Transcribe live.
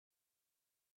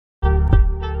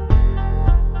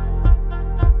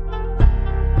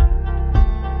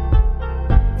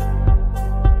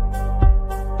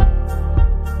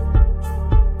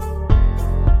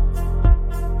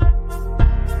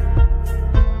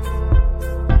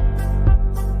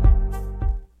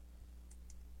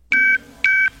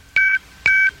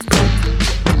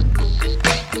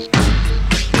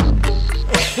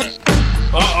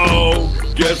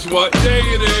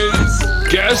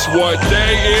guess what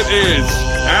day it is?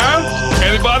 Huh?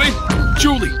 Anybody?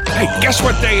 Julie, hey, guess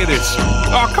what day it is?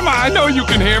 Oh, come on, I know you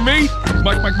can hear me.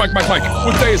 Mike. What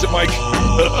day is it, Mike?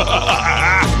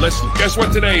 Listen, guess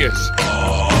what today is? It's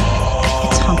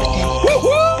hump day.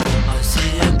 Woo-hoo! I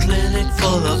see a clinic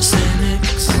full of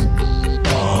cynics who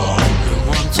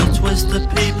want to twist the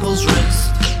people's wrist.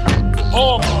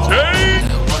 Hump day!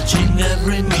 They're watching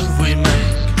every move we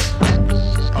make.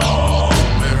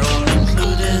 We're all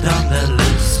included on their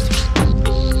list.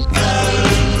 The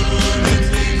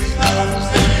lunatics have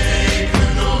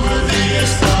taken over the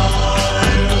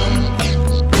asylum.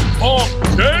 Hump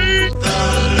day! The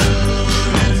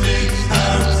lunatics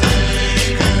have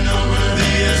taken over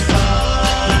the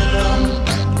asylum.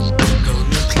 Go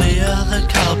nuclear, the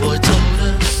cowboy told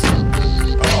us.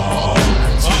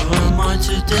 And who am I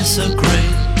to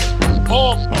disagree?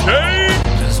 Hump day!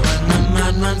 'Cause when the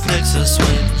madman flicks a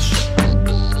switch,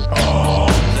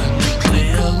 the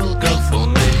nuclear will go for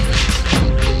me.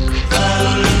 The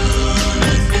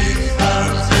lunatics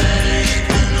have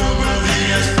taken over the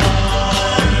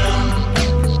asylum.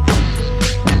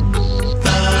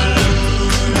 The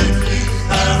lunatics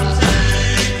have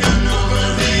taken over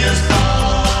the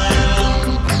asylum.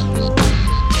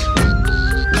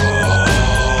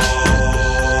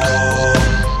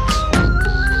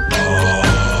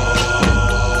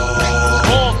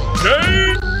 Hump day!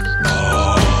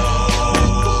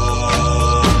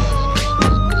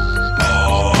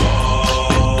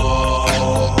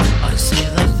 I see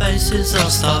the faces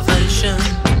of starvation,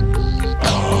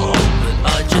 but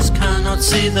I just cannot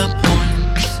see the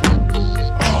point.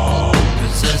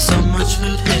 'Cause there's so much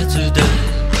food here today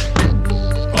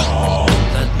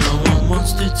that no one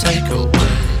wants to take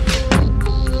away.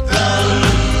 The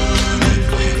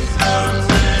lunatics have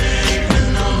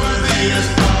taken over the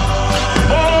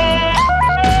asylum.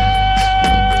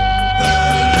 The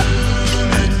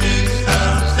lunatics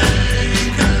have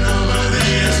taken over the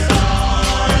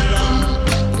asylum.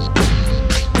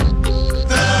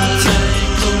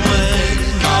 Take away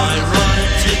my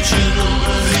right to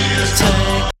choose.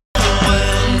 Take away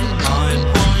my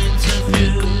point of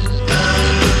view. The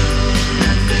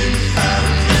lunatics have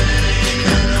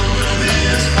taken over the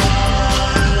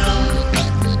asylum.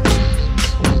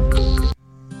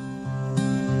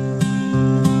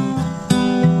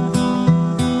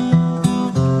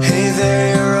 Hey there,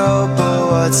 Europa,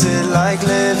 what's it like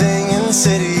living in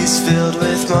cities filled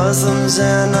with Muslims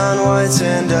and non-whites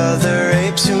and other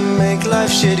apes who make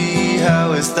life shitty?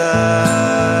 How is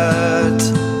that?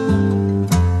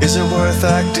 Is it worth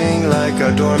acting like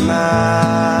a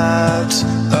doormat,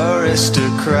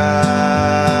 aristocrat?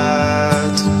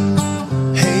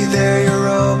 Hey there,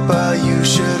 Europa, you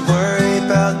should worry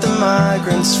about the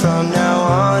migrants. From now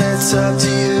on, it's up to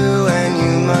you, and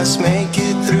you must make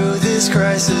it through this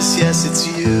crisis. Yes, it's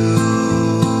you.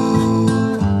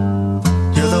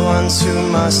 You're the ones who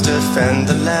must defend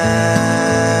the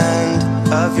land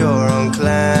of your own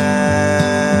clan.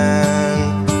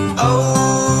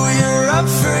 Oh, you're up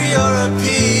for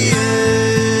Europeans.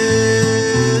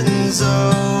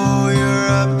 Oh,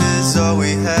 Europe is all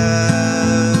we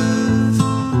have.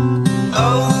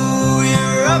 Oh,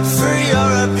 you're up for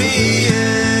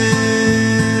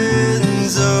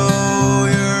Europeans. Oh,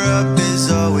 Europe is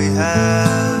all we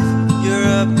have.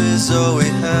 Europe is all we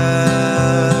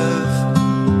have.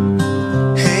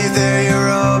 Hey there,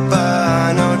 Europa, I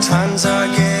know times are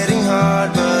getting hard,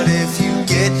 but if you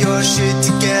get your shit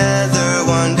together,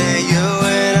 one day you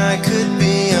and I could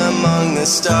be among the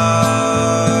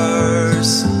stars.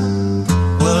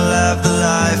 We'll have the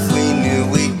life we knew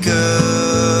we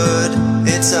could.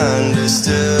 It's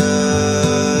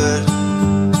understood.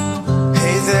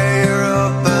 Hey there,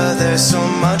 Europa, there's so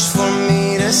much for me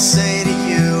to say to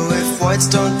you. If whites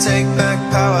don't take back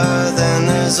power, then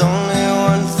there's only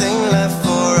one thing left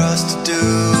for us to do.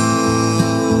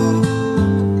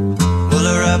 We'll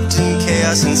erupt in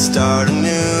chaos and start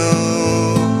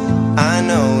anew. I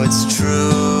know it's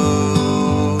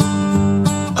true.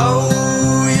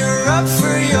 Oh, you're up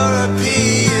for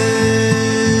Europeans.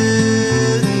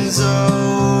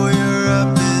 Oh,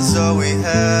 Europe is all we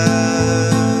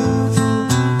have.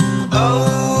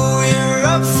 Oh, you're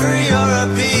up for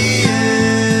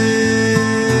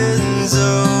Europeans.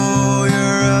 Oh,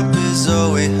 Europe is all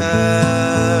we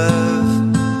have.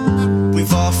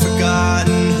 We've all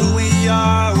forgotten who we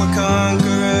are. We're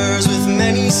conquerors with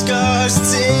many scars.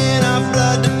 It's in our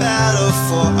blood to battle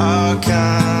for our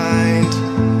kind.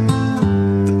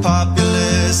 The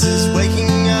populace is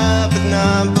waking up, but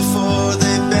not before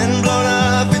they've been blown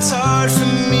up. It's hard for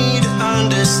me to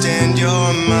understand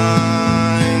your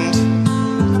mind.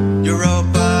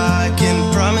 Europa, I can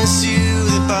promise you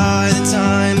that by the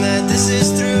time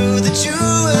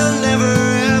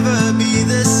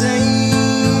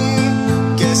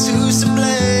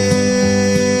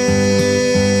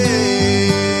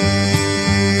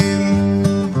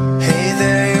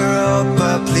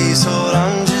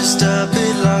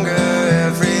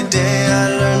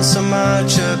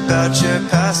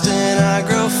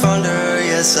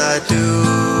do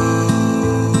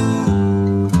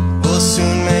will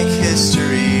soon make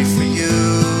history for you.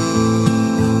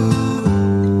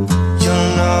 You'll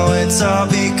know it's all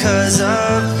because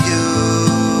of you.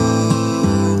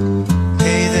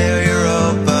 Hey there,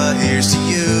 Europa, here's to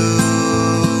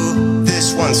you.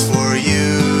 This one's for you.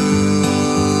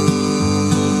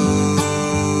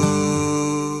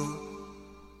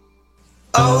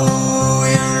 Oh,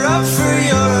 you're up for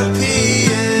Europeans.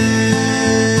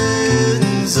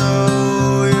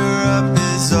 Oh, Europe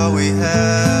is all we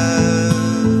have.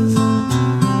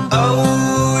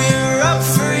 Oh, you're up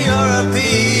for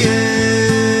Europeans.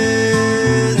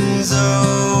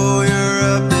 Oh,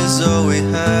 Europe is all we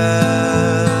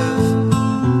have.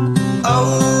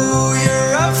 Oh,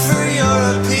 you're up for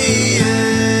Europeans.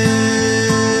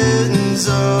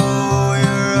 Oh,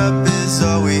 Europe is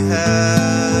all we have.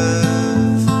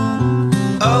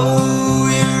 Oh,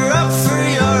 you're up for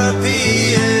Europeans.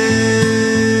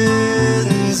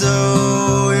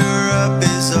 Oh, Europe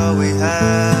is all we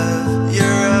have.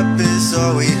 Europe is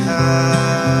all we have.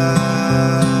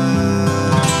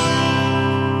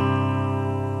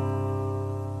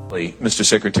 Mr.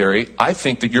 Secretary, I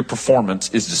think that your performance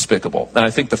is despicable. And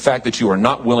I think the fact that you are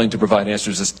not willing to provide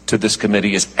answers to this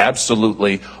committee is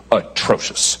absolutely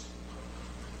atrocious.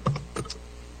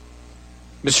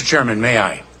 Mr. Chairman, may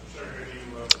I?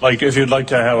 Like, if you'd like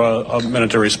to have a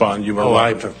minute to respond, you are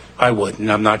welcome to. I would,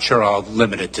 and I'm not sure I'll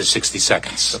limit it to 60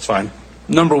 seconds. That's fine.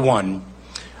 Number one,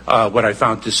 what I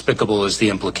found despicable is the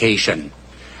implication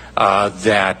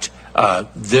that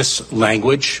this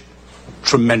language,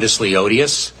 tremendously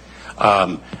odious,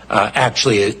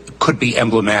 actually it could be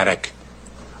emblematic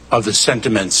of the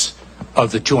sentiments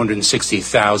of the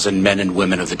 260,000 men and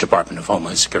women of the Department of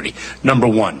Homeland Security. Number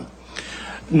one.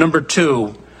 Number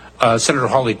two, Senator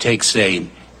Hawley takes an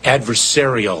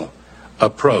adversarial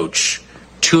approach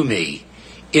to me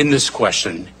in this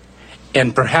question,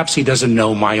 and perhaps he doesn't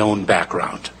know my own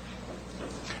background.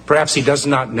 Perhaps he does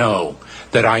not know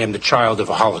that I am the child of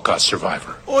a Holocaust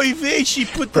survivor.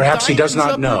 Perhaps he does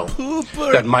not know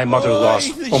that my mother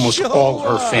lost almost all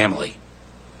her family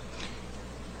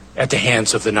at the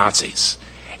hands of the Nazis.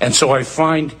 And so I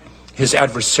find his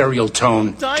adversarial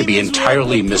tone to be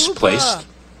entirely misplaced.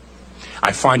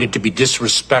 I find it to be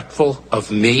disrespectful of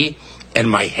me and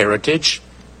my heritage,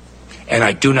 and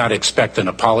I do not expect an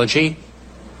apology,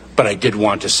 but I did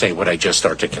want to say what I just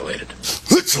articulated.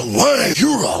 It's a lie.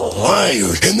 You're a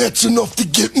liar. And that's enough to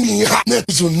get me hot.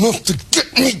 That's enough to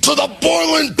get me to the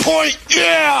boiling point.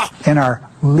 Yeah! And our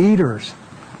leaders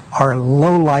are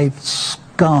low-life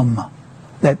scum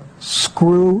that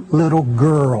screw little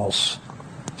girls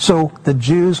so the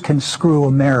Jews can screw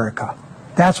America.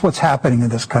 That's what's happening in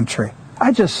this country.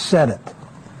 I just said it.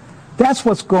 That's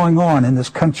what's going on in this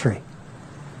country.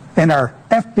 And our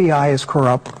FBI is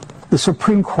corrupt. The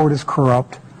Supreme Court is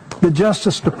corrupt. The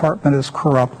Justice Department is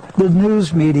corrupt. The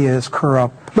news media is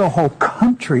corrupt. The whole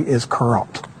country is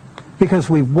corrupt. Because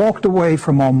we've walked away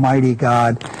from Almighty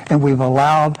God and we've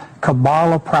allowed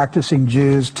Kabbalah-practicing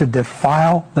Jews to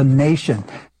defile the nation.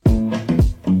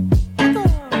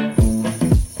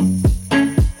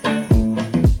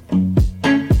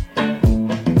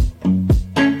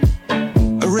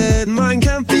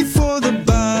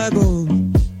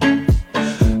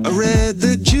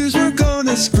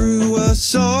 Screw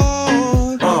us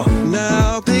all.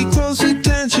 Now pay close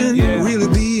attention, really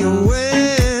be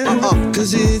aware.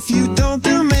 Cause if you don't,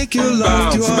 they'll make your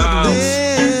life too hard to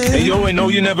bear. Hey yo, I know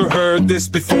you never heard this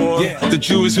before. The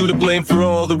Jew is who to blame for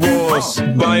all the wars.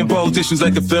 Buying politicians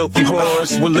like a filthy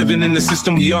horse. We're living in the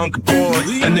system we young and poor.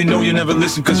 And they know you never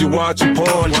listen cause you're watching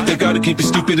porn. They gotta keep you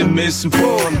stupid and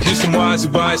misinformed. Here's some wise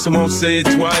advice, I won't say it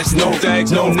twice. No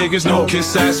thanks, no niggas, no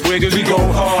kiss ass wiggers. We go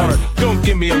hard, don't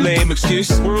give me a lame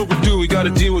excuse. We're overdue, we gotta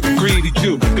deal with the greedy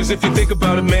Jew. Cause if you think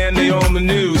about it, man, they own the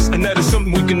news. And that is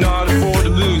something we cannot afford to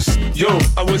lose. Yo,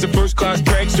 I was a first class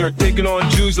prankster, taking on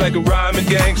Jews like a rhyming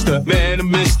gangster. Man, a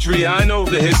mystery, I know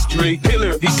the history.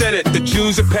 Hitler, he said it, the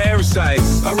Jews are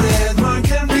parasites. I read Mark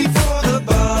Henry for the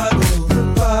Bible, the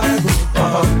Bible.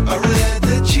 I read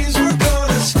that Jews were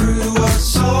gonna screw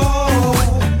us all.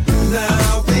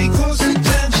 Now pay close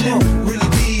attention, really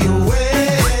be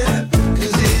aware.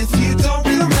 Cause if you don't,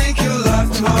 they'll make your life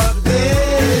too hard to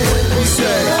bear. We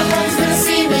say, nobody's gonna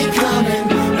see me coming.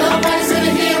 Nobody's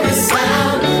gonna hear a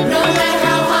sound. No matter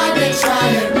how hard they try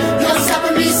it, you're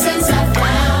stopping me since I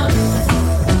found.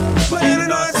 Man and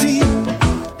Nazi,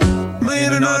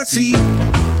 man and Nazi,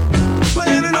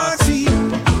 man and Nazi,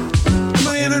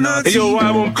 man and Nazi. Hey yo,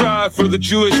 I won't cry survive for the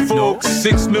Jewish folks.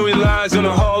 6 million lies on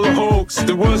a hall of hoax.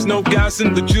 There was no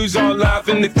gassing, the Jews all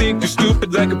laughing. They think you're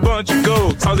stupid like a bunch of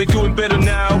goats. Are they doing better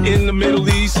now in the Middle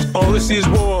East? All they see is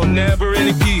war, never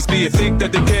any peace. Do you think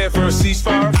that they care for a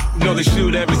ceasefire? No, they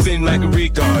shoot everything like a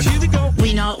retard.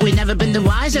 We know we've never been the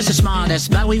wisest or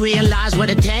smartest, but we realize what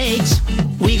it takes.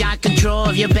 We got control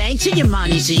of your banks and your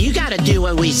money, so you gotta do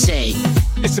what we say.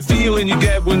 It's a feeling you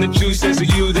get when the Jew says to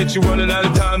you that you're running out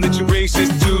of time, that you're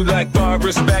racist too, like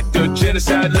Barbara Specter,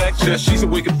 genocide lecture. She's a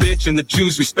wicked bitch and the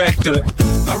Jews respect her.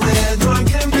 I read one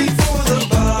came before the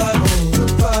Bible.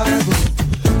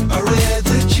 I read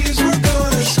the Jews were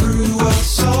gonna screw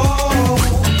us all.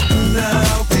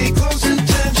 Now pay close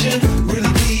attention,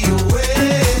 really be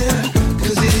aware.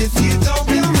 Cause if you don't,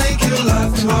 they'll make your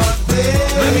life too hard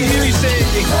there. Let me hear you say it.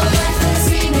 Nobody's gonna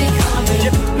see me coming.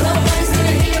 Nobody's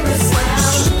gonna hear a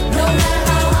sound. No matter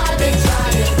how hard they try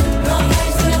it.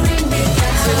 Nobody's gonna bring me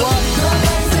down.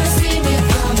 Nobody's gonna see me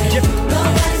coming.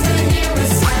 Nobody's gonna hear a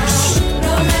sound.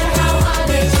 No matter how hard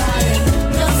they try it.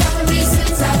 They'll suffer me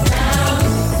since I found.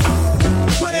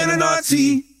 Playing a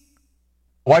Nazi.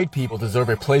 White people deserve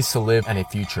a place to live and a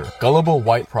future. Gullible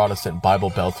white Protestant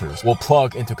Bible belters will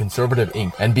plug into conservative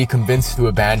ink and be convinced to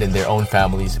abandon their own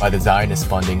families by the Zionist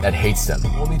funding that hates them,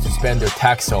 only to spend their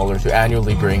tax dollars to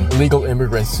annually bring illegal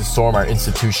immigrants to storm our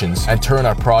institutions and turn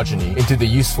our progeny into the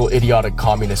useful, idiotic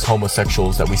communist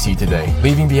homosexuals that we see today,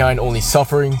 leaving behind only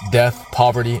suffering, death,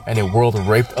 poverty, and a world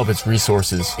raped of its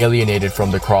resources, alienated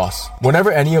from the cross.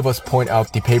 Whenever any of us point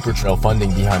out the paper trail funding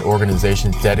behind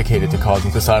organizations dedicated to causing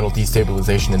societal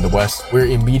destabilization in the West, we're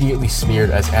immediately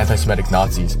smeared as anti-Semitic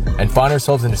Nazis and find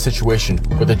ourselves in a situation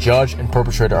where the judge and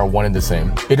perpetrator are one and the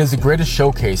same. It is the greatest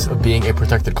showcase of being a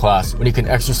protected class when you can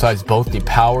exercise both the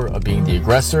power of being the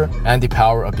aggressor and the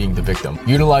power of being the victim,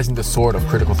 utilizing the sword of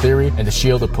critical theory and the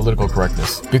shield of political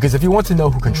correctness. Because if you want to know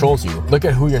who controls you, look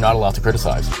at who you're not allowed to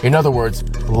criticize. In other words,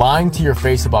 lying to your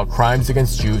face about crimes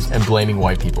against Jews and blaming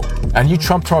white people. And you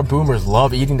Trump-tard boomers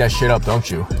love eating that shit up, don't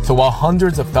you? So while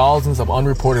hundreds of thousands of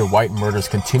unreported white murders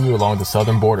continue along the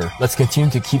southern border, let's continue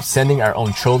to keep sending our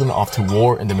own children off to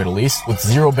war in the Middle East with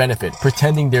zero benefit,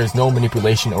 pretending there's no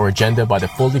manipulation or agenda by the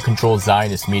fully controlled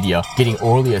Zionist media, getting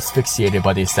orally asphyxiated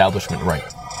by the establishment right.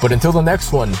 But until the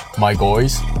next one, my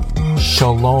boys,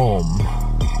 shalom.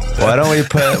 Why don't we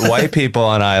put white people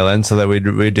on islands so that we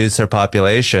reduce their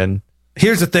population?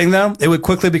 Here's the thing, though. It would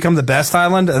quickly become the best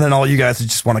island, and then all you guys would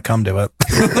just want to come to it.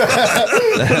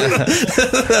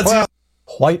 Well,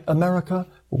 white America,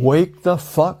 wake the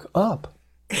fuck up.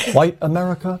 White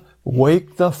America,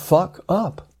 wake the fuck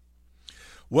up.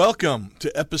 Welcome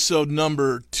to episode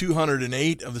number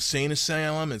 208 of the Sane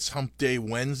Asylum. It's Hump Day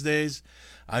Wednesdays.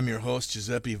 I'm your host,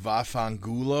 Giuseppe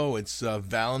Vafangulo. It's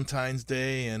Valentine's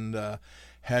Day, and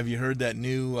have you heard that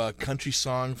new country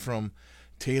song from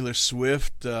Taylor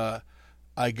Swift?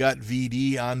 I got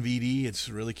VD on VD. It's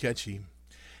really catchy.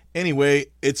 Anyway,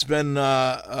 it's been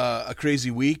a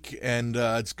crazy week, and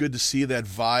it's good to see that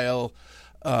vile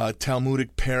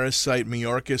Talmudic parasite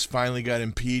Mayorkas finally got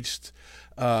impeached.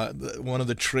 One of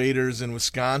the traitors in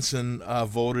Wisconsin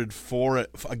voted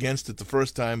against it the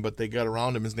first time, but they got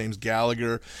around him. His name's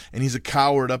Gallagher, and he's a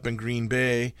coward up in Green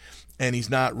Bay, and he's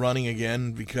not running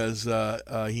again because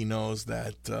he knows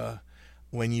that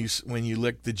when you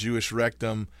lick the Jewish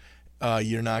rectum,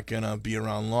 you're not going to be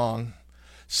around long.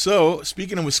 So,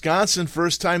 speaking of Wisconsin,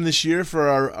 first time this year for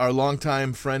our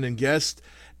longtime friend and guest,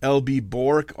 L.B.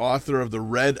 Bork, author of The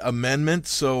Red Amendment.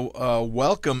 So,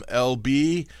 welcome,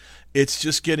 L.B. It's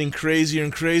just getting crazier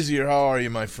and crazier. How are you,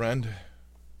 my friend?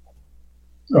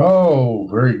 Oh,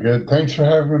 very good. Thanks for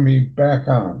having me back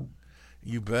on.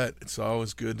 You bet. It's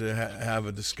always good to have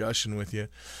a discussion with you.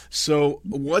 So,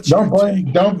 Don't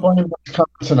blame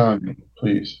Wisconsin on me,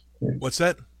 please. What's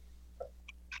that?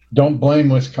 Don't blame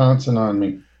Wisconsin on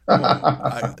me.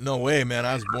 No way, man.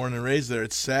 I was born and raised there.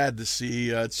 It's sad to see.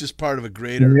 It's just part of a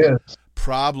greater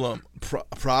problem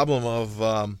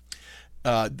of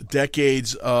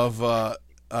decades of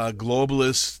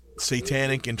globalist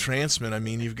satanic entrancement. I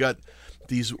mean, you've got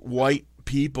these white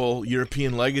people,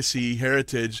 European legacy,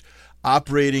 heritage,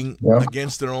 operating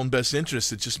against their own best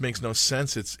interests. It just makes no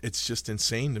sense. It's just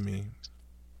insane to me.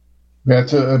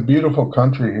 That's a beautiful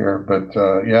country here, but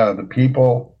the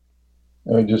people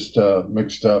are just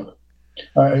mixed up.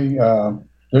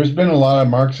 There's been a lot of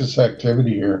Marxist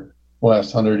activity here the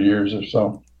last 100 years or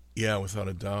so. Yeah, without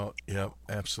a doubt. Yep,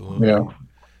 absolutely. Yeah.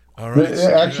 All right.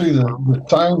 Actually,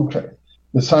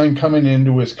 the sign coming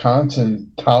into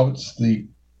Wisconsin touts the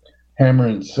hammer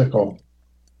and sickle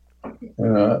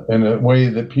in a way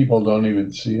that people don't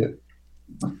even see it.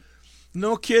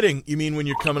 No kidding. You mean when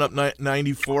you're coming up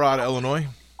 94 out of Illinois?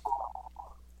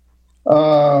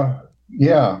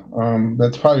 Yeah,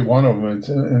 that's probably one of them. It's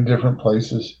in different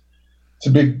places. It's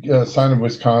a big sign of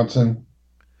Wisconsin.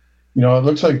 You know, it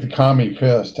looks like the commie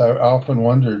fist. I often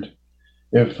wondered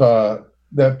if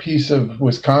that piece of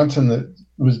Wisconsin that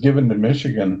was given to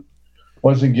Michigan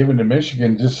wasn't given to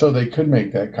Michigan just so they could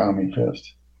make that commie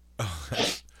fist.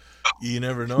 You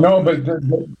never know. No, but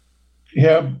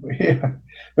yeah,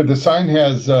 but the sign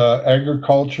has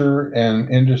agriculture and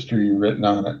industry written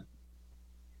on it,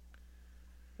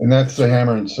 and that's the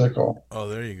hammer and sickle. Oh,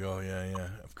 there you go. Yeah.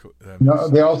 Of course. No,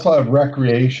 they also have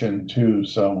recreation too,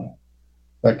 so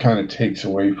that kind of takes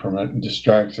away from it and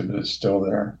distracts it, but it's still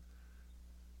there.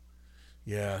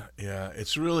 Yeah.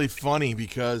 It's really funny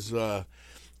because what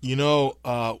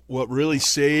really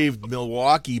saved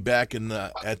Milwaukee back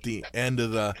at the end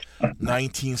of the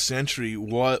 19th century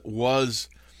was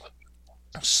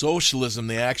socialism,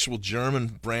 the actual German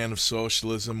brand of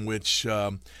socialism, which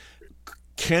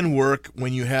can work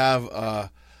when you have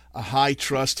a high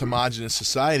trust homogenous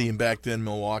society. And back then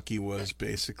Milwaukee was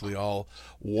basically all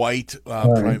white,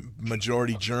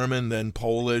 majority German, then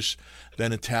Polish,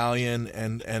 then Italian,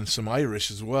 and some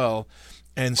Irish as well.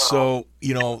 And so,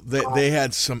 they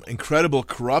had some incredible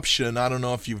corruption. I don't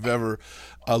know if you've ever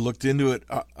looked into it,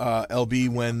 LB,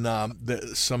 when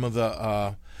some of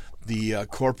the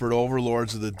corporate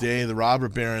overlords of the day, the robber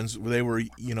barons, they were,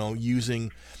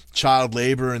 using child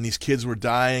labor, and these kids were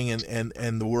dying,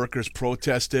 and the workers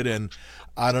protested. And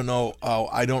I don't know,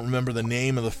 I don't remember the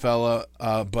name of the fella,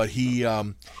 but he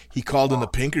called in the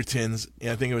Pinkertons.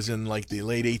 I think it was in like the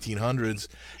late 1800s,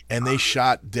 and they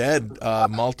shot dead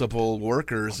multiple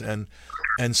workers, and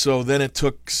so then it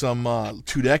took some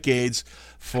 2 decades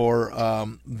for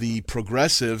the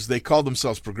progressives. They called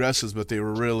themselves progressives, but they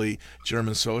were really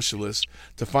German socialists,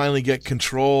 to finally get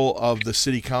control of the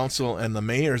city council and the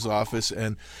mayor's office.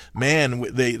 And man,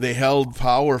 they held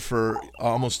power for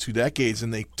almost 2 decades,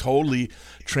 and they totally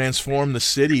transformed the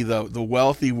city. The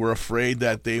wealthy were afraid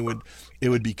that it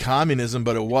would be communism,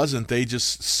 but it wasn't. They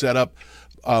just set up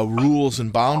rules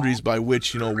and boundaries by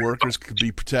which workers could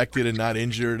be protected and not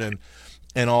injured,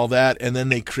 and all that. And then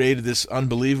they created this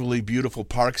unbelievably beautiful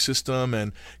park system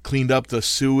and cleaned up the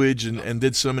sewage and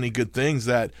did so many good things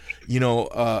that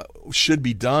should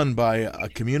be done by a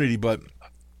community. But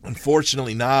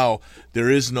unfortunately now there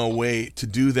is no way to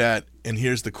do that. And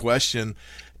here's the question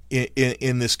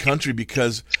in this country,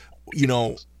 because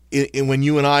when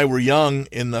you and I were young,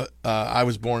 I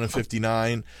was born in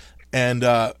 59, and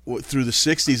through the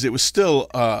 60s, it was still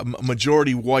a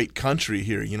majority white country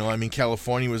here.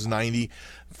 California was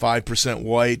 95%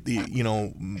 white.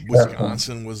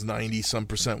 Wisconsin was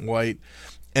 90-some% white.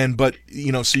 But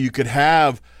so you could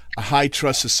have a high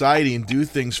trust society and do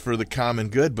things for the common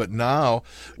good. But now,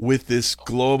 with this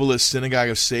globalist synagogue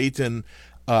of Satan,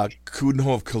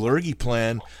 Coudenhove Kalergi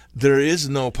plan, there is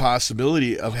no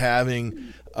possibility of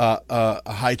having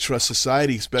a high trust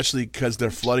society, especially because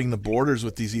they're flooding the borders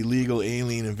with these illegal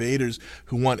alien invaders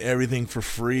who want everything for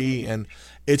free, and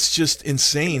it's just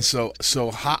insane. So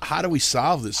how do we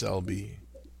solve this, LB?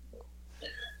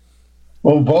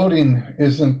 Well, voting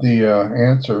isn't the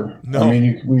answer. No, I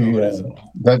mean,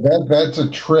 that's a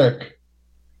trick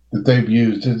that they've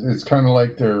used. It's kind of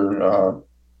like their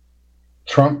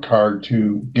trump card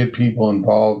to get people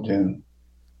involved in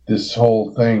this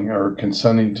whole thing, or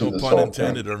consenting to this whole thing. No pun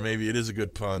intended, or maybe it is a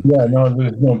good pun. Yeah, no,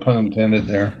 there's no pun intended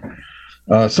there.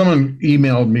 Someone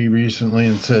emailed me recently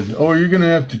and said, "Oh, you're going to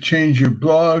have to change your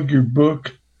blog, your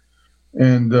book,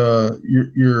 and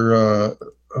your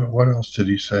what else did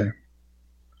he say?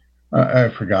 I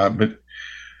forgot, but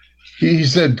he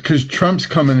said because Trump's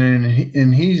coming in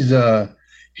and he's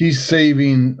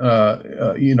saving,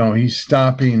 he's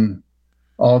stopping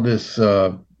all this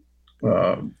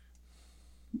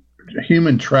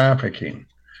human trafficking."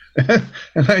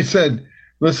 And I said,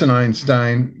 "Listen,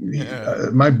 Einstein,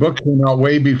 my book came out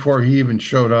way before he even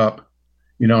showed up.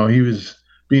 He was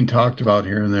being talked about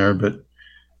here and there, but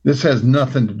this has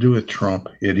nothing to do with Trump,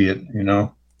 idiot.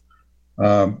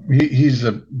 He's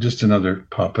just another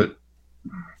puppet."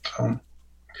 So.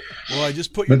 Well, I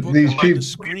just put your book on the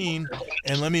screen,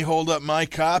 and let me hold up my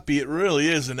copy. It really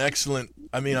is an excellent,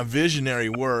 a visionary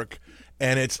work,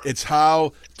 and it's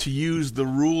how to use the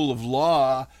rule of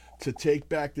law to take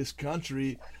back this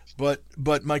country. But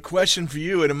my question for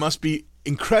you, and it must be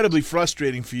incredibly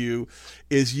frustrating for you,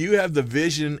 is you have the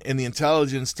vision and the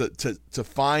intelligence to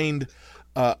find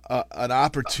an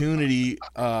opportunity,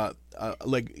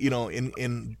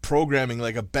 in programming,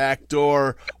 like a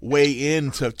backdoor way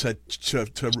in to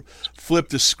flip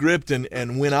the script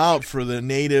and win out for the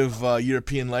native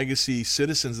European legacy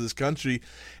citizens of this country.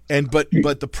 But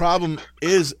the problem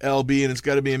is, LB, and it's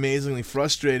got to be amazingly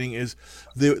frustrating, is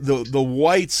the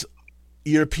whites,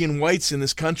 European whites in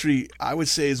this country, I would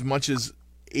say as much as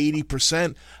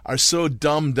 80% are so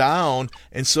dumbed down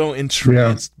and so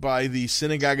entranced by the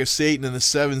synagogue of Satan and the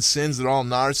seven sins. They're all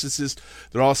narcissists.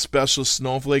 They're all special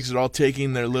snowflakes. They're all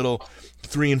taking their little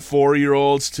 3 and 4 year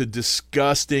olds to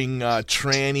disgusting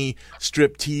tranny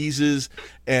strip teases,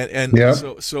 and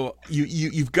so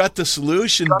you've got the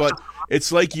solution, but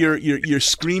it's like you're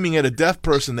screaming at a deaf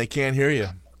person. They can't hear you.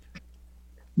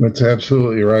 That's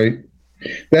absolutely right.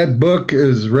 That book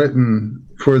is written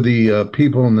for the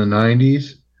people in the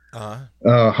 90s.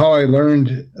 How I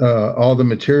learned all the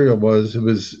material was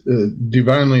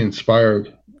divinely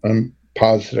inspired. I'm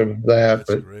positive of that.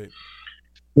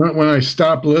 But when I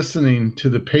stopped listening to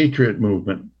the Patriot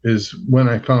movement is when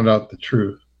I found out the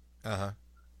truth.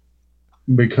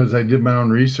 Because I did my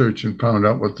own research and found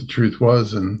out what the truth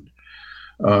was. And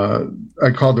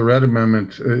I call the Red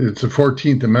Amendment, it's the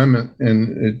 14th Amendment,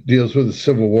 and it deals with the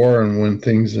Civil War and when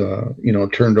things,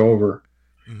 turned over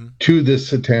to this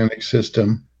satanic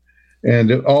system. And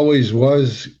it always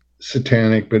was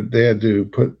satanic, but they had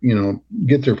to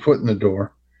get their foot in the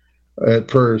door at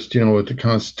first, with the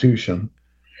Constitution.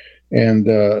 And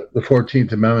the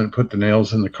 14th Amendment put the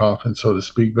nails in the coffin, so to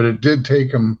speak. But it did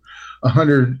take them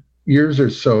 100 years or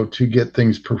so to get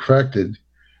things perfected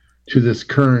to this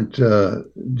current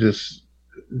this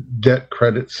debt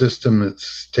credit system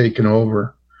that's taken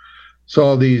over. So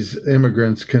all these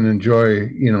immigrants can enjoy,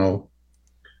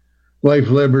 life,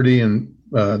 liberty, and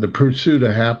the pursuit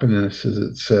of happiness, as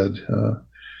it said,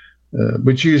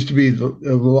 which used to be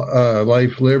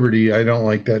life, liberty. I don't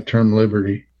like that term,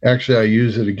 liberty. Actually, I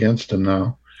use it against them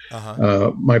now.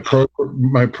 My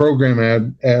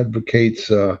program advocates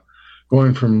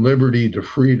going from liberty to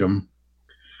freedom,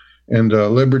 and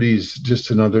liberty is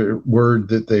just another word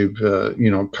that they've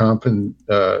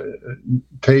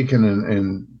taken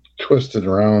and twisted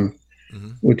around,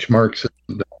 which Marxism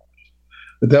does.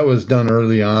 But that was done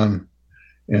early on.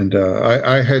 And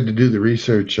I had to do the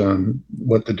research on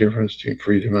what the difference between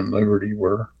freedom and liberty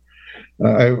were.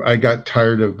 I got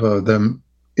tired of them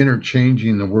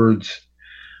interchanging the words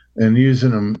and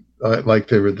using them like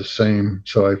they were the same.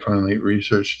 So I finally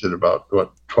researched it about,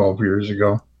 12 years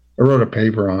ago. I wrote a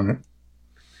paper on it.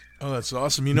 Oh, that's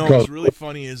awesome. What's really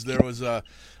funny is there was a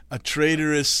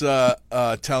traitorous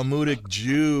Talmudic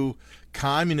Jew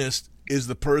communist is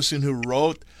the person who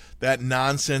wrote that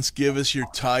nonsense, give us your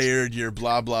tired, your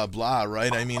blah, blah, blah,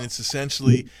 right? I mean, it's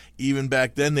essentially, even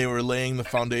back then, they were laying the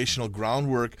foundational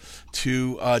groundwork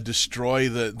to destroy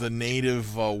the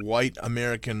native white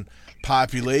American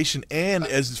population. And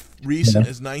as recent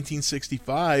as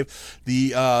 1965,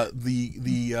 the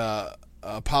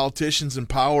politicians in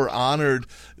power honored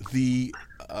the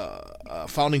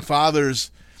founding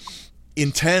fathers'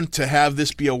 intent to have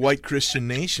this be a white Christian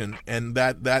nation, and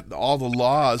that all the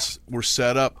laws were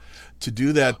set up to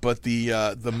do that. But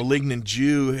the malignant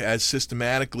Jew has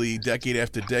systematically, decade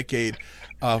after decade,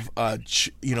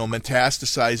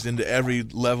 metastasized into every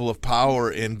level of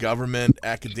power in government,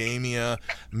 academia,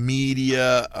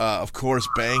 media, of course,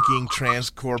 banking,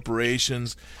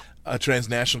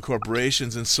 transnational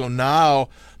corporations, and so now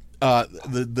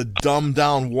the dumbed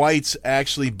down whites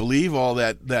actually believe all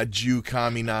that Jew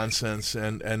commie nonsense,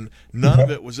 and none of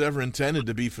it was ever intended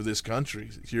to be for this country.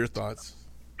 Your thoughts?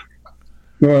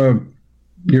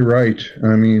 You're right.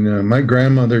 I mean, my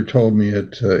grandmother told me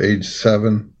at age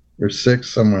 7 or 6,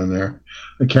 somewhere in there.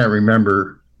 I can't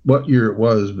remember what year it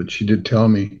was, but she did tell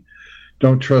me,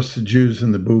 don't trust the Jews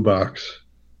in the boo box.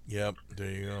 Yep,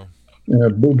 there you go.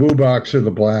 Boo box are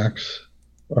the blacks.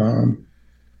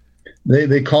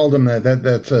 They called them that.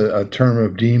 That's a term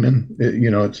of demon.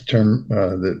 It's a term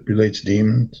that relates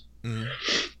demons.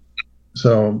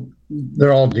 So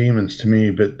they're all demons to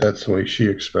me, but that's the way she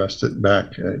expressed it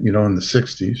back, in the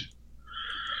 60s.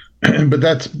 But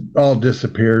that's all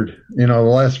disappeared. The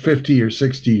last 50 or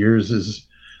 60 years is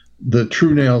the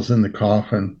true nails in the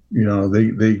coffin.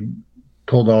 They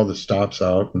pulled all the stops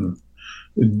out and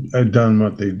done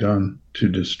what they've done to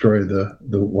destroy the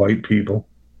white people.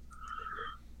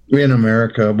 In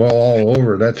America, all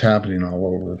over. That's happening all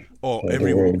over.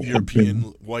 Every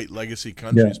European white legacy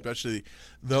country, especially.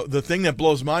 The thing that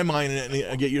blows my mind, and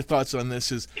I get your thoughts on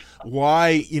this, is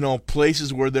why,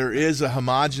 places where there is a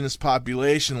homogenous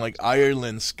population like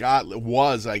Ireland, Scotland,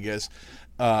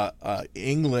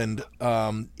 England,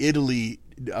 Italy,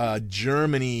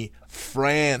 Germany,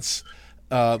 France,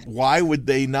 why would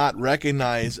they not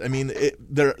recognize? I mean,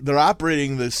 they're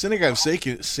operating the synagogue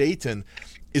of Satan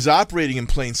is operating in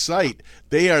plain sight.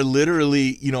 They are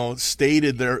literally,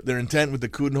 stated their intent with the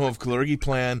Coudenhove-Kalergi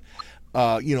plan,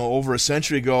 over a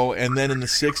century ago, and then in the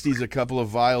 60s, a couple of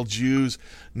vile Jews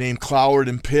named Cloward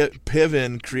and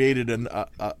Piven created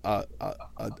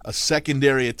a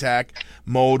secondary attack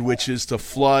mode, which is to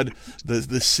flood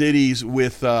the cities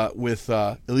with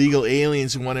illegal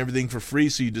aliens who want everything for free.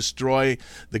 So you destroy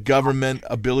the government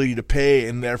ability to pay,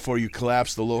 and therefore you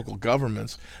collapse the local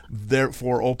governments,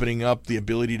 therefore opening up the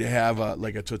ability to have a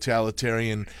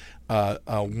totalitarian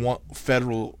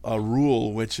federal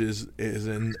rule, which is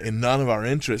in none of our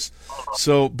interests.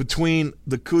 So between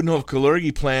the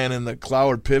Coudenhove-Kalergi plan and the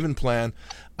Cloward-Piven plan,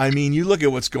 I mean, you look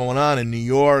at what's going on in New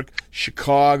York,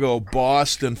 Chicago,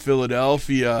 Boston,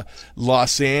 Philadelphia,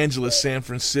 Los Angeles, San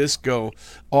Francisco,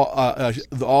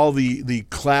 all the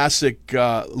classic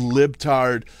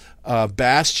libtard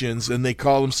bastions, and they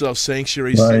call themselves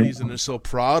sanctuary cities, and they're so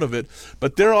proud of it.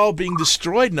 But they're all being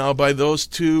destroyed now by those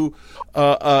two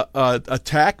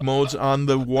attack modes on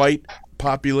the white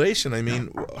population. I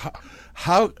mean,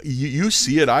 how you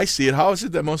see it, I see it. How is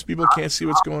it that most people can't see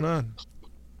what's going on?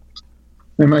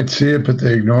 They might see it, but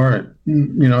they ignore it.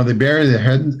 They bury their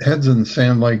heads in the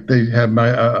sand like they have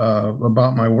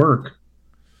about my work.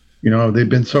 They've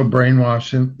been so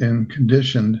brainwashed and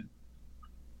conditioned.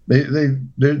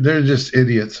 They're just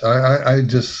idiots. I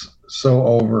just so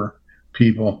over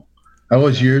people. That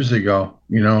was years ago.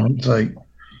 It's like,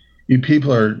 you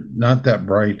people are not that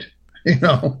bright.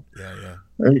 Yeah.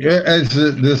 As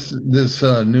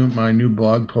my new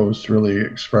blog post really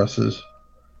expresses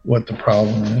what the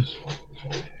problem is.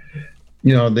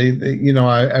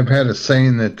 I've had a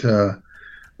saying that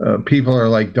people are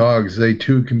like dogs. They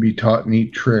too can be taught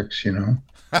neat tricks.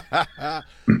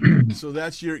 So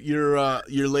that's your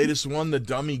latest one, the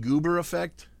dummy goober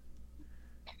effect?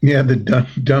 Yeah, the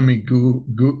dummy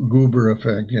goober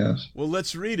effect, yes. Well,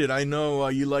 let's read it. I know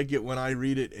you like it when I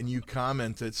read it and you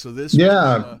comment it. So this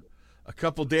was a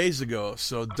couple days ago.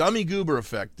 So dummy goober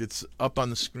effect, it's up on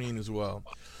the screen as well.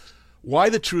 Why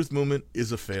the truth movement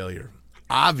is a failure.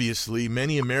 Obviously,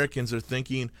 many Americans are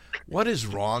thinking, what is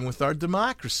wrong with our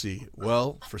democracy?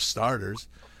 Well, for starters,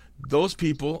 those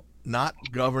people not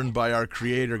governed by our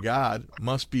creator God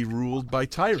must be ruled by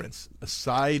tyrants.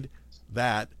 Aside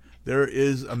that, there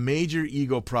is a major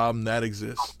ego problem that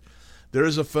exists. There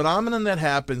is a phenomenon that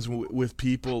happens with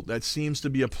people that seems to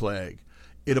be a plague.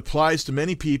 It applies to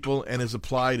many people and is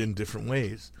applied in different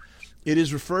ways. It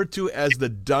is referred to as the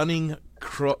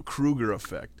Dunning-Kruger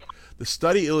effect. The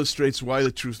study illustrates why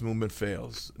the truth movement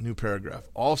fails. New paragraph.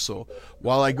 Also,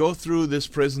 while I go through this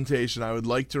presentation, I would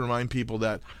like to remind people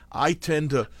that I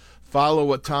tend to follow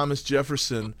what Thomas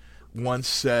Jefferson once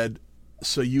said,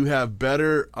 so you have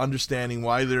better understanding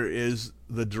why there is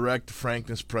the direct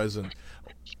frankness present.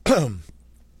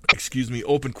 Excuse me,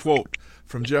 open quote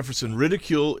from Jefferson.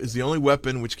 Ridicule is the only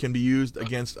weapon which can be used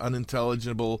against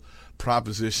unintelligible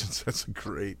propositions. That's a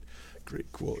great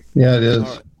quote. Yeah, it is.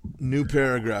 Right. New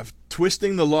paragraph.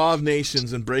 Twisting the law of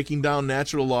nations and breaking down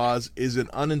natural laws is an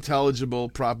unintelligible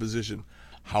proposition.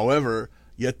 However,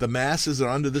 yet the masses are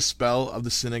under the spell of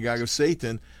the synagogue of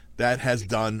Satan that has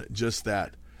done just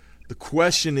that. The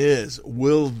question is,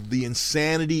 will the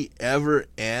insanity ever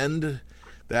end?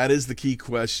 That is the key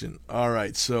question. All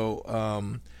right, so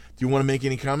do you want to make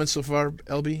any comments so far,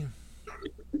 LB?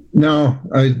 No,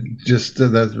 I just,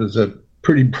 that was a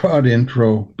pretty broad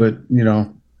intro, but,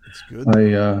 it's good.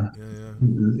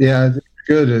 Yeah, it's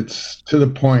good. It's to the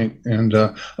point. And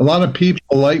a lot of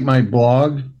people like my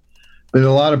blog, but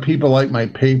a lot of people like my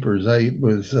papers. I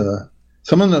was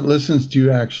someone that listens to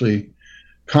you actually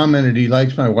commented he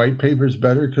likes my white papers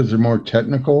better because they're more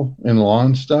technical in law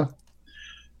and stuff.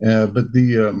 But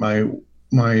the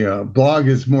my blog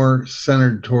is more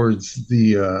centered towards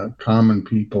the common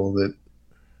people that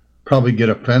probably get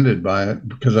offended by it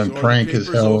because I'm frank as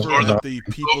hell. Over at the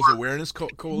People's Awareness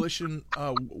Coalition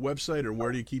website, or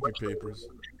where do you keep your papers?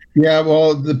 Yeah,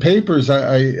 well, the papers,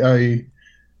 I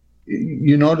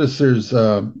you notice there's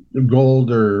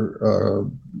gold or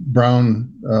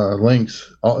brown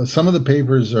links. Some of the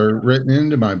papers are written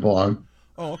into my blog.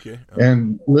 Oh, okay.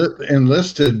 And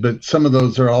listed, but some of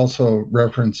those are also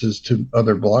references to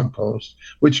other blog posts,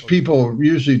 which people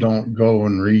usually don't go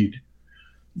and read.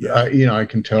 Yeah, I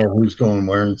can tell who's going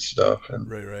where and stuff. And,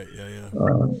 right,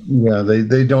 yeah.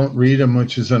 They don't read them,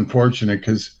 which is unfortunate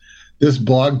because this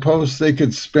blog post, they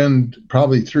could spend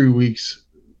probably 3 weeks,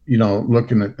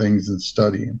 looking at things and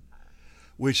studying.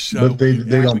 Which but they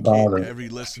don't bother every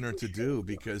listener to do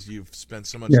because you've spent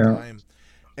so much time.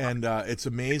 And it's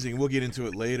amazing. We'll get into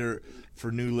it later for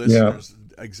new listeners,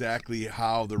 exactly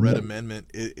how the Red Amendment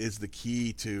is the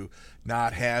key to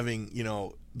not having,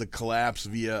 the collapse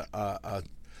via a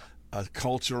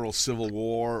cultural civil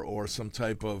war or some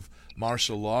type of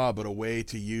martial law, but a way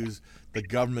to use the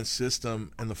government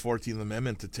system and the 14th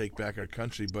Amendment to take back our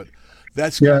country. But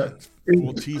that's coming.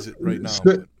 We'll tease it right now.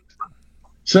 But.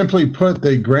 Simply put,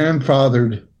 they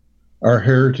grandfathered our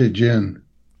heritage in.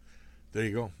 There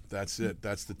you go. That's it.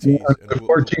 That's the tease. Yeah, the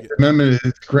 14th Amendment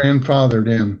is grandfathered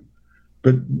in.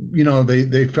 But,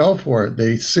 they fell for it.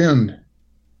 They sinned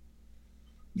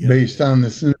based on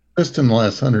this system the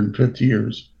last 150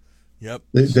 years. Yep.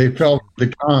 They fell for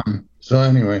the con. So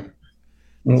anyway,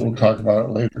 we'll talk about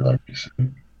it later, like you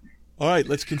said. All right,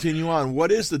 let's continue on.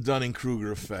 What is the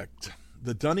Dunning-Kruger effect?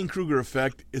 The Dunning-Kruger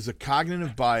effect is a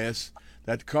cognitive bias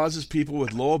that causes people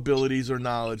with low abilities or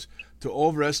knowledge to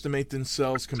overestimate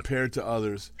themselves compared to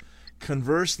others.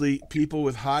 Conversely, people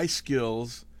with high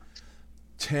skills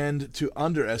tend to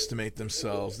underestimate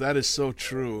themselves. That is so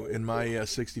true. In my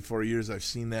 64 years, I've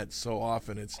seen that so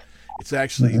often. It's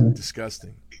actually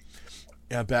disgusting.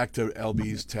 Back to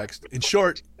LB's text. In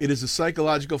short, it is a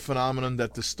psychological phenomenon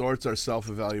that distorts our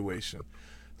self-evaluation.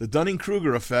 The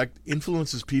Dunning-Kruger effect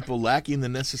influences people lacking the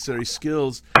necessary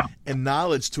skills and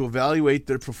knowledge to evaluate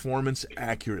their performance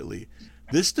accurately.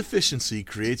 This deficiency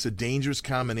creates a dangerous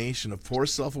combination of poor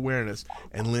self-awareness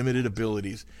and limited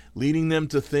abilities, leading them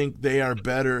to think they are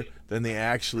better than they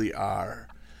actually are.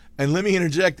 And let me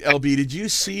interject, LB, did you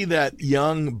see that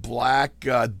young black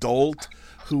dolt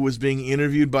who was being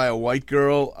interviewed by a white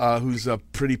girl who's a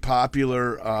pretty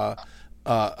popular a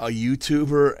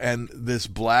YouTuber, and this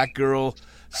black girl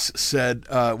said,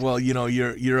 "Well,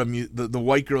 you're the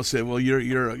white girl said, well,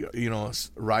 you're a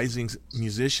rising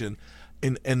musician,"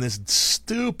 and this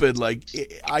stupid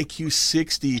IQ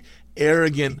 60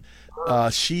 arrogant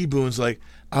she-boon's like,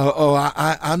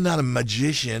 I'm not a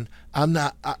magician.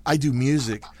 I do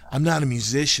music. I'm not a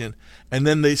musician. And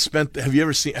then they spent. Have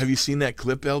you seen that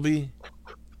clip, LB?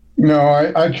 No,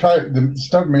 I try. The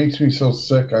stuff makes me so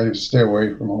sick. I stay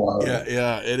away from a lot of it.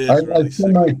 Yeah, it is.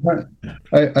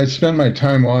 I spend my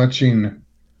time watching.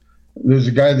 There's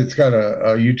a guy that's got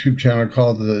a YouTube channel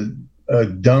called the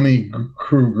Dummy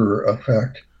Kruger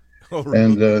Effect,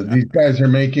 and these guys are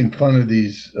making fun of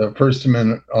these First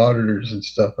Amendment auditors and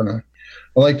stuff. And I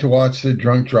like to watch the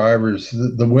drunk drivers.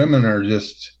 The women are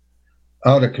just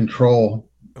out of control.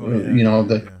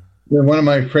 They're one of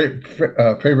my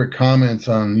favorite comments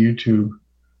on YouTube.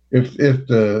 If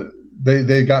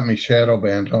they got me shadow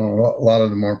banned on a lot of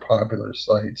the more popular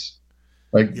sites,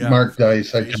 like Mark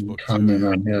Dice, I can comment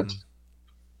on his.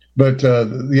 But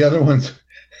the other ones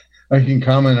I can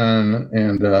comment on,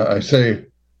 and I say,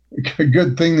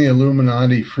 good thing the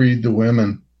Illuminati freed the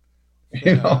women,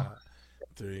 because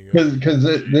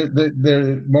there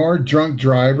are more drunk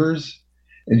drivers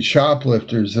and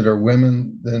shoplifters that are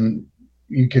women than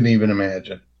you can even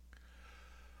imagine.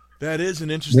 That is an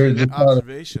interesting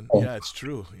observation. Yeah, it's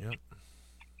true. Yep.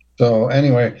 So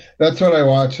anyway, that's what I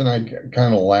watch, and I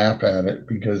kind of laugh at it,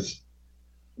 because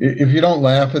if you don't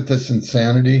laugh at this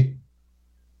insanity,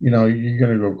 you're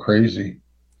going to go crazy.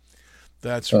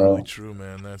 That's really true,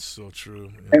 man. That's so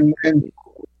true. Yeah. And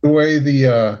the way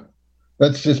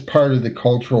that's just part of the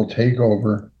cultural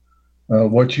takeover.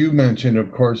 What you mentioned,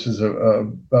 of course, is a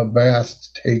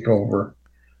vast takeover.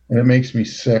 And it makes me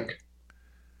sick.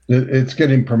 It's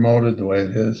getting promoted the way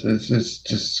it is. It's just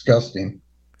disgusting.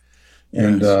 Yeah,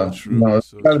 and it's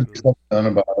got to be something done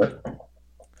about it.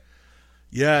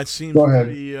 Yeah, it seems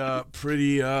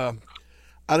pretty. I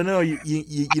don't know.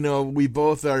 You we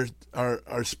both are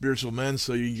spiritual men,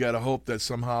 so you got to hope that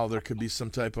somehow there could be some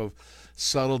type of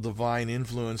subtle divine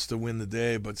influence to win the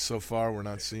day. But so far, we're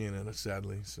not seeing it,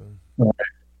 sadly. So,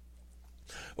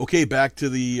 okay, back to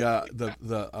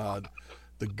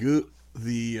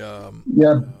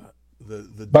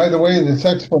By the way, this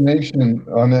explanation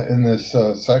on it in this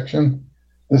section,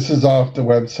 this is off the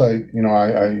website.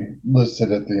 I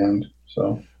listed at the end.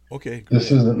 So okay, great.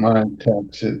 This isn't my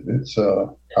text. It's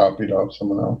copied off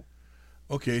someone else.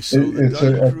 Okay, so the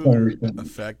Dunning-Kruger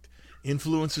effect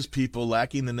influences people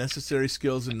lacking the necessary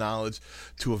skills and knowledge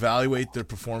to evaluate their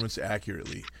performance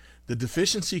accurately. The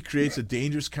deficiency creates a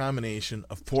dangerous combination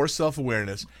of poor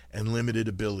self-awareness and limited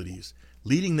abilities,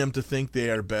 leading them to think they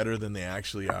are better than they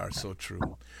actually are. So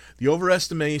true. The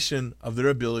overestimation of their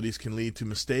abilities can lead to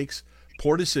mistakes,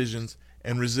 poor decisions,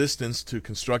 and resistance to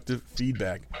constructive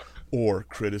feedback or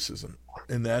criticism.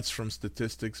 And that's from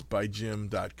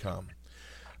statisticsbygym.com.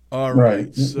 All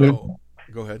right. So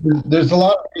go ahead. There's a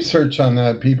lot of research on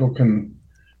that. People can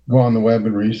go on the web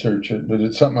and research it, but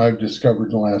it's something I've discovered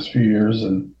in the last few years.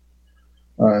 And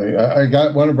I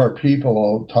got one of our people,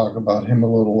 I'll talk about him a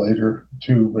little later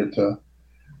too, but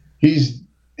he's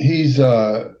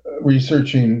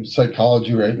researching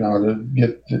psychology right now to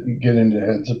get into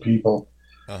heads of people,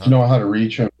 to know how to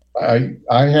reach them.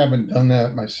 I haven't done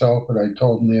that myself, but I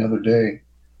told them the other day,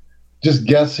 just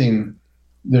guessing,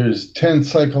 there's 10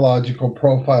 psychological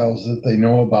profiles that they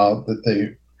know about,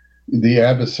 that the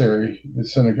adversary, the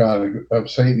synagogue of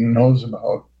Satan, knows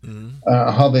about,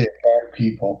 how they attack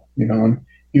people, And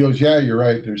he goes, yeah, you're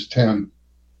right, there's 10.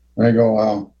 And I go,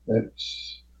 wow,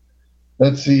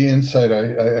 that's the insight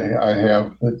I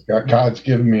have that God's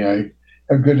given me. I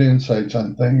have good insights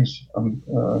on things.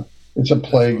 It's a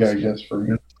plague, I guess, for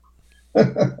me.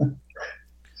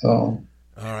 So,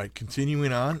 all right,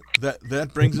 continuing on.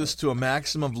 That brings us to a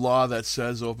maxim of law that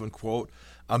says, open quote,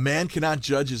 a man cannot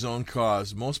judge his own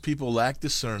cause. Most people lack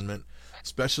discernment,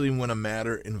 especially when a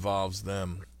matter involves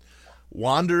them.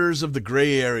 Wanderers of the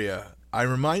gray area. I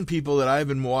remind people that I've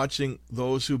been watching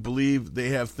those who believe they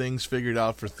have things figured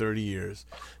out for 30 years.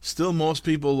 Still, most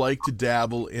people like to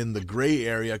dabble in the gray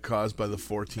area caused by the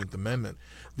 14th Amendment.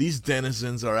 These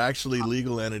denizens are actually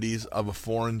legal entities of a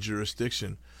foreign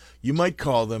jurisdiction. You might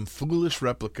call them foolish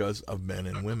replicas of men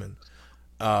and women.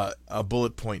 A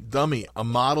bullet point. Dummy, a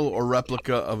model or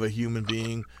replica of a human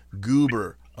being.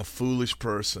 Goober, a foolish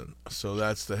person. So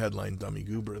that's the headline, dummy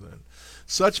goober then.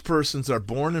 Such persons are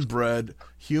born and bred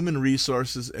human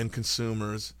resources and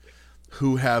consumers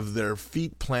who have their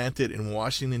feet planted in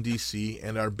Washington, D.C.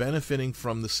 and are benefiting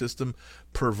from the system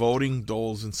per voting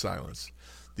doles in silence.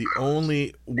 The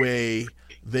only way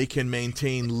they can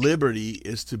maintain liberty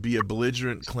is to be a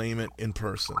belligerent claimant in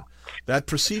person. That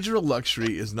procedural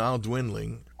luxury is now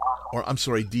dwindling, or I'm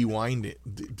sorry, dwindling.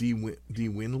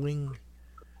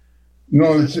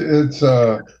 No, it's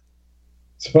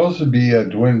supposed to be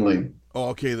dwindling. Oh,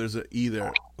 okay. There's an E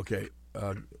there. Okay,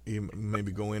 you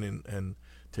maybe go in and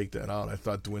take that out. I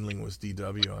thought dwindling was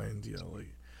DWINDLE.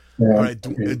 Yeah, all right,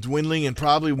 okay. Dwindling, and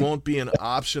probably won't be an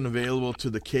option available to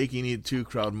the cake and eat it too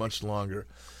crowd much longer.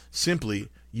 Simply,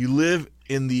 you live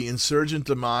in the insurgent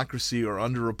democracy or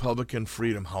under Republican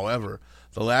freedom. However,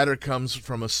 the latter comes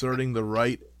from asserting the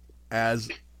right as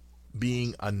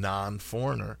being a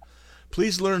non-foreigner.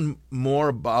 Please learn more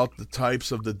about the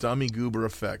types of the dummy goober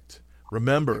effect.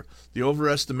 Remember, the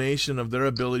overestimation of their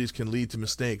abilities can lead to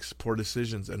mistakes, poor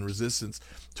decisions, and resistance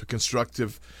to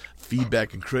constructive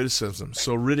feedback and criticism.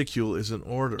 So ridicule is in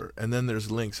order. And then there's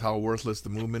links, how worthless the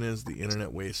movement is, the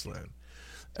internet wasteland.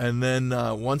 And then,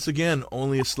 once again,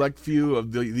 only a select few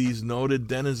of these noted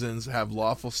denizens have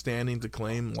lawful standing to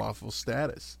claim lawful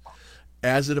status,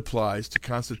 as it applies to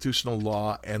constitutional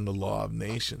law and the law of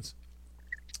nations.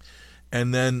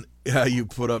 And then you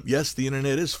put up, yes, the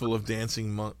internet is full of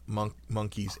dancing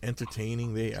monkeys.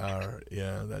 Entertaining they are.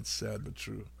 Yeah, that's sad but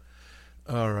true.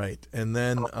 All right, and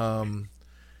then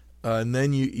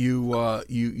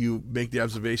you make the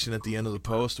observation at the end of the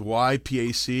post. Why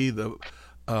PAC, the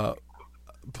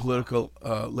political,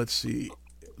 let's see,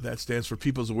 that stands for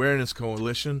People's Awareness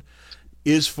Coalition,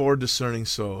 is for discerning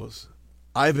souls.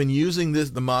 I've been using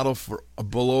the model for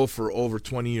over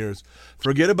 20 years.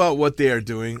 Forget about what they are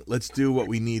doing. Let's do what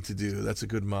we need to do. That's a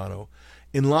good motto.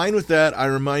 In line with that, I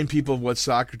remind people of what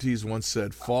Socrates once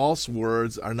said. False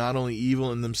words are not only evil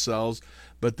in themselves,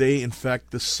 but they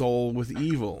infect the soul with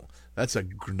evil. That's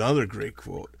another great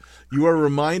quote. You are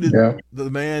reminded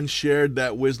the man shared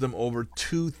that wisdom over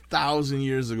 2,000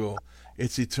 years ago.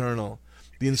 It's eternal.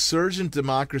 The insurgent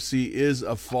democracy is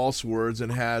of false words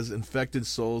and has infected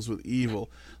souls with evil.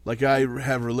 Like I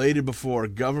have related before,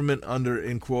 government under,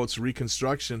 in quotes,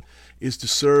 reconstruction is to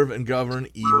serve and govern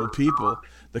evil people.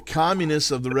 The communists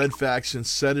of the red faction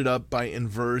set it up by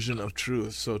inversion of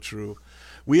truth. So true.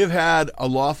 We have had a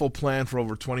lawful plan for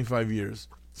over 25 years.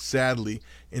 Sadly,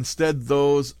 instead,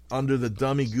 those under the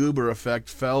dummy goober effect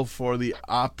fell for the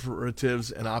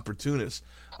operatives and opportunists.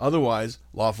 Otherwise,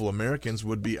 lawful Americans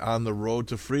would be on the road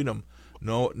to freedom,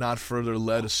 no, not further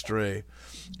led astray.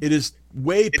 It is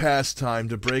way past time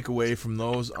to break away from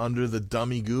those under the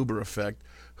dummy goober effect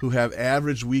who have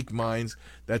average weak minds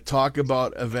that talk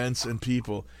about events and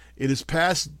people. It is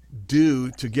past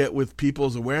due to get with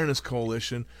People's Awareness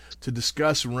Coalition to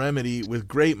discuss remedy with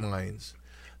great minds.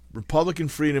 Republican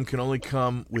freedom can only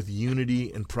come with unity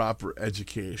and proper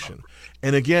education.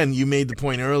 And again, you made the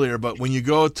point earlier, but when you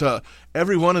go to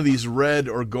every one of these red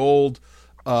or gold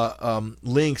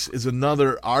links is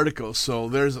another article. So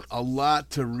there's a lot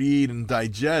to read and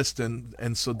digest,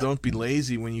 and so don't be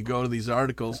lazy when you go to these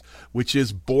articles, which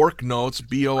is Bork Notes,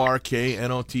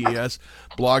 BORKNOTES,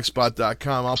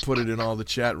 blogspot.com. I'll put it in all the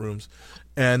chat rooms.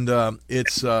 And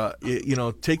it's,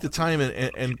 take the time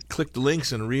and click the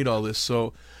links and read all this.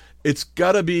 So it's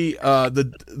got to be what's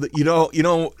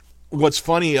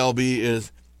funny, LB,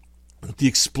 is the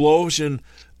explosion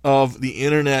of the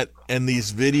internet and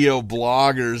these video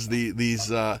bloggers,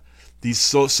 these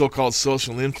so-called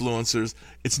social influencers,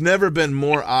 it's never been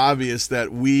more obvious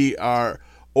that we are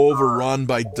overrun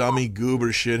by dummy goober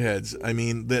shitheads. I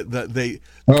mean, they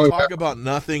talk about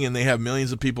nothing and they have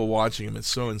millions of people watching them. It's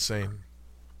so insane.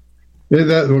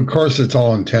 Yeah, of course, it's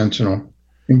all intentional.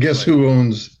 And guess who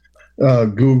owns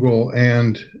Google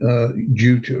and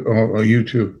YouTube?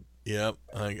 YouTube. Yep,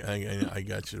 I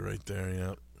got you right there.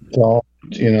 Yep. It's all,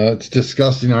 it's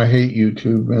disgusting. I hate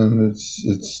YouTube, and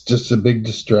it's just a big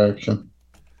distraction.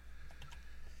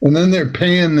 And then they're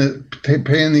paying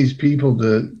these people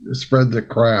to spread the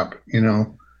crap.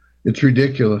 It's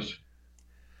ridiculous.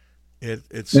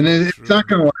 It's not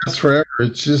going to last forever.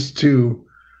 It's just to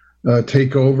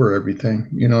take over everything.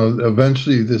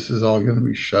 Eventually this is all going to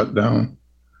be shut down.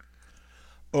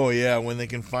 Oh yeah, when they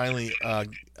can finally,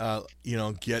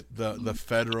 get the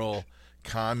federal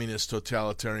communist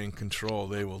totalitarian control,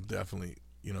 they will definitely,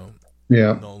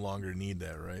 no longer need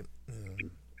that, right?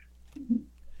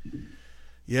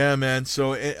 Yeah, man.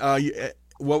 So,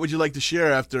 what would you like to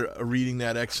share after reading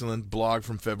that excellent blog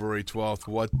from February 12th?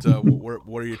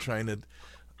 What are you trying to?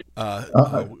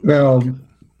 Well,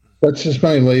 that's just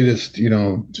my latest,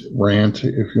 rant,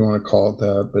 if you want to call it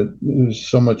that. But there's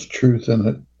so much truth in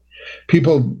it.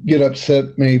 People get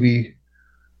upset, maybe.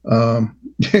 I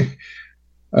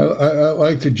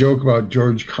like to joke about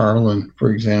George Carlin,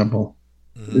 for example.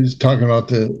 Mm-hmm. He's talking about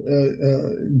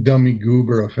the dummy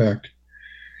goober effect.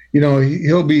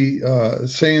 He'll be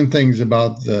saying things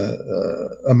about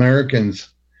the Americans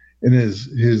in his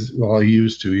he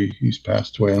used to. He's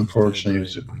passed away, unfortunately.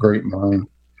 He's a great mind.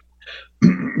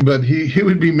 But he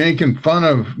would be making fun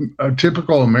of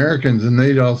typical Americans, and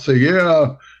they'd all say,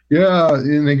 yeah,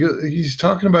 and they go, he's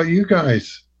talking about you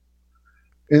guys.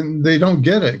 And they don't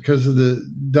get it because of the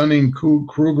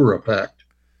Dunning-Kruger effect.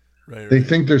 Right. They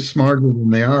think they're smarter than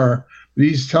they are, but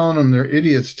he's telling them they're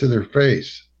idiots to their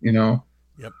face,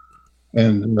 Yep.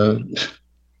 And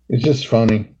it's just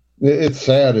funny. It's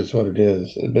sad is what it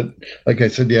is. But like I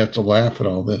said, you have to laugh at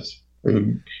all this.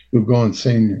 You'll go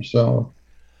insane yourself.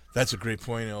 That's a great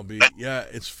point, LB. Yeah,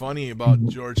 it's funny about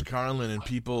George Carlin, and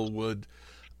people would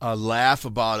laugh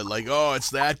about it like, oh, it's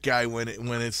that guy, when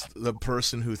it's the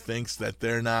person who thinks that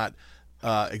they're not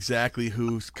exactly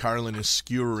who Carlin is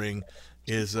skewering.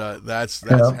 That's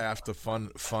half the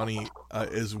funny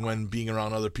is when being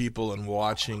around other people and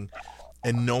watching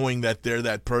and knowing that they're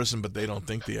that person, but they don't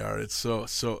think they are. It's so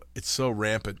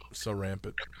rampant,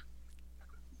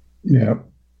 Yeah.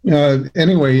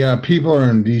 Anyway, yeah, people are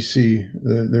in D.C.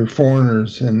 They're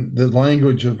foreigners, and the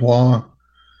language of law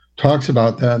talks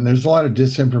about that. And there's a lot of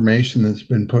disinformation that's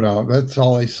been put out. That's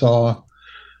all I saw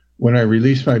when I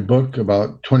released my book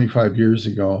about 25 years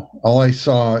ago. All I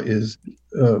saw is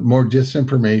more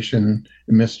disinformation and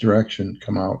misdirection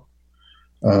come out.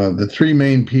 The three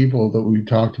main people that we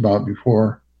talked about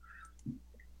before,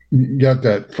 you got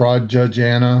that fraud Judge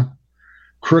Anna,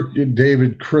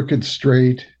 David Crooked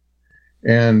Straight,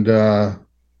 and the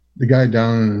guy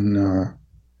down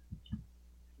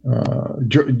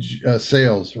in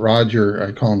Sales, Roger,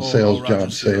 I call him Sales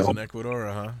Job Sales. In Ecuador,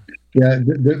 huh? Yeah,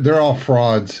 they're all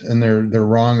frauds, and they're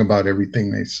wrong about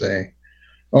everything they say.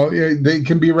 Oh, yeah, they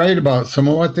can be right about some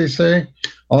of what they say.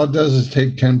 All it does is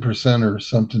take 10% or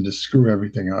something to screw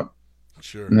everything up.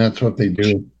 Sure. And that's what they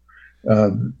do.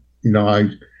 When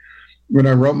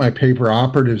I wrote my paper,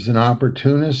 Operatives and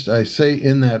Opportunists, I say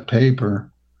in that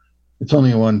paper, it's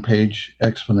only a one-page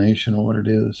explanation of what it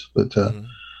is. But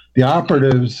the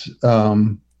operatives,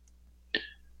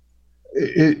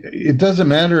 it doesn't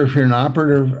matter if you're an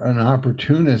operative or an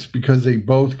opportunist, because they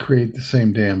both create the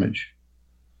same damage.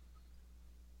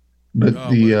 But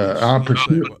the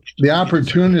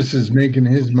opportunist is making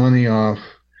his money off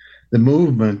the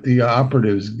movement. The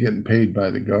operative is getting paid by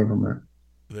the government.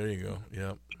 There you go.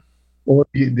 Yeah. Or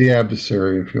the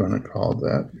adversary, if you want to call it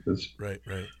that, because right.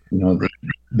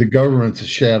 The government's a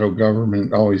shadow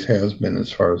government, always has been,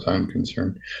 as far as I'm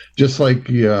concerned. Just like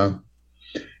I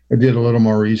did a little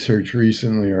more research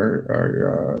recently.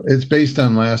 It's based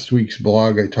on last week's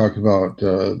blog. I talked about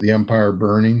the empire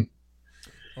burning.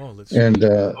 Oh, let's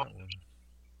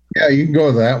yeah, you can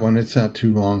go to that one. It's not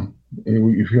too long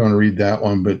if you want to read that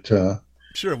one. But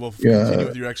sure, we'll continue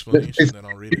with your explanation, then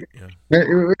I'll read it.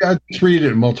 Yeah. I'll just read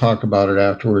it, and we'll talk about it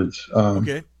afterwards.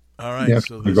 Okay. All right. Yeah,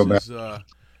 so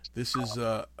this is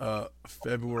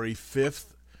February 5th,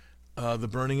 the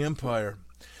Burning Empire.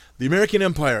 The American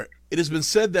Empire. It has been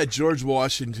said that George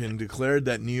Washington declared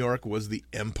that New York was the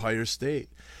Empire State.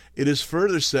 It is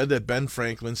further said that Ben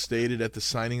Franklin stated at the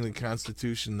signing of the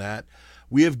Constitution that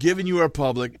we have given you a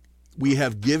republic we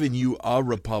have given you a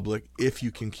republic if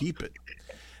you can keep it.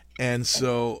 And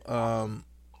so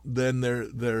then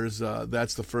there's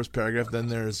that's the first paragraph. Then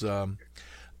there's an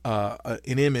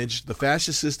image. The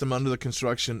fascist system under the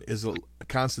construction is a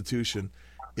constitution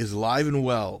is alive and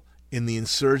well in the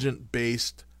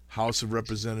insurgent-based House of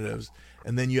Representatives.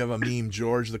 And then you have a meme,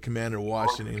 George the Commander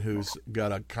Washington, who's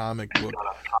got a comic book,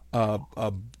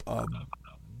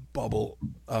 bubble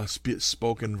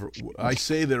spoken. I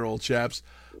say there, old chaps,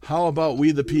 how about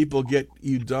we the people get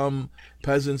you dumb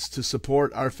peasants to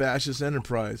support our fascist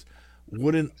enterprise?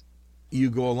 Wouldn't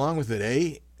you go along with it,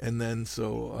 eh? And then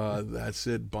so that's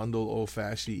it. Bundle O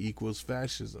fasci equals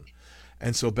fascism.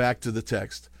 And so back to the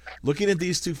text. Looking at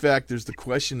these two factors, the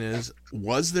question is,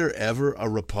 was there ever a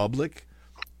republic?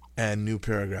 And new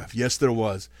paragraph. Yes, there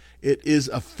was. It is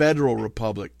a federal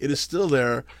republic. It is still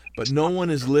there, but no one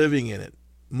is living in it.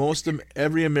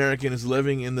 Every American is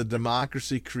living in the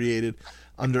democracy created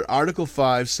under Article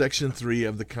 5, Section 3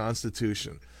 of the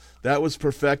Constitution. That was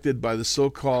perfected by the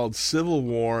so-called Civil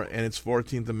War and its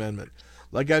 14th Amendment.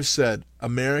 Like I've said,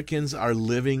 Americans are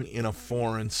living in a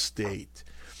foreign state.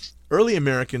 Early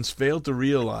Americans failed to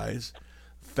realize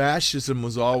fascism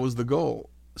was always the goal.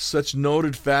 Such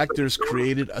noted factors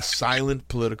created a silent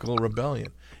political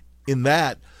rebellion. In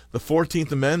that, the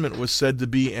 14th Amendment was said to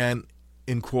be an,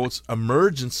 in quotes,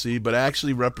 emergency, but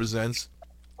actually represents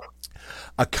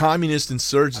a communist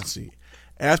insurgency.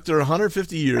 After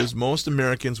 150 years, most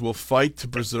Americans will fight to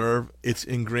preserve its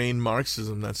ingrained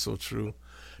Marxism. That's so true.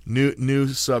 New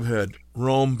subhead,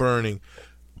 Rome burning.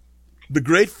 The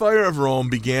Great Fire of Rome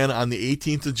began on the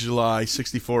 18th of July,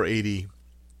 64 AD.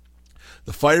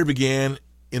 The fire began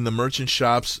in the merchant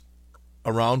shops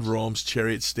around Rome's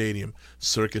Chariot Stadium,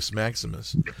 Circus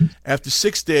Maximus. After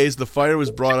 6 days, the fire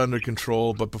was brought under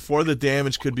control, but before the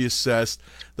damage could be assessed,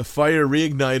 the fire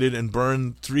reignited and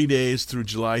burned 3 days through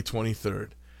July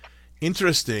 23rd.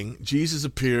 Interesting, Jesus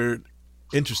appeared.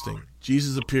 He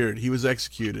was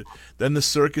executed. Then the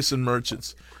circus and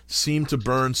merchants seemed to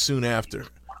burn soon after.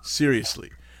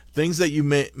 Seriously. Things that you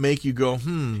make you go,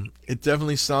 it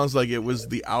definitely sounds like it was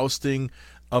the ousting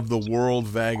of the world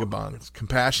vagabonds,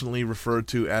 compassionately referred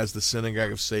to as the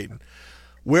synagogue of Satan.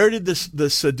 Where did the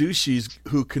Sadducees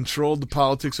who controlled the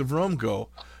politics of Rome go?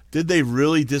 Did they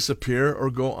really disappear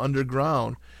or go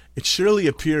underground? It surely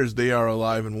appears they are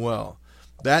alive and well.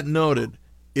 That noted,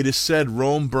 it is said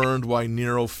Rome burned while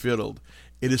Nero fiddled.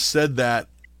 It is said that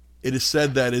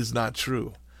is not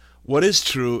true. What is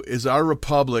true is our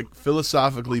republic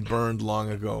philosophically burned long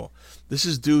ago. This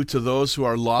is due to those who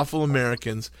are lawful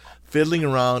Americans fiddling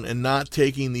around and not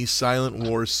taking these silent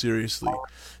wars seriously.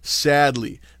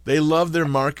 Sadly, they love their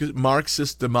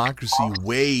Marxist democracy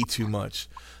way too much.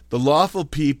 The lawful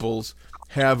peoples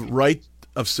have right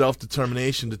of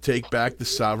self-determination to take back the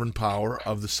sovereign power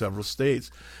of the several states,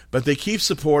 but they keep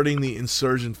supporting the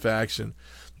insurgent faction.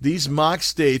 These mock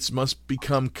states must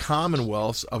become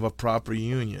commonwealths of a proper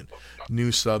union.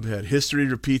 New subhead. History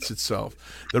repeats itself.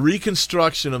 The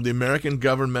reconstruction of the American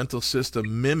governmental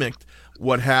system mimicked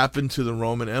what happened to the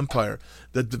Roman Empire.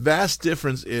 The vast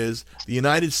difference is the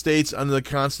United States under the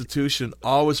Constitution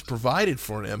always provided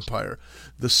for an empire.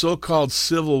 The so-called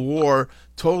Civil War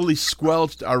totally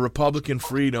squelched our Republican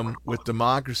freedom with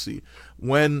democracy.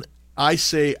 When I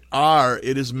say "our,"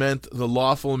 it is meant the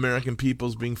lawful American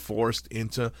peoples being forced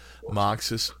into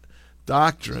Marxist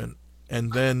doctrine.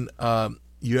 And then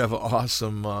you have an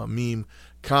awesome meme,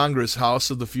 Congress, House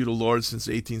of the Feudal Lords since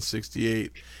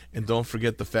 1868. And don't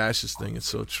forget the fascist thing. It's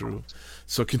so true.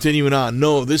 So continuing on.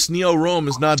 No, this Neo-Rome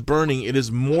is not burning. It is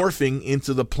morphing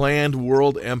into the planned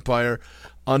world empire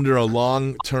under a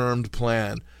long-term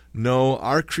plan. No,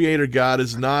 our Creator God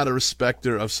is not a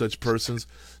respecter of such persons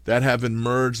that have been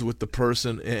merged with the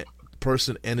person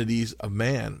entities of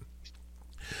man.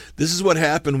 This is what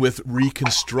happened with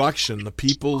Reconstruction. The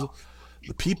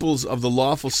peoples of the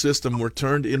lawful system were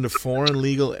turned into foreign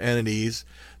legal entities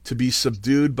to be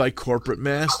subdued by corporate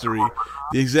mastery.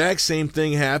 The exact same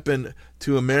thing happened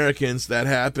to Americans that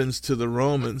happens to the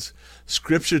Romans.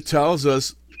 Scripture tells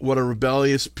us what a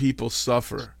rebellious people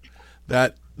suffer.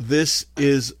 That this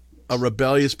is a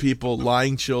rebellious people,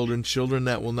 lying children, children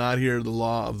that will not hear the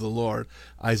law of the Lord.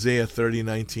 Isaiah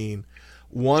 30:19.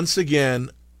 Once again,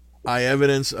 I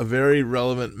evidence a very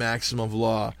relevant maxim of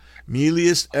law.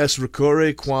 Milius est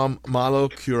recurre quam malo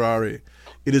curare.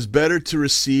 It is better to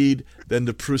recede than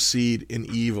to proceed in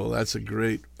evil. That's a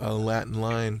great Latin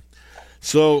line.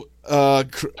 So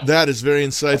that is very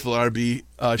insightful, RB.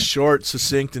 Short,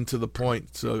 succinct, and to the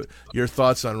point. So your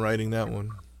thoughts on writing that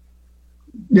one?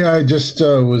 Yeah, I just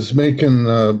was making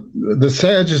the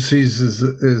Sadducees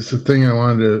is the thing I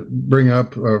wanted to bring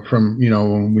up from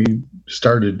when we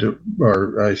started to,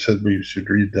 or I said we should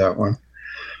read that one.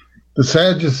 The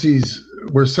Sadducees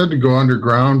were said to go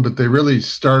underground, but they really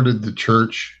started the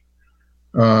church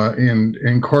and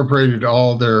incorporated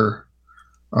all their,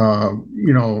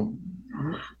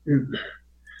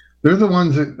 they're the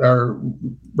ones that are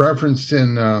referenced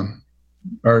in,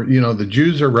 the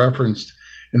Jews are referenced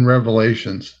in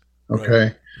Revelations.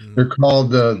 Okay, they're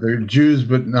called they're Jews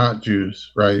but not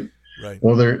Jews, right? Right.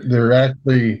 Well, they're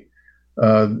actually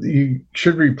you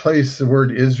should replace the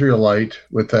word Israelite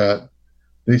with that.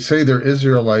 They say they're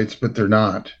Israelites, but they're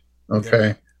not. Okay,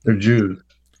 Yeah. they're Jews.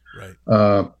 Right.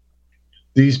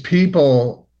 These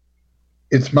people,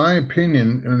 it's my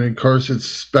opinion, and of course it's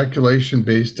speculation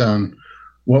based on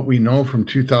what we know from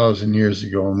 2,000 years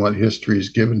ago and what history is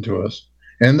given to us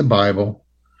and the Bible.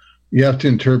 You have to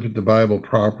interpret the Bible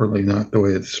properly, not the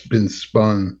way it's been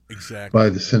spun by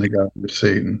the synagogue of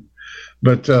Satan.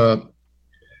 But, I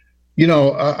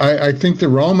think the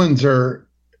Romans are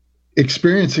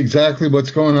experience exactly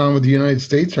what's going on with the United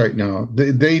States right now.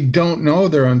 They don't know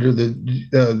they're under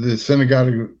the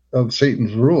synagogue of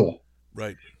Satan's rule.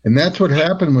 Right. And that's what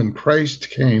happened when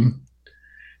Christ came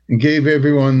and gave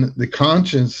everyone the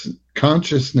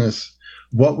consciousness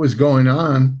what was going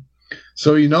on.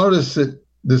 So you notice that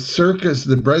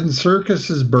the bread and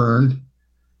circuses burned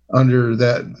under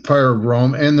that fire of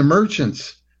Rome, and the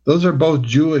merchants. Those are both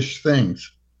Jewish things.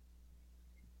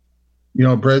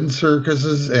 Bread and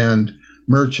circuses and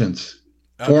merchants,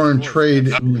 foreign trade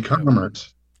and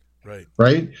commerce. Right.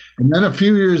 Right. And then a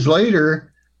few years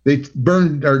later, they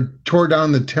burned or tore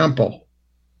down the temple.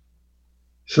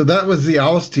 So that was the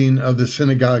ousting of the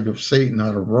synagogue of Satan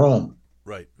out of Rome.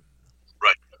 Right.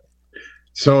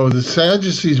 So the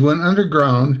Sadducees went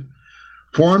underground,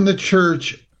 formed the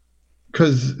church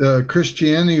because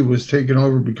Christianity was taken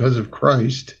over because of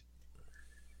Christ,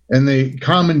 and they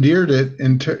commandeered it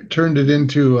and turned it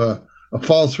into a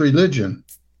false religion.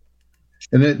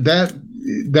 And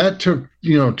that took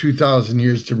 2,000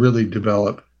 years to really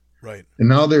develop. Right. And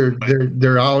now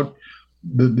they're out.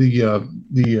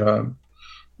 The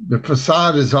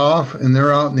facade is off, and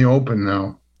they're out in the open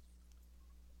now.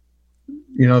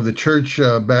 The church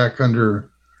back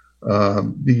under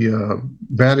the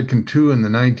Vatican II in the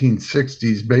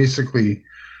 1960s basically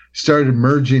started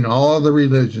merging all the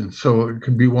religions, so it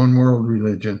could be one world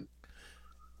religion.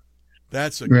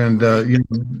 That's a great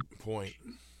point.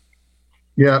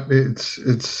 Yeah,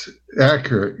 it's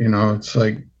accurate. It's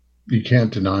like you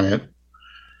can't deny it.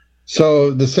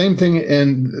 So the same thing,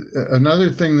 and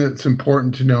another thing that's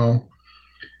important to know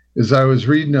is I was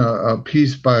reading a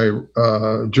piece by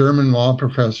a German law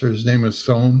professor. His name is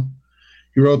Sohn.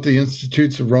 He wrote the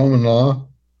Institutes of Roman Law.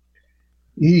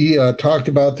 He talked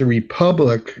about the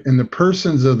Republic and the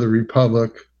persons of the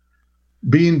Republic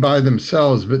being by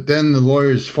themselves, but then the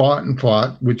lawyers fought,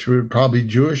 which were probably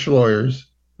Jewish lawyers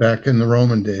back in the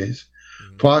Roman days,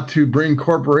 fought to bring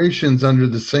corporations under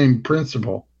the same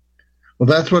principle. Well,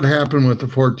 that's what happened with the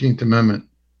 14th Amendment.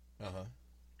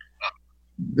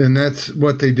 And that's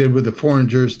what they did with the foreign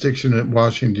jurisdiction at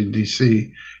Washington,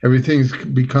 D.C. Everything's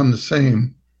become the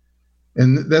same.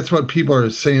 And that's what people are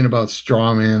saying about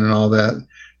straw man and all that.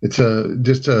 It's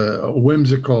just a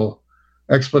whimsical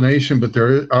explanation, but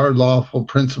there are lawful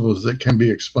principles that can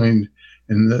be explained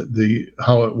in the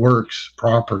how it works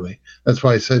properly. That's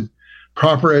why I said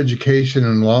proper education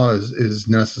in law is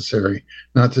necessary,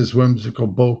 not this whimsical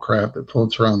bullcrap that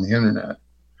floats around the internet.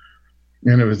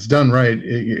 And if it's done right,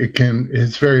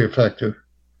 it's very effective.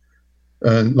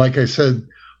 Like I said,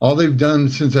 all they've done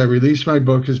since I released my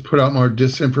book is put out more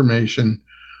disinformation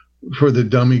for the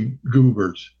dummy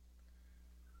goobers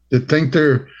that think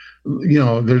they're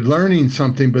learning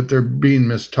something, but they're being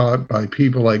mistaught by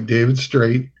people like David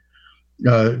Straight,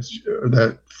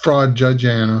 that fraud Judge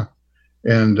Anna,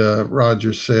 and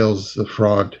Roger Sales, the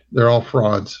fraud. They're all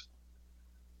frauds.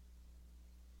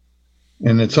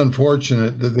 And it's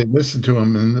unfortunate that they listen to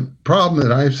them. And the problem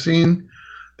that I've seen,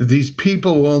 that these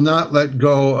people will not let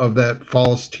go of that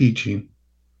false teaching.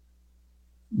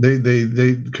 They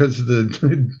because of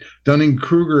the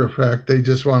Dunning-Kruger effect, they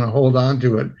just want to hold on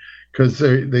to it because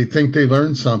they think they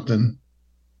learned something,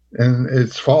 and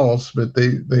it's false, but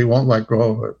they won't let go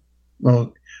of it.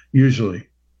 Well, usually.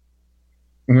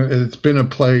 And it's been a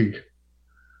plague,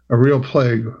 a real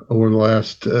plague over the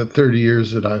last 30 years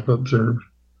that I've observed.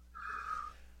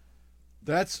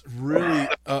 That's really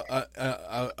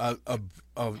a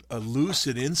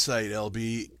lucid insight,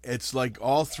 LB. It's like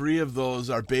all three of those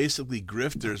are basically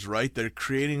grifters, right? They're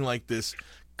creating like this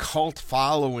cult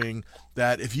following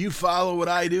that if you follow what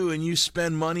I do and you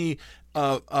spend money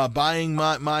buying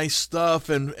my stuff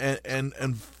and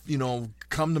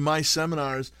come to my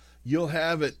seminars, you'll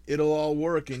have it. It'll all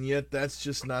work. And yet that's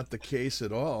just not the case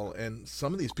at all. And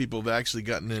some of these people have actually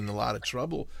gotten in a lot of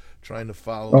trouble trying to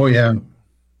follow. Oh, yeah.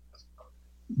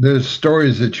 There's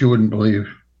stories that you wouldn't believe.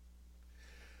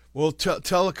 Well,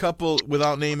 tell a couple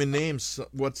without naming names.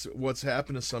 What's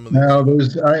happened to some of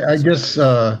these? Now, I guess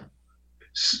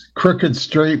Crooked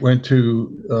Straight went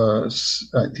to,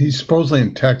 he's supposedly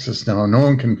in Texas now. No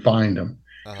one can find him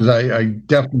because I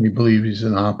definitely believe he's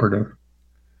an operative.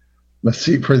 Let's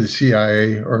see, for the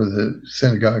CIA or the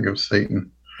Synagogue of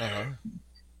Satan.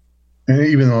 And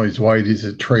even though he's white, he's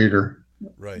a traitor.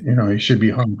 Right. He should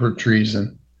be hung for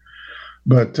treason.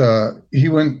 But he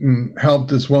went and helped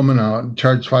this woman out and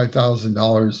charged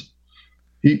 $5,000.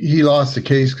 He lost the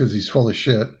case because he's full of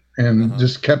shit and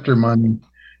just kept her money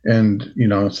and,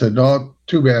 said, "Oh,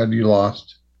 too bad you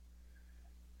lost."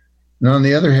 And on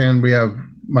the other hand, we have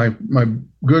my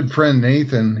good friend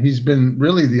Nathan. He's been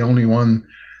really the only one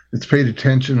that's paid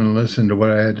attention and listened to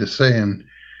what I had to say. And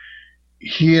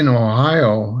he in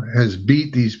Ohio has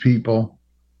beat these people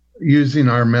using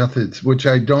our methods, which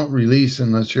I don't release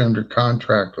unless you're under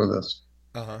contract with us.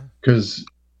 Because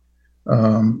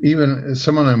even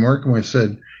someone I'm working with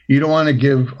said, you don't want to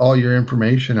give all your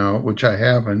information out, which I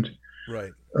haven't.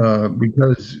 Right.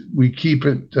 Because we keep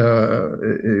it,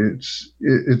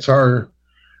 it's our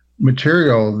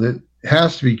material that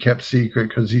has to be kept secret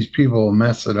because these people will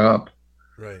mess it up.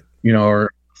 Right.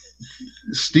 Or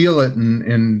steal it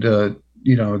and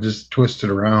just twist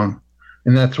it around.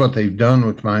 And that's what they've done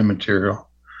with my material.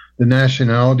 The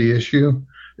nationality issue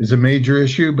is a major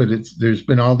issue, but there's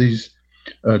been all these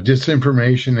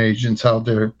disinformation agents out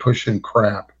there pushing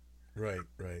crap. Right,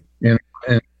 right. And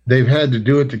they've had to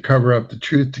do it to cover up the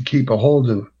truth, to keep a hold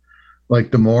of, like,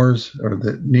 the Moors or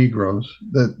the Negroes.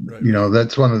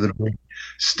 That's one of the big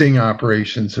sting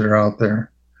operations that are out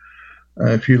there.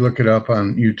 If you look it up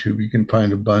on YouTube, you can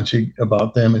find a bunch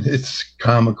about them. It's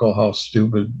comical how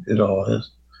stupid it all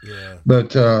is. Yeah.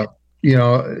 But, so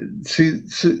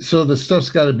the stuff's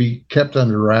got to be kept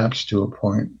under wraps to a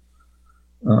point.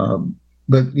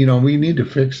 But, we need to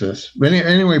fix this. But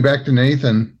anyway, back to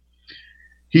Nathan.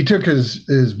 He took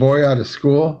his boy out of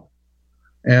school.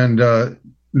 And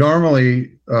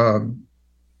normally,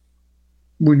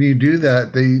 when you do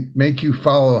that, they make you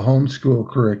follow a homeschool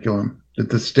curriculum that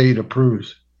the state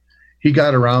approves. He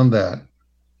got around that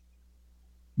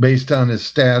based on his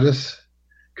status,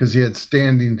 because he had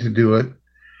standing to do it,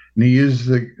 and he used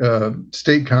the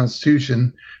state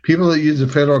constitution. People that use the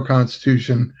federal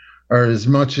constitution are as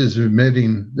much as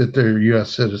admitting that they're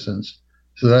U.S. citizens.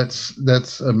 So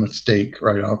that's a mistake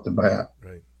right off the bat.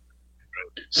 Right.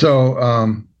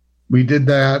 So we did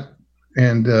that,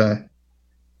 and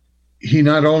he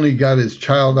not only got his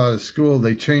child out of school,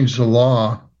 they changed the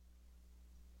law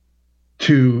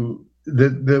to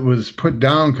that was put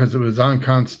down because it was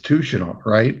unconstitutional,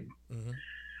 right?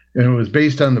 And it was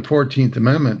based on the 14th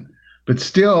Amendment. But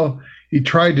still, he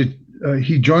tried to,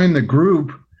 he joined the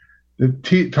group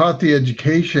that taught the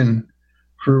education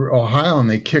for Ohio, and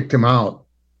they kicked him out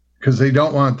because they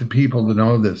don't want the people to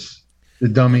know this, the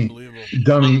dummy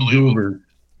goobers.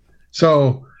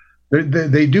 So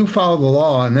they do follow the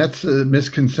law, and that's a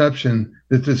misconception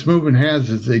that this movement has,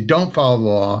 is they don't follow the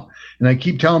law. And I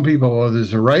keep telling people, well,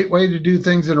 there's a right way to do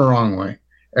things and a wrong way.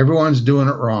 Everyone's doing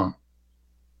it wrong.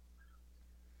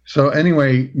 So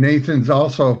anyway, Nathan's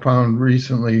also found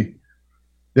recently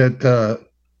that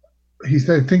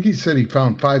I think he said he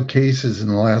found 5 cases in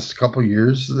the last couple of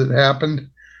years that happened,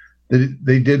 that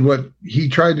they did what he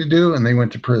tried to do, and they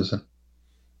went to prison.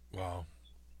 Wow.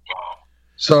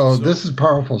 So this is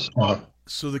powerful stuff.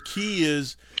 So the key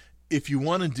is, if you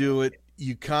want to do it,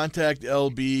 you contact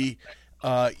LB.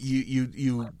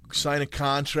 You sign a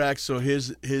contract so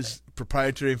his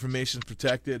proprietary information is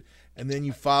protected, and then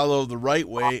you follow the right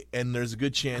way, and there's a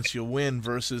good chance you'll win,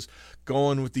 versus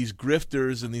going with these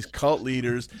grifters and these cult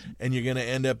leaders, and you're going to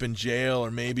end up in jail,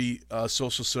 or maybe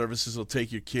social services will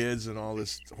take your kids and all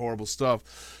this horrible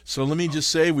stuff. So let me just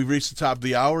say, we've reached the top of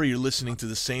the hour. You're listening to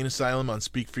the Sane Asylum on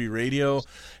Speak Free Radio,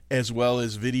 as well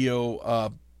as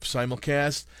video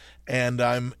simulcast. And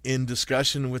I'm in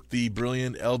discussion with the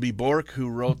brilliant L.B. Bork, who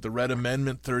wrote the Red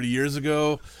Amendment 30 years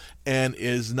ago and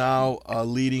is now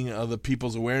leading the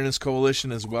People's Awareness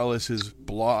Coalition, as well as his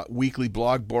weekly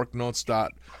blog,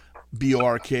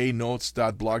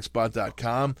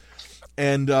 borknotes.blogspot.com.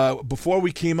 And before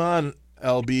we came on,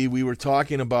 LB, we were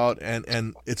talking about,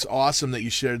 and it's awesome that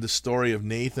you shared the story of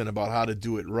Nathan about how to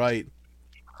do it right.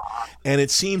 And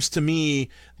it seems to me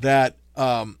that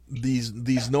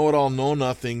these know-it-all,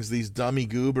 know-nothings, these dummy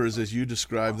goobers, as you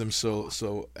describe them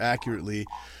so accurately.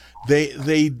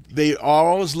 They are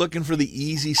always looking for the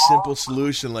easy, simple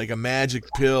solution, like a magic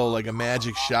pill, like a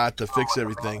magic shot to fix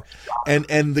everything.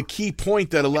 And the key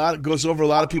point that goes over a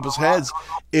lot of people's heads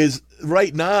is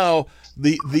right now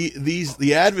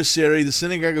the adversary, the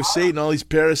synagogue of Satan, all these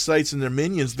parasites and their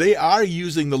minions, they are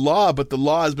using the law, but the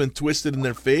law has been twisted in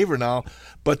their favor now.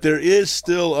 But there is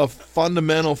still a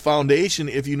fundamental foundation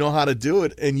if you know how to do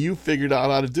it, and you figured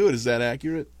out how to do it. Is that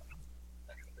accurate?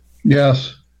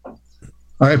 Yes.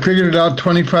 I figured it out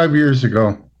 25 years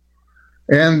ago.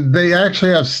 And they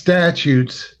actually have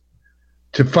statutes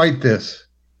to fight this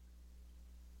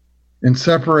and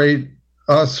separate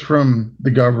us from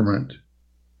the government.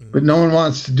 But no one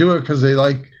wants to do it because they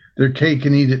like their cake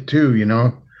and eat it too, you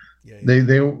know.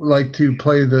 They like to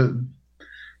play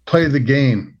the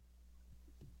game,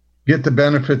 get the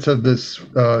benefits of this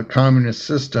communist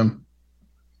system,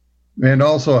 and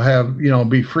also have,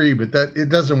 be free. But it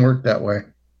doesn't work that way.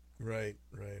 Right,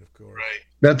 of course. Right.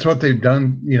 That's what they've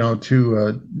done,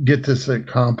 to get this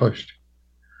accomplished.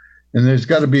 And there's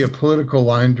got to be a political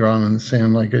line drawn in the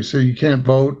sand. Like I said, you can't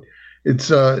vote. It's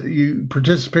you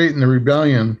participate in the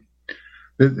rebellion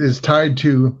that is tied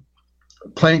to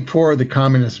plank 4 of the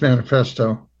Communist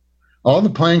Manifesto. All the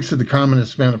planks of the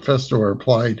Communist Manifesto are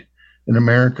applied in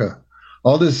America.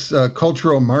 All this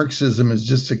cultural Marxism is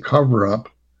just a cover-up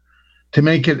to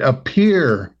make it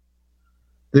appear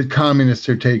that communists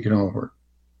are taking over.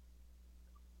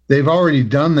 They've already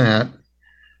done that.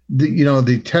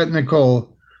 The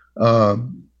technical, or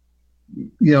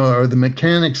the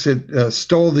mechanics that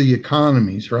stole the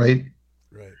economies, right?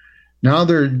 Right. Now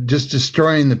they're just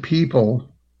destroying the people,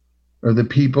 or the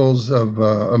peoples of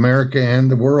America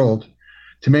and the world,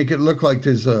 to make it look like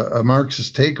there's a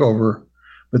Marxist takeover.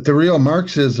 But the real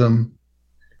Marxism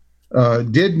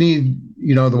did need,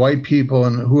 the white people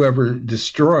and whoever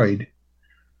destroyed.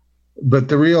 But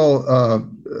the real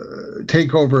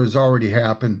takeover has already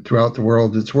happened throughout the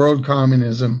world. It's world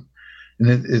communism, and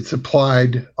it's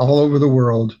applied all over the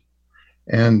world.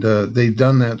 And they've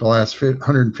done that the last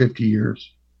 150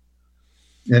 years.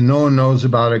 And no one knows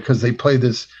about it because they play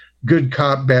this good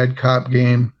cop, bad cop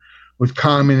game with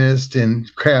communists and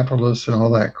capitalists and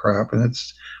all that crap. And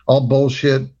it's all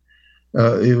bullshit.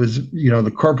 It was,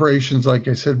 the corporations, like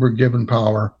I said, were given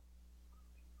power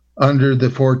under the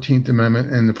 14th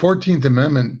Amendment. And the 14th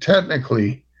Amendment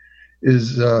technically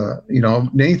is,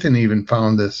 Nathan even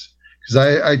found this, because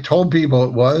I told people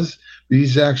it was, but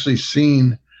he's actually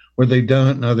seen where they've done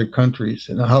it in other countries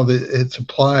and how it's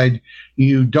applied.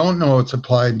 You don't know it's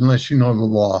applied unless you know the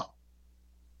law.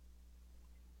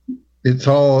 It's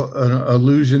all an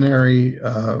illusionary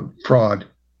fraud.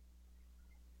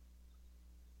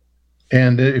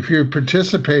 And if you're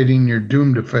participating, you're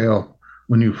doomed to fail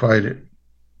when you fight it.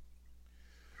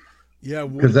 Yeah,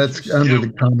 because that's under the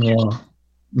common law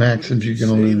maxims you're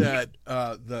going to lose. That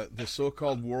the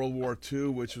so-called World War II,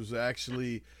 which was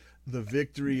actually the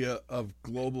victory of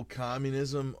global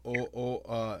communism,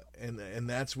 and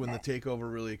that's when the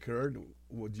takeover really occurred.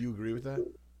 Would you agree with that?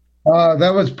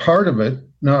 That was part of it.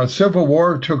 No, a civil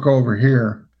war took over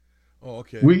here. Oh,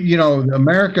 okay.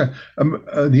 America,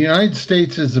 the United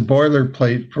States is the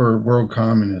boilerplate for world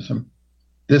communism.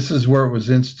 This is where it was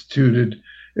instituted.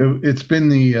 It's been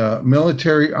the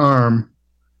military arm,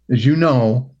 as you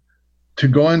know, to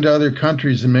go into other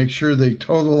countries and make sure they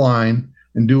toe the line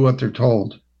and do what they're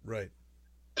told. Right.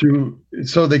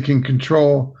 So they can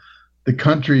control the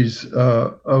countries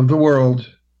of the world,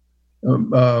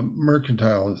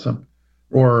 mercantilism,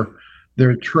 or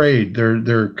their trade,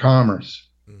 their commerce.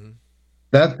 Mm-hmm.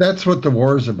 That's what the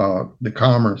war is about, the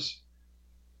commerce.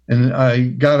 And I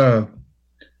got a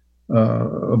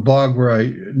blog where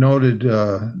I noted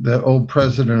the old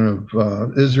president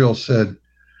of Israel said,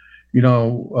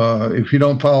 if you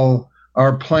don't follow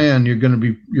our plan,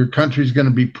 your country's going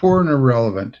to be poor and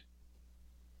irrelevant.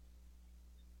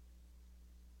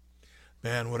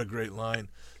 Man, what a great line.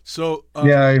 So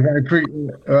yeah,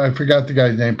 I forgot the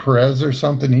guy's name, Perez or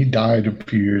something. He died a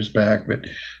few years back, but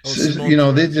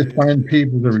they just find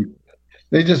people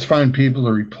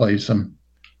to replace him.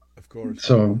 Of course.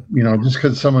 So just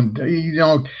because someone,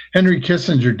 Henry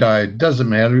Kissinger died, doesn't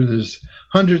matter. There's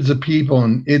hundreds of people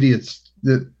and idiots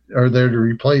that are there to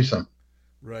replace him.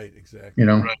 Right. Exactly.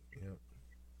 Right. Yeah.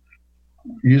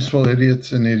 Useful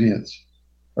idiots and idiots,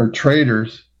 or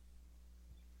traitors.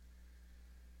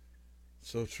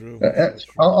 So true.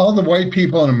 All the white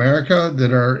people in America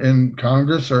that are in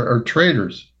Congress are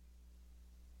traitors.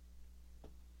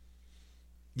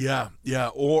 Yeah,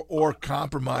 or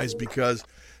compromise because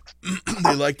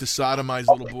they like to sodomize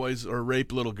little boys or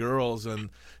rape little girls, and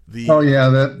Oh yeah,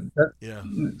 that yeah,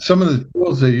 some of the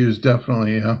tools they use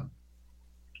definitely. Yeah.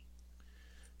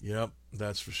 yep,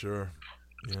 that's for sure.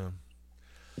 Yeah,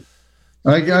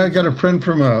 I got a friend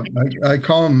from I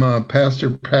call him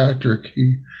Pastor Patrick.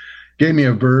 He gave me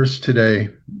a verse today.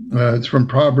 It's from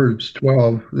Proverbs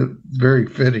 12. That's very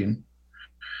fitting.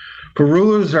 For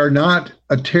rulers are not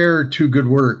a terror to good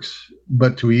works,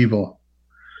 but to evil.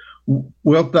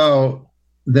 Wilt thou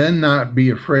then not be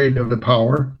afraid of the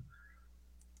power?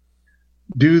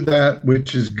 Do that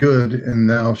which is good, and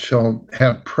thou shalt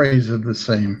have praise of the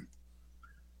same.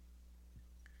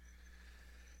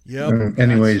 Yep.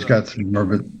 Anyway, he's got some more,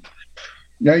 but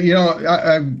yeah,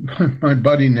 I my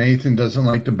buddy Nathan doesn't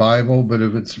like the Bible, but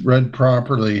if it's read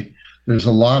properly, there's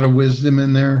a lot of wisdom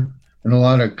in there and a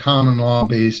lot of common law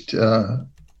based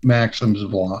maxims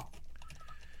of law.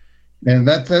 And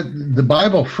that the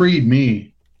Bible freed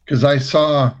me because I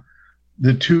saw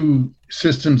the two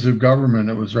systems of government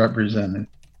it was represented.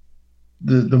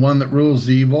 The one that rules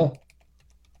evil,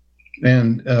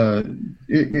 and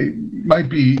it might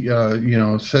be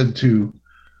said to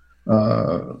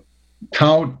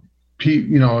tout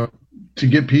to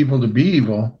get people to be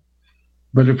evil,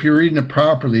 but if you're reading it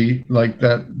properly, like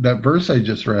that verse I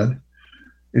just read,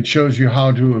 it shows you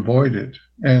how to avoid it.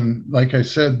 And like I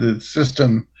said, the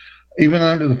system, even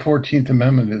under the 14th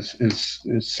Amendment, is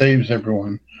saves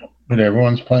everyone, but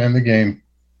everyone's playing the game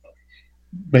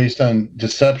based on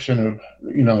deception of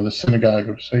the synagogue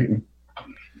of Satan.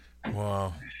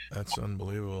 Wow, that's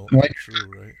unbelievable. Like true,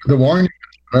 right? The warning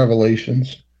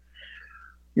Revelations,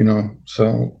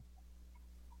 so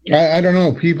I don't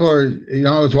know. People are,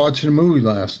 I was watching a movie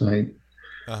last night.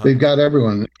 They've got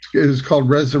everyone. It's called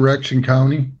Resurrection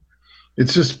County.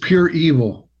 It's just pure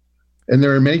evil. And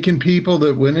they're making people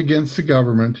that went against the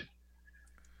government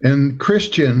and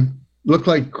Christian look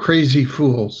like crazy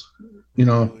fools,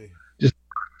 just,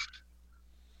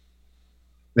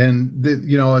 and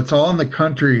it's all in the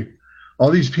country.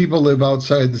 All these people live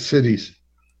outside the cities.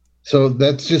 So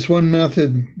that's just one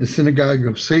method the synagogue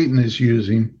of Satan is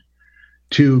using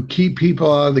to keep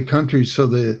people out of the country so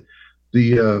the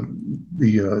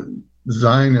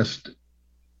Zionist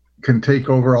can take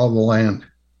over all the land.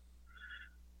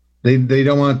 They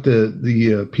don't want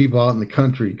the people out in the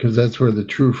country because that's where the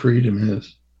true freedom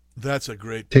is. That's a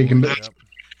great Taking point. back.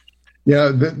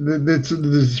 Yeah,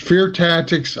 there's fear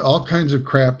tactics, all kinds of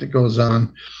crap that goes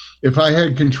on. If I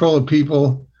had control of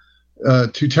people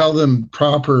to tell them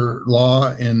proper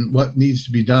law and what needs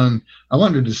to be done, I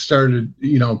wanted to start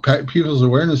People's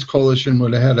Awareness Coalition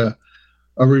would have had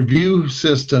a review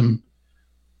system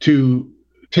to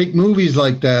take movies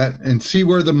like that and see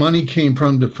where the money came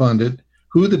from to fund it,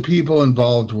 who the people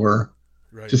involved were,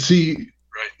 to see,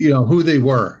 who they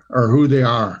were or who they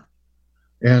are.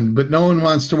 But no one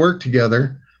wants to work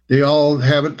together. They all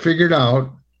have it figured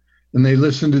out, and they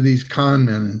listen to these con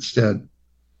men instead.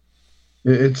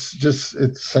 It's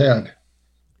sad.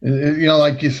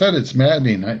 Like you said, it's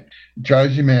maddening. It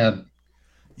drives you mad.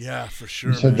 Yeah, for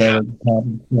sure. You said that.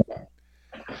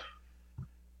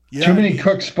 Yeah. Too many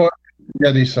cooks spoil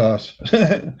spaghetti sauce.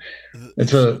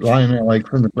 It's a line I like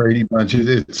from the Brady Bunch.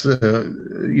 It's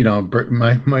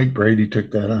Mike Brady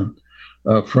took that on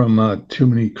from Too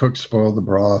Many Cooks Spoil the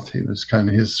Broth. It was kind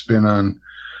of his spin on,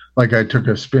 like I took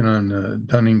a spin on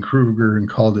Dunning-Kruger and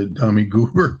called it Dummy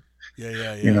Goober.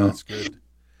 Yeah. That's good.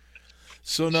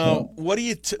 So now, what do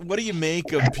you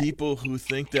make of people who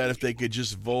think that if they could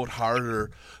just vote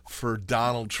harder for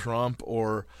Donald Trump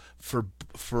or for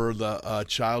the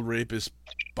child rapist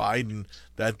Biden,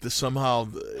 that somehow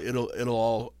it'll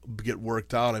all get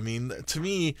worked out? I mean, to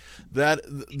me, that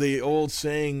the old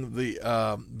saying, the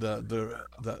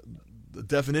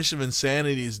definition of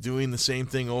insanity is doing the same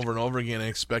thing over and over again and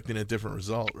expecting a different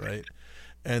result, right?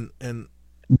 And I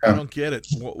don't get it.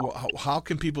 How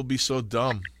can people be so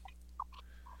dumb?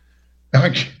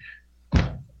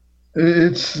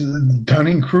 It's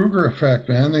Dunning-Kruger effect,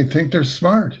 man. They think they're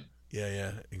smart.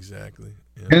 Yeah, exactly.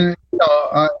 Yeah. And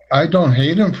I don't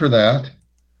hate them for that.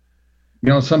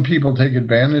 Some people take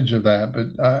advantage of that,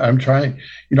 but I'm trying.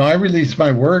 I release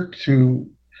my work to.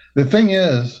 The thing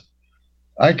is,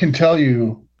 I can tell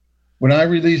you, when I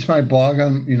release my blog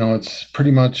on, it's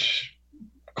pretty much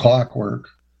clockwork.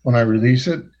 When I release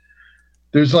it,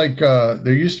 there's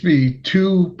there used to be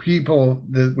 2 people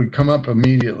that would come up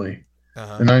immediately,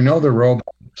 and I know they're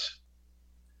robots.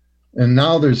 And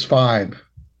now there's 5.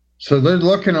 So they're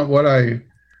looking at what I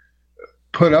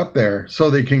put up there so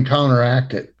they can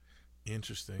counteract it.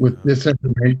 Interesting. With this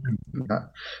information.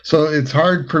 So it's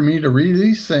hard for me to read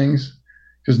these things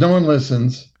because no one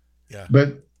listens. Yeah.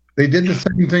 But they did the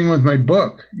same thing with my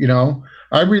book.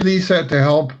 I released that to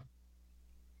help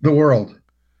the world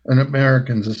and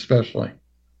Americans especially.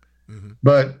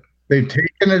 But they've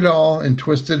taken it all and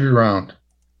twisted it around.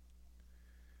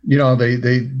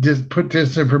 They just put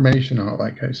disinformation out,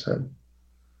 like I said.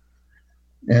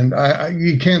 And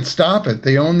you can't stop it.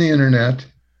 They own the internet.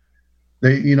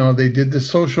 They did the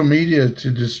social media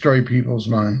to destroy people's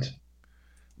minds.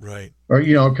 Right. Or,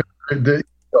 'cause the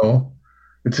ego,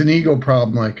 it's an ego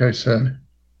problem, like I said.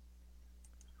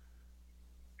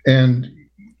 And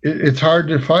it's hard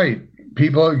to fight.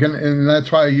 People are going to, and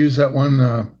that's why I use that one,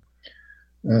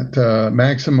 that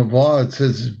maxim of law. It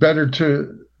says it's better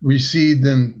to recede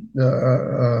than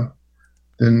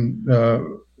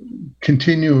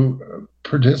continue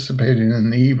participating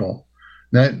in the evil.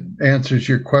 That answers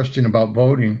your question about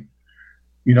voting.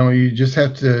 You just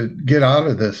have to get out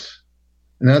of this.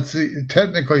 And that's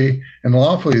technically and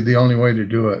lawfully the only way to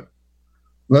do it.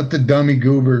 Let the dummy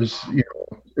goobers,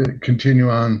 continue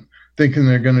on thinking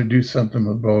they're going to do something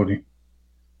with voting.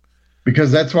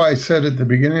 Because that's why I said at the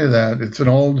beginning of that, it's an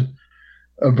old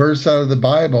verse out of the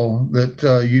Bible that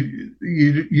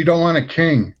you don't want a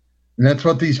king. And that's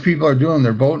what these people are doing.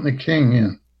 They're voting a king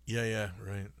in. Yeah,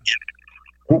 right.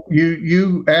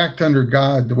 You act under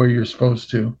God the way you're supposed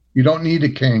to. You don't need a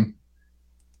king.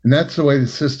 And that's the way the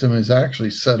system is actually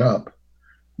set up.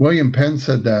 William Penn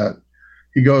said that.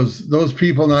 He goes, those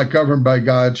people not governed by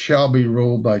God shall be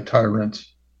ruled by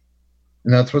tyrants.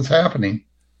 And that's what's happening.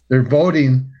 They're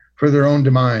voting for their own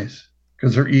demise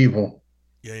because they're evil.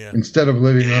 Yeah. Instead of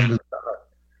living under God.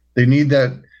 They need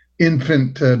that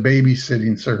infant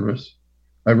babysitting service.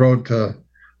 I wrote a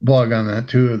blog on that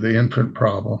too, the infant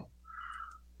problem.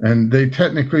 And they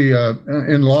technically,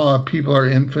 in law, people are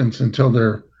infants until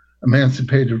they're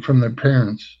emancipated from their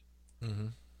parents.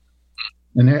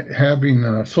 And having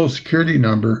a Social Security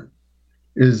number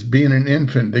is being an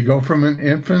infant. They go from an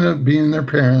infant of being their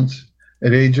parents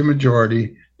at age of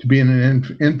majority to being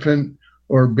an infant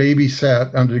or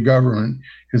babysat under the government.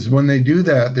 Because when they do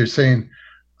that, they're saying,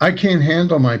 I can't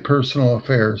handle my personal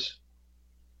affairs.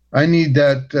 I need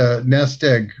that nest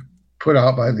egg put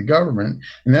out by the government.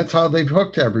 And that's how they've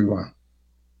hooked everyone.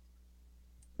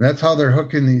 That's how they're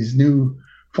hooking these new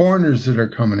foreigners that are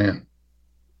coming in.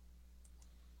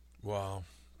 Wow.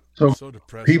 So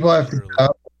people have to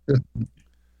stop this.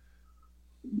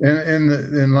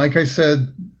 And like I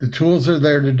said, the tools are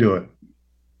there to do it.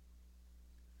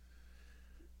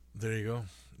 There you go.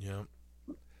 Yeah.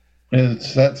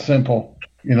 It's that simple.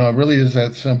 It really is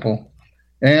that simple.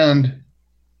 And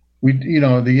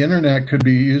the internet could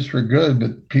be used for good,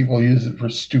 but people use it for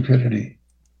stupidity.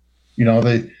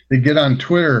 They get on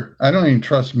Twitter. I don't even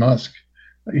trust Musk.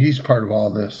 He's part of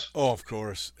all this. Oh, of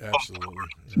course. Absolutely.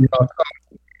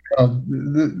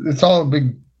 It's all a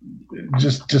big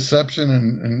just deception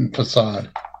and facade.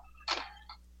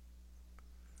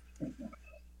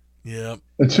 Yeah,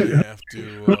 I have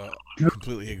to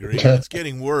completely agree. It's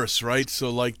getting worse, right? So,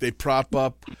 like, they prop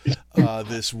up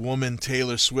this woman,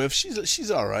 Taylor Swift. She's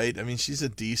all right. I mean, she's a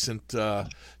decent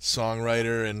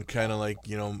songwriter and kind of like,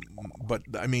 but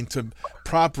I mean, to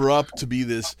prop her up to be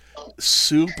this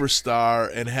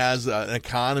superstar and has an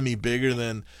economy bigger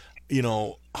than,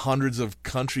 hundreds of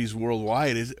countries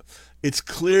worldwide, it's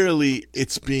clearly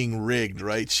being rigged,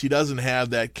 right? She doesn't have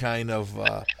that kind of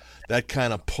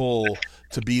pull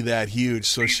to be that huge,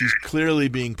 so she's clearly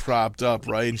being propped up,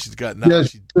 right? And she's got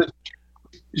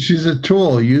she's a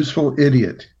tool, a useful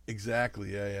idiot.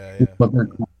 Exactly. Yeah.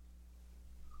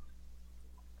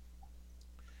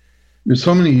 There's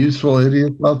so many useful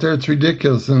idiots out there; it's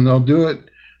ridiculous, and they'll do it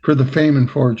for the fame and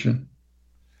fortune.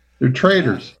 They're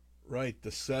traitors. Right,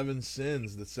 the seven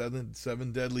sins, the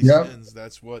seven deadly sins.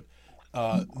 That's what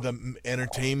the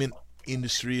entertainment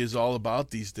industry is all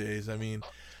about these days. I mean,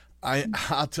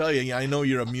 I'll tell you, I know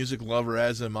you're a music lover,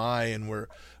 as am I, and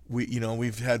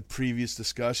we've had previous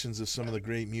discussions of some of the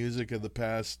great music of the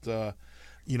past,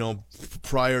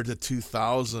 prior to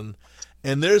 2000.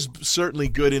 And there's certainly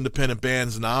good independent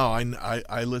bands now.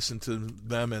 I listen to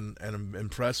them and I'm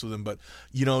impressed with them. But,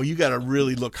 you got to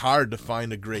really look hard to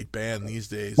find a great band these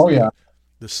days. Oh, yeah.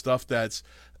 The stuff that's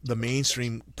the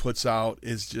mainstream puts out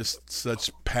is just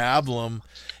such pablum.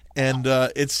 And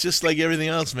it's just like everything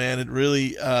else, man. It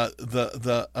really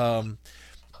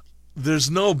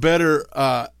there's no better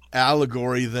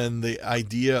allegory than the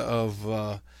idea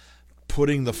of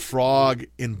putting the frog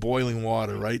in boiling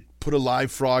water, right? Put a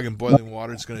live frog in boiling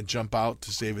water, it's going to jump out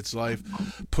to save its life.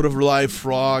 Put a live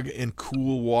frog in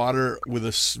cool water with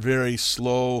a very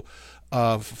slow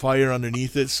fire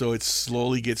underneath it, so it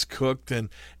slowly gets cooked, and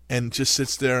and just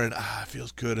sits there and it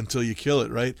feels good until you kill it,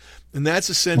 right? And that's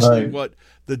essentially what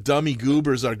the dummy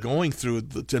goobers are going through,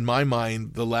 in my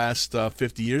mind, the last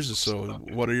 50 years or so.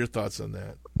 What are your thoughts on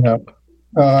that? Yeah,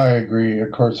 I agree.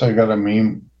 Of course, I got a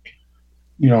meme,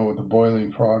 with the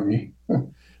boiling froggy.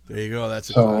 There you go. That's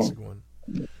a classic one.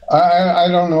 I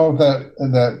don't know if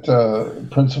that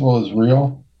principle is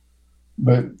real,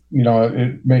 but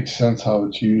it makes sense how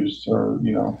it's used, or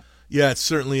Yeah, it's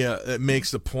certainly it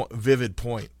makes a vivid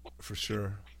point for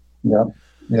sure. Yeah.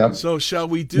 So shall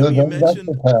we do? You mentioned.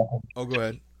 Oh, go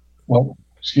ahead. Well,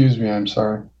 excuse me. I'm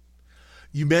sorry.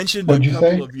 You mentioned What'd a you couple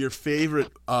say? of your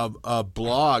favorite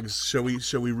blogs.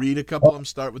 Shall we read a couple of them?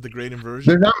 Start with the Great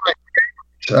Inversion. They're not my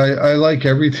favorites. I like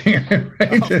everything I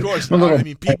write. Of course, I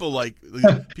mean people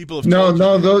have no,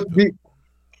 told you.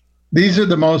 these are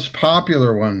the most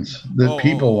popular ones that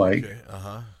people like. Okay.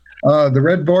 Uh-huh. The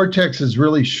Red Vortex is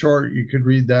really short. You could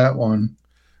read that one.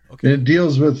 Okay. It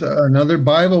deals with another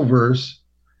Bible verse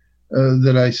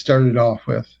that I started off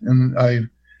with, and I've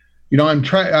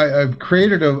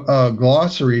created a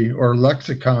glossary or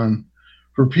lexicon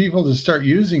for people to start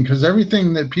using, because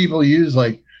everything that people use,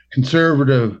 like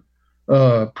conservative,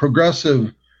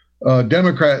 progressive,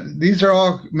 Democrat, these are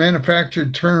all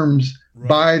manufactured terms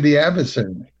by the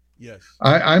adversary. Yes.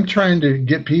 I'm trying to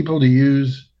get people to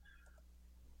use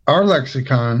our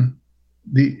lexicon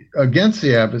against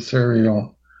the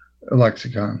adversarial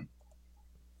lexicon.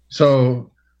 So,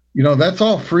 that's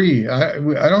all free. I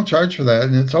don't charge for that,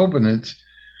 and it's open. It's,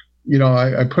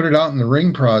 I put it out in the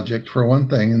Ring Project for one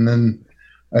thing, and then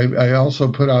I also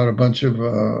put out a bunch of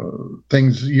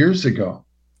things years ago.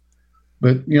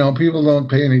 But, people don't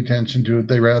pay any attention to it.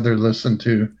 They rather listen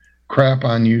to crap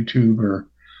on YouTube or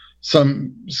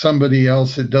somebody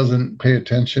else that doesn't pay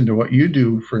attention to what you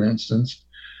do, for instance,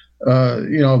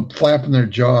 flapping their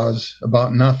jaws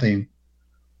about nothing.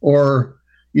 Or,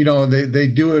 they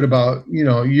do it about,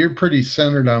 you're pretty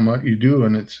centered on what you do,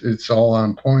 and it's all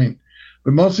on point.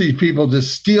 But most of these people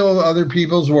just steal other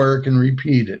people's work and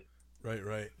repeat it.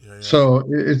 Right. Yeah. So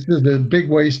it's just a big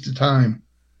waste of time.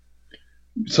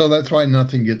 So that's why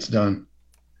nothing gets done.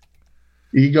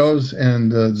 Egos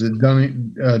and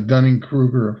the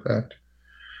Dunning-Kruger effect.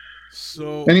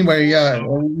 So anyway,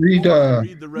 read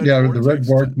the Red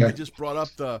Vortex. I just brought up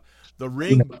the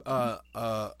Ring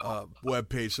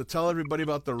webpage. So tell everybody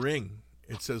about the Ring.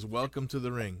 It says, "Welcome to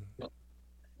the Ring."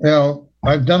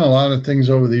 I've done a lot of things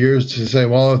over the years to say,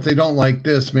 well, if they don't like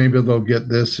this, maybe they'll get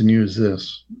this and use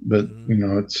this. But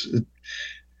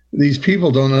these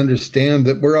people don't understand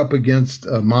that we're up against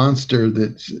a monster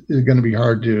that's going to be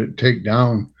hard to take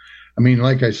down. I mean,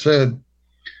 like I said,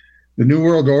 the New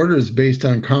World Order is based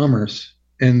on commerce,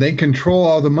 and they control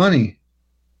all the money.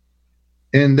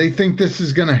 And they think this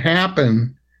is going to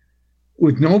happen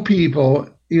with no people,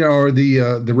 or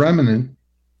the remnant,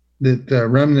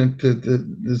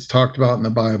 that's talked about in the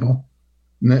Bible.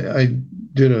 And I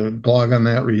did a blog on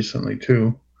that recently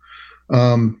too.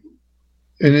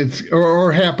 And it's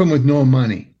or happen with no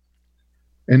money,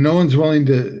 and no one's willing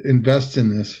to invest in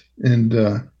this, and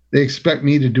they expect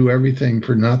me to do everything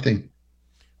for nothing.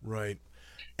 Right.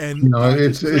 And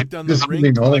it's on the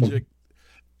Ring Project,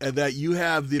 and that you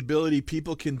have the ability,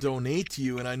 people can donate to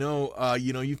you. And I know,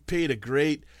 you've paid a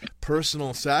great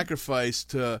personal sacrifice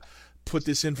to put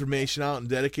this information out and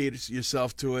dedicate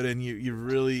yourself to it. And you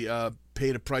really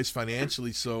paid a price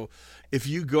financially. So if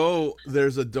you go,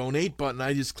 there's a donate button.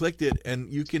 I just clicked it, and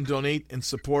you can donate and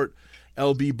support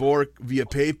LB Bork via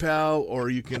PayPal, or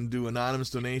you can do anonymous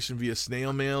donation via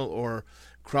snail mail or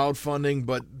crowdfunding.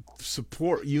 But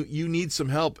support, you need some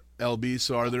help, LB.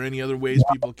 So are there any other ways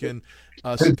people can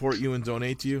support you and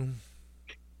donate to you?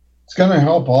 It's going to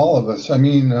help all of us. I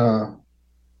mean,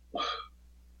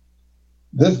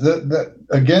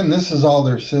 this is all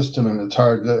their system, and it's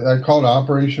hard. I call it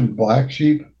Operation Black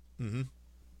Sheep. Mm-hmm.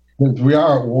 Because we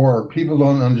are at war. People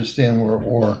don't understand we're at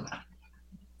war.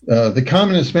 The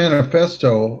Communist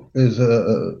Manifesto is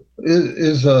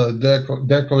a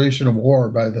declaration of war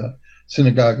by the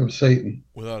Synagogue of Satan.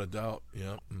 Without a doubt,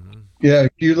 yeah. Mm-hmm. Yeah,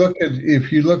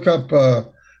 if you look up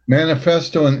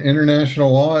manifesto in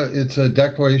international law, it's a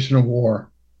declaration of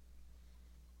war.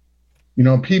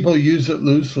 People use it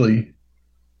loosely,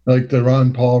 like the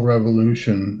Ron Paul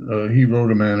Revolution. He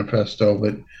wrote a manifesto,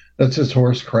 but that's just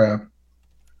horse crap.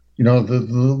 The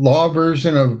law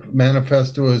version of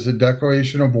manifesto is a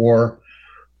declaration of war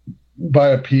by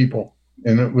a people,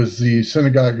 and it was the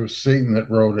Synagogue of Satan that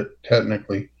wrote it,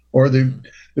 technically, or the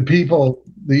people,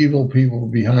 the evil people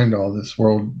behind all this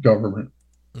world government.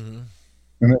 Mm-hmm.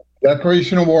 And the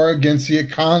declaration of war against the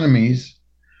economies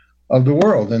of the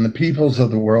world and the peoples of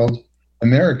the world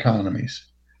and their economies.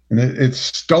 and it's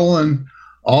stolen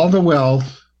all the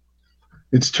wealth.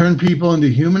 It's turned people into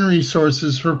human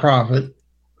resources for profit.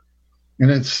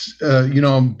 And it's,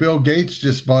 Bill Gates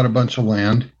just bought a bunch of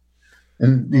land.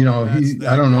 And,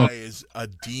 I don't know. Guy is a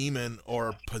demon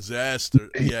or possessed.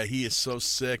 He is so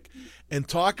sick. And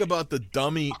talk about the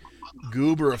dummy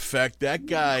goober effect. That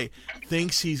guy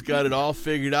thinks he's got it all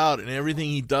figured out, and everything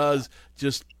he does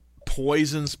just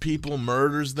poisons people,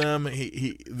 murders them.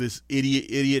 This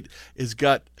idiot has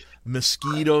got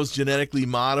mosquitoes genetically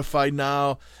modified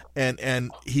now,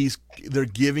 and they're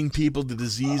giving people the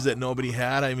disease that nobody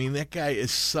had. I mean, that guy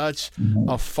is such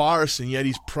a farce, and yet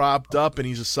he's propped up and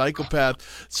he's a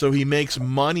psychopath. So he makes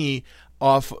money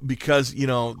off because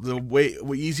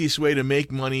the easiest way to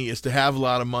make money is to have a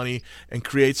lot of money and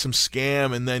create some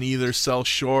scam and then either sell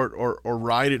short or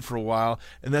ride it for a while,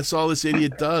 and that's all this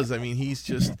idiot does. I mean, he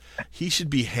should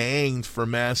be hanged for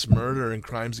mass murder and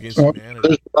crimes against humanity.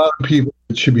 There's a lot of people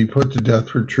that should be put to death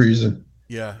for treason.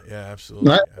 Yeah,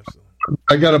 absolutely.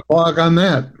 I got a blog on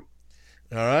that.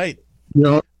 All right.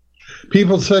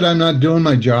 People said I'm not doing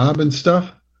my job and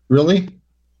stuff. Really?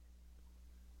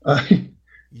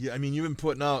 Yeah, I mean, you've been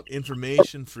putting out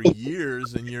information for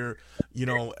years, and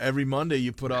every Monday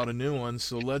you put out a new one.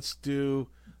 So let's do.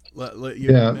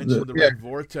 You mentioned the Red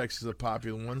Vortex is a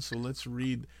popular one, so let's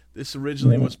read. This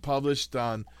originally was published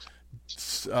on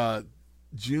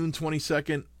June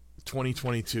 22nd,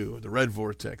 2022. The Red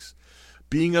Vortex.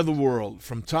 Being of the world.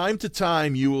 From time to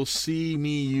time, you will see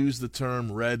me use the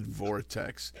term Red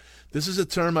Vortex. This is a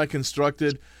term I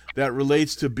constructed that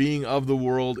relates to being of the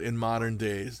world in modern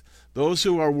days. Those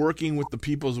who are working with the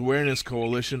People's Awareness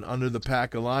Coalition under the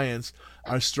PAC Alliance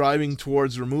are striving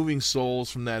towards removing souls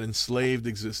from that enslaved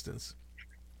existence.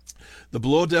 The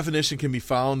below definition can be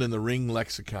found in the Ring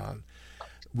Lexicon.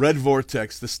 Red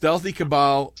Vortex, the stealthy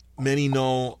cabal many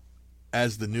know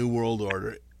as the New World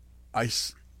Order.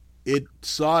 It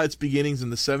saw its beginnings in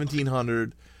the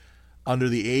 1700s under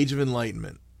the Age of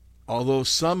Enlightenment. Although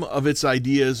some of its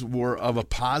ideas were of a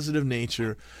positive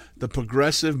nature, the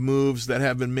progressive moves that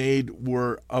have been made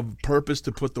were of purpose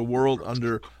to put the world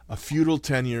under a feudal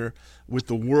tenure with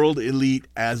the world elite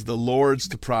as the lords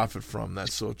to profit from.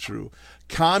 That's so true.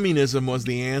 Communism was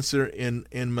the answer in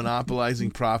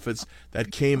monopolizing profits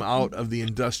that came out of the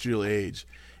industrial age.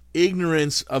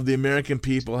 Ignorance of the American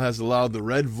people has allowed the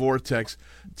Red Vortex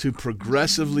to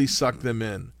progressively suck them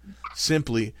in.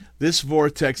 Simply, this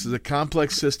vortex is a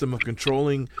complex system of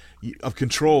control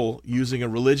using a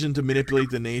religion to manipulate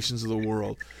the nations of the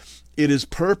world. Its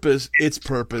purpose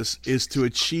is to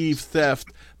achieve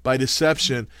theft by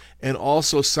deception and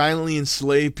also silently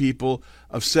enslave people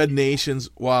of said nations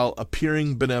while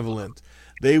appearing benevolent.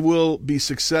 They will be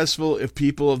successful if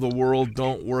people of the world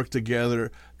don't work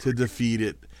together to defeat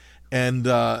it. And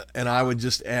I would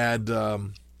just add,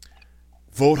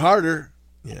 vote harder.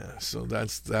 Yeah, so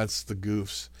that's the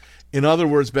goofs. In other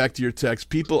words, back to your text,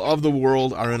 people of the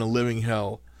world are in a living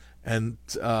hell, and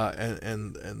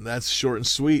that's short and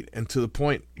sweet and to the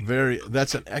point.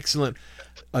 That's an excellent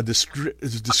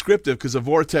descriptive, because a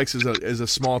vortex is a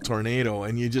small tornado,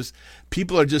 and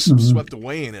people are just swept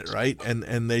away in it, right?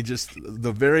 And they just,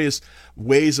 the various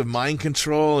ways of mind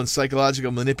control and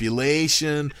psychological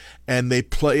manipulation, and they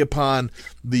play upon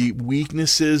the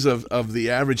weaknesses of the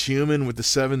average human with the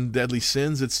 7 deadly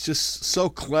sins. It's just so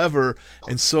clever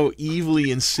and so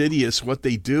evilly insidious what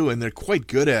they do, and they're quite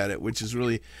good at it, which is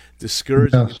really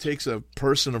discouraging. It takes a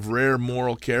person of rare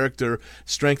moral character,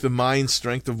 strength of mind,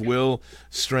 strength of will,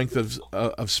 strength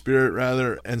of spirit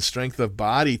rather, and strength of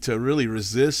body to really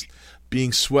resist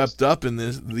being swept up in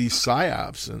these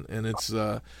psyops, and it's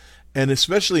and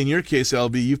especially in your case,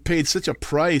 LB, you've paid such a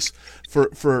price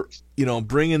for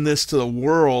bringing this to the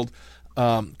world,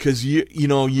 because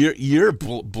you're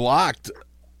blocked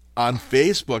on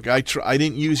Facebook. I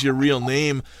didn't use your real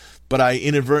name, but I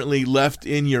inadvertently left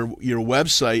in your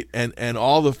website, and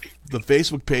all the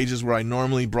Facebook pages where I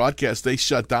normally broadcast, they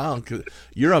shut down, because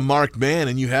you're a marked man,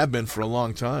 and you have been for a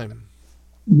long time.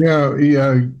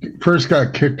 Yeah. First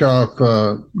got kicked off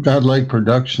Godlike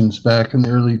Productions back in the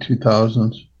early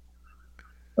 2000s.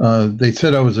 They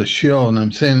said I was a shill, and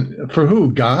I'm saying, for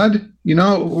who? God?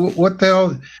 What the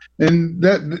hell? And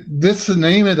the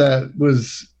name of that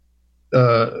was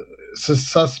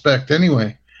suspect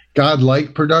anyway.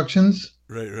 Godlike Productions.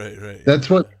 Right. That's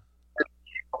what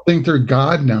people think they're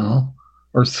God now,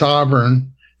 or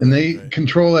sovereign, and they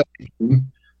control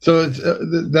everything. So it's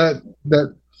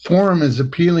that form is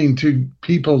appealing to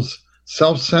people's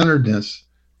self-centeredness.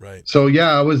 Right. So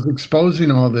I was exposing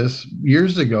all this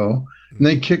years ago, and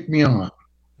they kicked me off.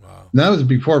 Wow. And that was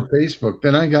before Facebook.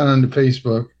 Then I got onto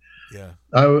Facebook. Yeah.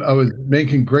 I was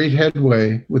making great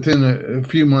headway. Within a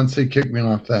few months, they kicked me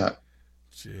off that.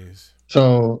 Jeez.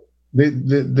 So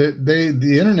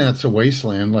the internet's a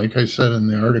wasteland, like I said in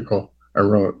the article I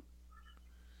wrote.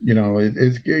 You know,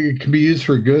 it can be used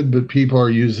for good, but people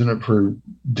are using it for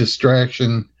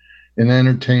distraction and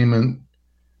entertainment.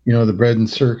 You know, the bread and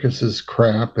circus is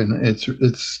crap, and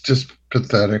it's just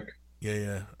pathetic.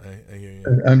 Yeah, I hear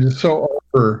you. I'm just so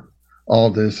over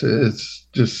all this. It's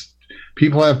just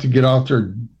people have to get off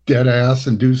their dead ass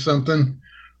and do something,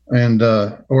 and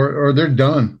or they're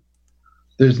done.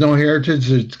 There's no heritage.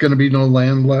 There's going to be no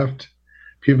land left.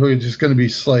 People are just going to be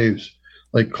slaves,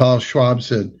 like Klaus Schwab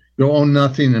said. You'll own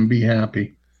nothing and be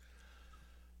happy.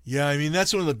 Yeah, I mean,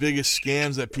 that's one of the biggest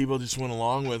scams that people just went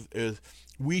along with is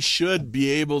we should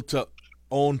be able to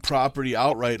own property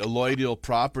outright, a loyal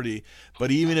property.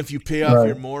 But even if you pay off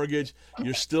your mortgage,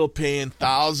 you're still paying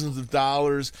thousands of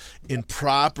dollars in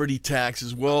property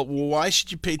taxes. Well, why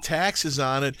should you pay taxes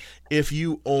on it if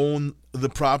you own the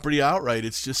property outright?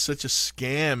 It's just such a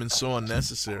scam and so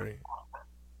unnecessary.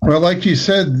 Well, like you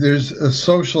said, there's a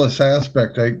socialist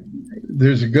aspect.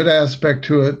 There's a good aspect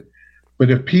to it, but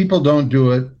if people don't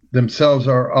do it themselves,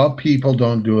 or all people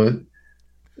don't do it,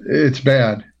 it's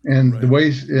bad. And the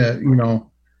way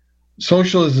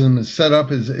socialism is set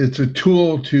up is it's a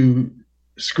tool to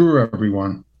screw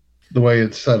everyone. The way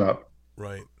it's set up,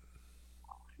 right?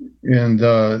 And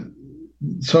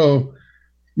so,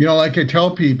 like I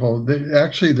tell people,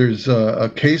 actually there's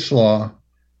a case law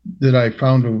that I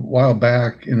found a while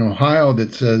back in Ohio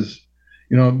that says,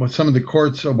 what some of the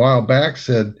courts a while back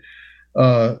said,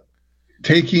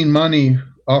 taking money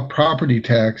off property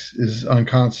tax is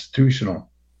unconstitutional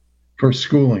for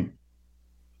schooling.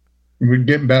 And we're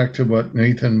getting back to what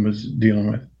Nathan was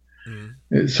dealing with.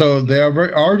 Mm-hmm. So they have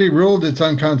already ruled it's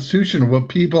unconstitutional. Well,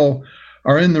 people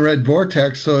are in the red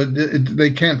vortex, so they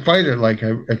can't fight it, like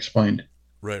I explained.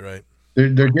 Right.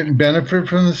 They're getting benefit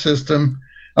from the system.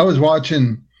 I was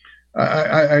watching.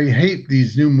 I hate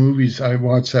these new movies. I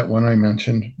watched that one I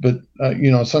mentioned, but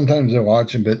sometimes I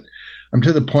watch them, but I'm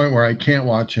to the point where I can't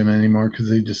watch them anymore because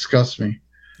they disgust me.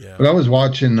 Yeah. But I was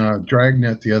watching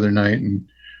Dragnet the other night, and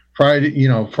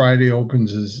Friday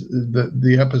opens is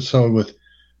the episode with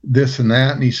this and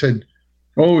that, and he said,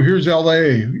 "Oh, here's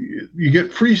L.A. You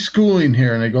get free schooling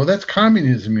here," and I go, "That's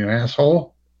communism, you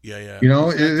asshole." Yeah. Is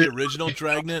that the original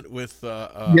Dragnet with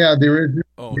the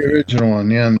original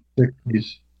one, in the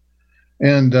 60s.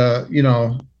 And,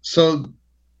 so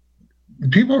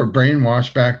people were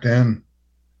brainwashed back then.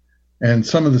 And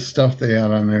some of the stuff they had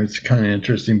on there, it's kind of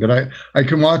interesting. But I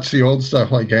can watch the old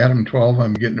stuff like Adam 12.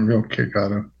 I'm getting a real kick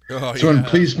out of. When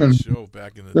policemen,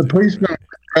 the policeman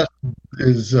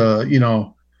is,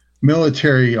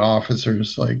 military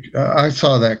officers. Like, I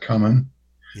saw that coming.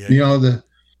 Yeah.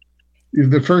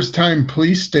 The first time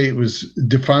police state was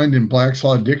defined in Black's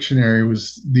Law Dictionary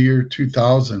was the year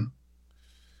 2000.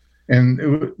 And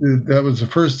that was the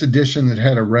first edition that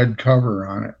had a red cover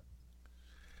on it.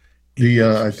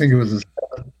 I think it was the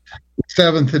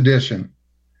seventh edition.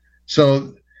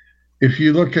 So if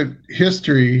you look at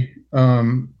history,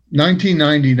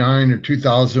 1999 or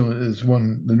 2000 is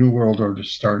when the New World Order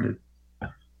started.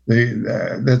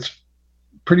 That's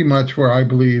pretty much where I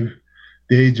believe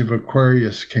the age of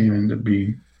Aquarius came into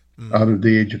being, out of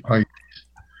the age of Pisces.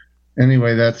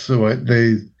 Anyway, that's the way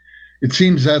it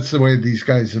seems that's the way these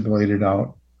guys have laid it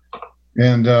out.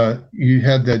 And you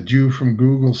had that Jew from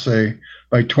Google say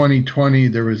by 2020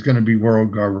 there was going to be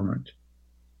world government.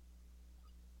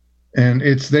 And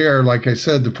it's there, like I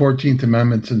said, the 14th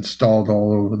Amendment's installed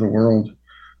all over the world,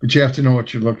 but you have to know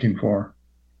what you're looking for.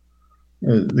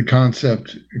 The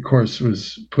concept, of course,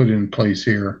 was put in place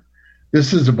here.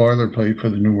 This is a boilerplate for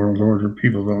the New World Order.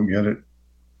 People don't get it.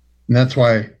 And that's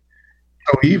why it's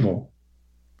so evil.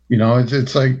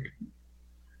 It's like,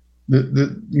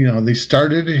 they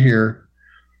started it here.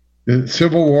 The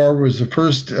Civil War was the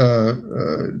first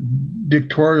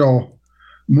dictatorial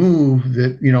move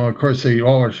that, of course, they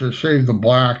should save the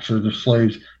blacks or the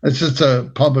slaves. It's just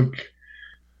a public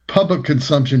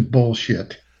consumption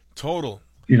bullshit. Total.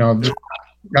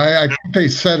 I think they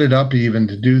set it up even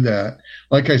to do that.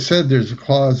 Like I said, there's a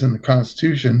clause in the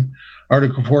Constitution,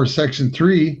 Article 4, Section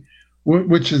 3,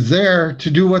 which is there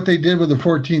to do what they did with the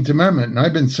 14th Amendment. And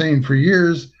I've been saying for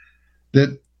years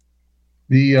that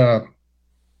the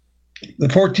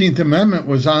 14th Amendment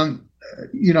was on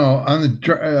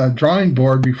the drawing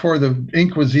board before the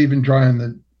ink was even dry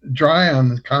on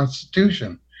the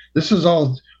Constitution. This is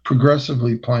all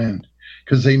progressively planned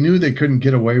because they knew they couldn't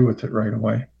get away with it right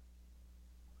away.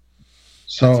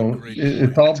 So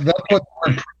it's all, that's what the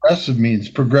word progressive means,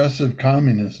 progressive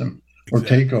communism or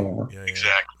takeover. Yeah,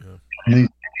 exactly. And these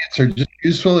idiots are just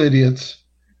useful idiots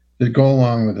that go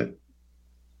along with it.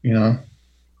 You know?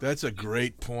 That's a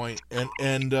great point.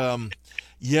 And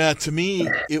yeah, to me,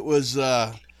 it was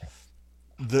when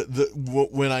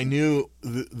I knew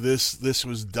this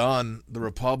was done, the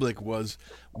Republic, was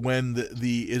when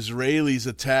the Israelis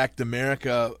attacked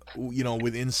America,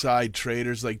 with inside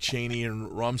traitors like Cheney and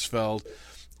Rumsfeld,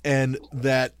 and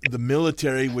that the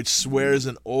military, which swears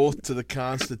an oath to the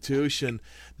Constitution,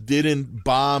 didn't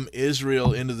bomb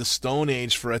Israel into the Stone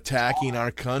Age for attacking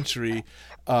our country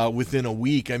within a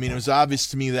week. I mean, it was obvious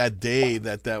to me that day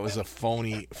that was a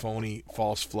phony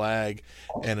false flag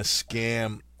and a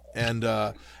scam.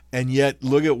 And yet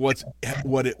look at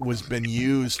what it was been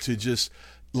used to just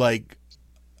like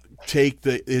take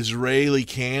the Israeli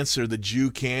cancer, the Jew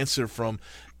cancer, from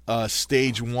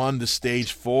stage 1 to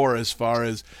stage 4 as far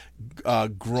as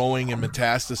growing and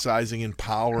metastasizing in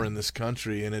power in this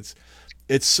country. And it's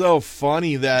so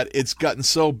funny that it's gotten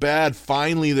so bad.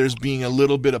 Finally, there's being a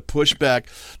little bit of pushback.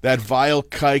 That vile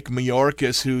kike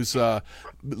Mayorkas, who's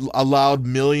allowed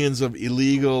millions of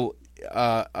illegal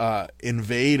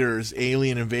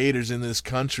alien invaders in this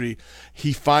country,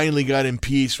 he finally got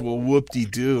impeached. Well,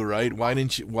 whoop-de-doo, right? Why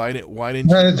didn't you?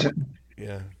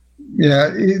 Yeah. Yeah.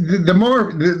 The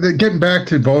more getting back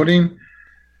to voting,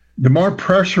 the more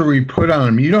pressure we put on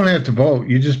them. You don't have to vote.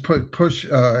 You just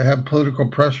have political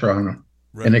pressure on them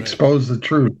and expose the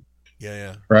truth.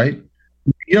 Yeah. Right.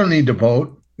 You don't need to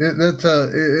vote.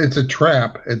 It's a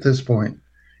trap at this point.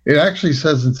 It actually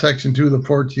says in Section 2 of the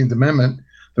 14th Amendment,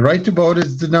 the right to vote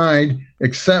is denied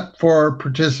except for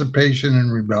participation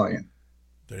in rebellion.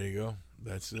 There you go.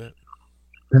 That's it.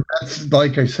 And that's,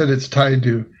 like I said, it's tied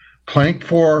to Plank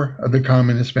 4 of the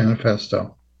Communist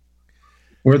Manifesto,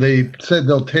 where they said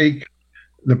they'll take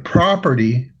the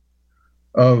property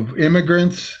of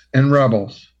immigrants and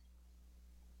rebels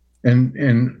and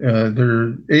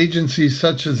their agencies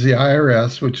such as the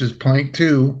IRS, which is Plank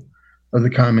 2 of the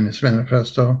Communist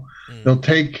Manifesto. They'll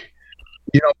take,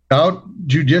 without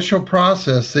judicial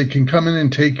process, they can come in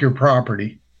and take your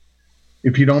property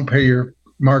if you don't pay your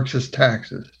Marxist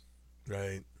taxes.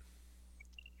 Right.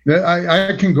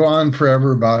 I can go on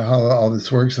forever about how all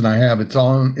this works, and I have. It's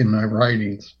all in my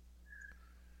writings.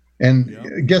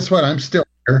 And guess what? I'm still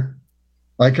here.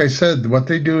 Like I said, what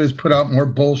they do is put out more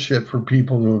bullshit for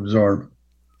people to absorb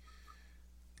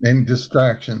and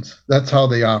distractions. That's how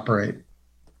they operate.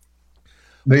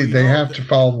 They have to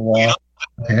follow the law.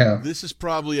 They have. This is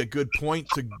probably a good point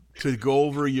to go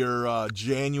over your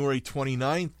January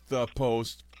 29th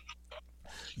post.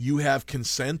 You have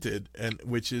consented, and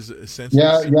which is essentially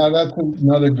that's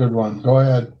another good one. Go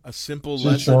ahead. A simple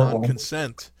lesson on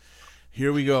consent.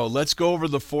 Here we go. Let's go over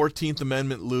the 14th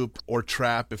Amendment loop, or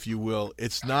trap, if you will.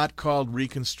 It's not called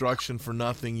Reconstruction for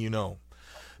nothing,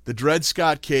 The Dred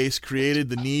Scott case created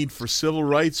the need for civil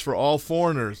rights for all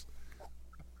foreigners,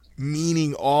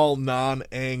 meaning all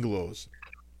non-Anglos.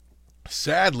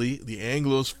 Sadly, the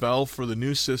Anglos fell for the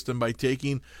new system by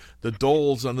taking the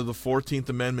doles under the 14th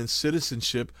Amendment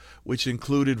citizenship, which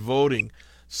included voting.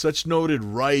 Such noted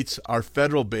rights are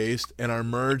federal-based and are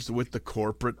merged with the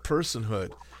corporate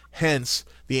personhood. Hence,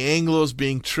 the Anglos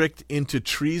being tricked into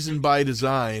treason by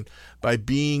design by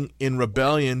being in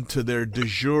rebellion to their de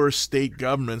jure state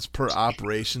governments per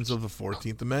operations of the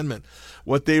 14th Amendment.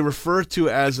 What they refer to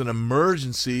as an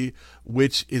emergency,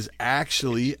 which is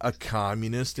actually a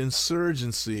communist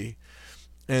insurgency.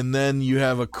 And then you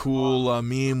have a cool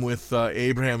meme with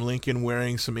Abraham Lincoln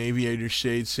wearing some aviator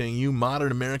shades saying, "You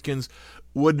modern Americans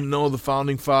wouldn't know the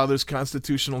Founding Fathers'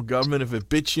 constitutional government if it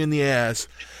bit you in the ass."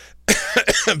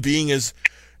 Being as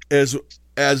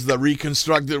the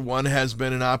reconstructed one has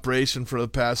been in operation for the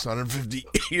past 150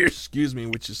 years,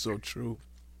 which is so true.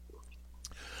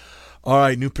 All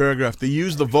right, new paragraph. They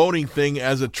use the voting thing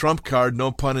as a trump card,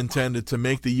 no pun intended, to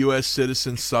make the U.S.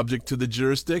 citizens subject to the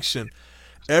jurisdiction.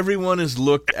 Everyone is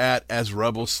looked at as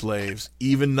rebel slaves,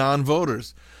 even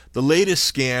non-voters. The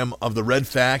latest scam of the Red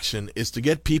Faction is to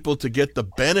get people to get the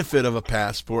benefit of a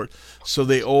passport so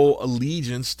they owe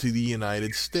allegiance to the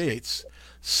United States.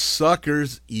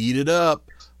 Suckers, eat it up.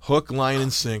 Hook, line,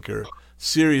 and sinker.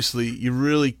 Seriously, you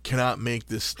really cannot make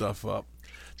this stuff up.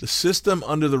 The system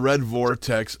under the Red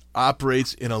Vortex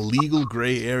operates in a legal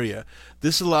gray area.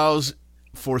 This allows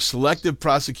for selective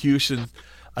prosecution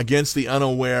against the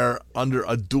unaware under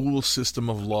a dual system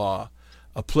of law.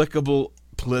 Applicable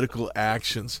political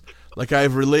actions. Like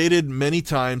I've related many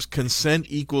times, consent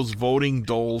equals voting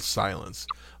dole silence.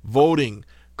 Voting,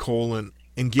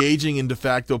 engaging in de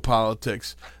facto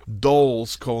politics,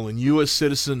 doles, U.S.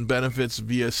 citizen benefits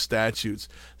via statutes,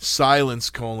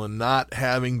 silence, not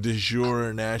having de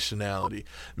jure nationality.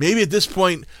 Maybe at this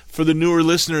point, for the newer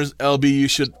listeners, LB, you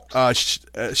should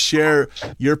share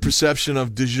your perception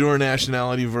of de jure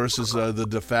nationality versus the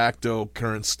de facto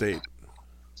current state.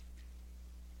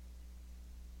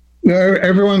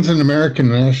 Everyone's an American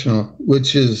national,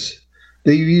 which is,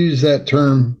 they use that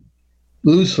term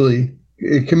loosely.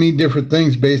 It can mean different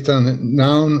things based on the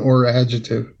noun or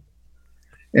adjective.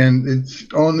 And it's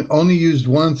only used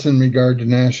once in regard to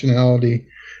nationality.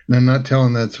 And I'm not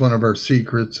telling that's one of our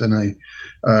secrets. And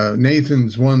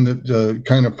Nathan's one that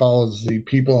kind of follows the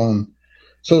people on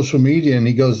social media. And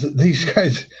he goes, these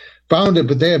guys found it,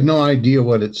 but they have no idea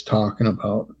what it's talking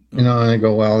about. And I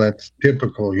go, well, that's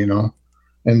typical,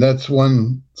 And that's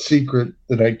one secret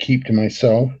that I keep to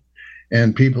myself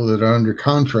and people that are under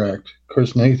contract. Of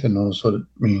course, Nathan knows what it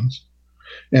means.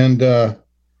 And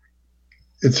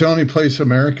it's the only place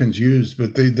Americans use,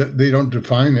 but they don't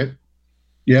define it.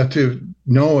 You have to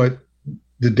know it,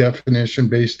 the definition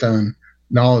based on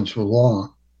knowledge of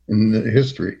law and the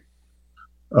history.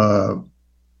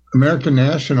 American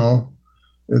national,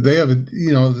 they have,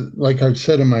 like I've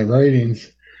said in my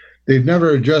writings, they've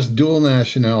never addressed dual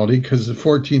nationality because the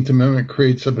 14th Amendment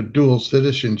creates up a dual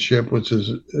citizenship, which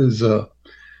is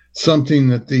something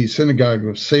that the Synagogue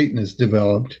of Satan has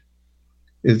developed.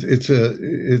 It's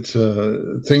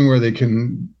a thing where they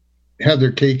can have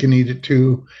their cake and eat it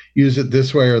too, use it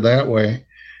this way or that way.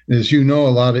 And as you know, a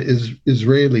lot of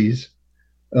Israelis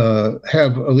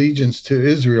have allegiance to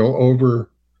Israel over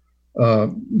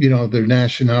their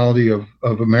nationality of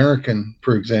American,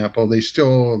 for example. They still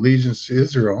owe allegiance to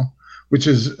Israel, which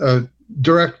is a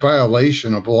direct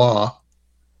violation of law.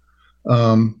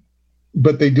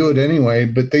 But they do it anyway.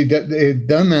 But they've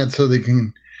done that so they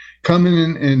can come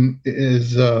in and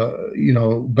as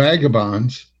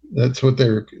vagabonds. That's what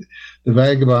the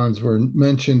vagabonds were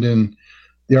mentioned in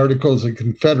the Articles of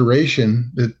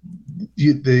Confederation, that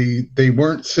they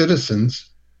weren't citizens.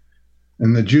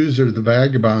 And the Jews are the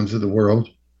vagabonds of the world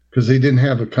because they didn't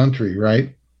have a country,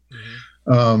 right?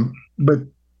 Mm-hmm. But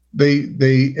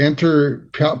they enter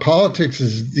politics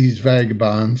as these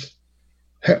vagabonds,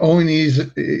 owing these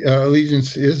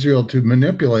allegiance to Israel to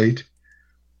manipulate,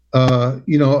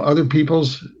 other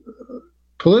people's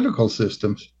political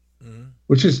systems, mm-hmm.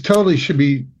 which is totally should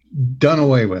be done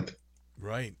away with.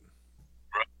 Right.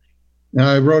 Now,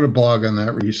 I wrote a blog on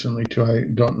that recently too. I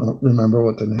don't remember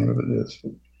what the name of it is.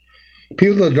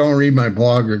 People that don't read my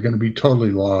blog are going to be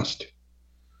totally lost.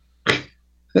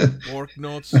 Orc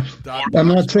notes. I'm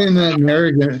not saying that in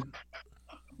arrogance.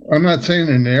 I'm not saying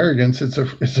in arrogance. It's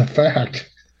a fact.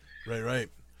 Right.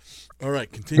 All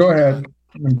right. Continue. Go ahead.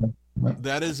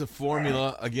 That is a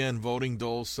formula. Again, voting,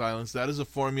 dole, silence. That is a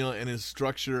formula and a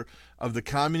structure of the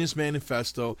Communist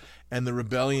Manifesto and the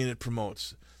rebellion it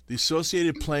promotes. The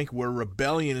associated plank where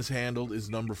rebellion is handled is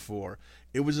number 4.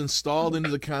 It was installed into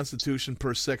the Constitution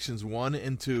per Sections 1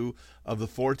 and 2 of the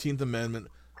 14th Amendment.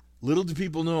 Little do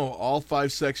people know, all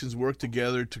 5 sections work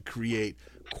together to create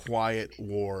quiet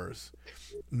wars.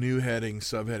 New heading,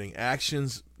 subheading,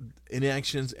 actions,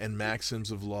 inactions, and maxims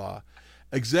of law.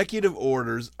 Executive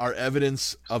orders are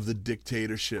evidence of the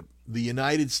dictatorship. The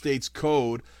United States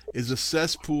Code is a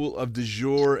cesspool of de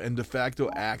jure and de facto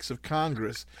acts of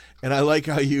Congress. And I like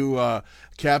how you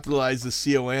capitalize the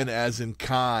C-O-N as in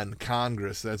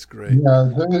Congress. That's great.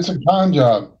 Yeah, it's a con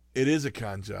job. It is a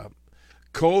con job.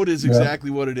 Code is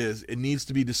exactly what it is. It needs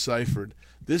to be deciphered.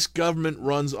 This government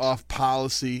runs off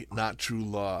policy, not true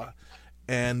law.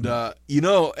 And,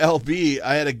 LB,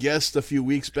 I had a guest a few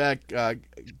weeks back,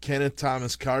 Kenneth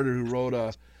Thomas Carter, who wrote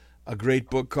a great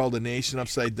book called A Nation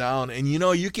Upside Down. And,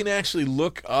 you can actually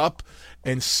look up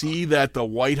and see that the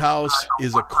White House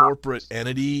is a corporate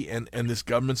entity and this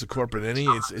government's a corporate entity.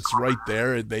 It's right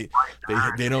there. They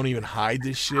don't even hide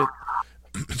this shit.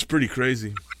 It's pretty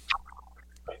crazy.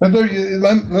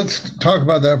 Let's talk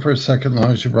about that for a second,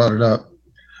 long as you brought it up.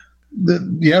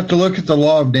 You have to look at the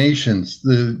law of nations.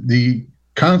 The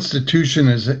Constitution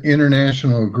is an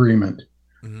international agreement.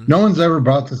 Mm-hmm. No one's ever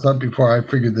brought this up before. I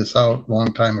figured this out a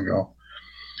long time ago.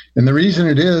 And the reason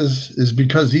it is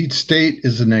because each state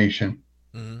is a nation.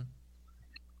 Mm-hmm.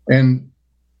 And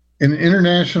in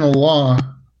international law,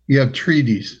 you have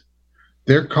treaties.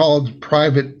 They're called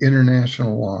private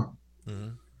international law. Mm-hmm.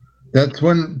 That's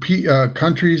when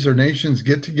countries or nations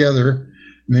get together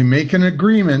and they make an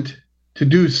agreement to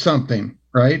do something,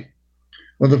 right?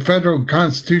 Well, the federal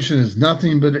Constitution is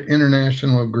nothing but an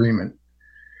international agreement.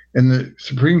 And the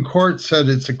Supreme Court said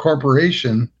it's a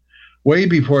corporation way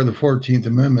before the 14th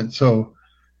Amendment. So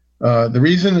The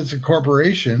reason it's a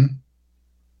corporation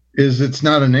is it's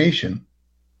not a nation.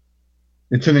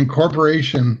 It's an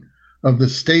incorporation of the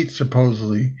state,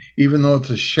 supposedly, even though it's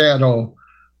a shadow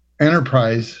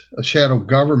enterprise, a shadow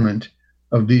government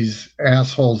of these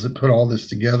assholes that put all this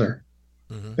together.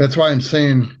 That's why I'm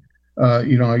saying,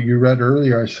 you read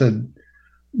earlier, I said,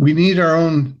 we need our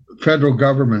own federal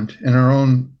government and our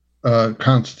own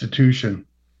constitution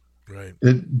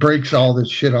that breaks all this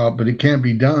shit out, but it can't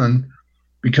be done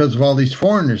because of all these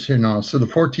foreigners here now. So the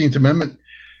 14th Amendment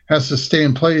has to stay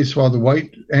in place while the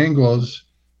white Anglos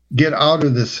get out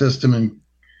of this system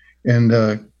and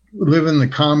live in the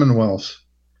commonwealths.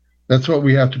 That's what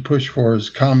we have to push for, is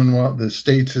commonwealth, the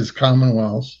states as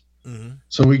commonwealths.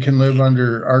 So we can live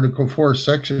under Article 4,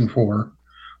 Section 4,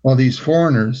 while these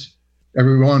foreigners,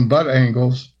 everyone but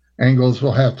Anglos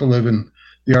will have to live in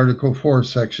the Article 4,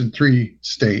 Section 3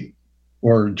 state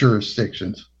or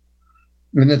jurisdictions.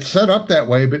 And it's set up that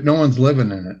way, but no one's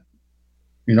living in it.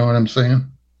 You know what I'm saying?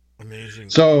 Amazing.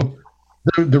 So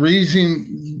the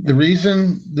reason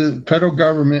the federal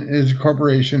government is a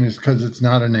corporation is because it's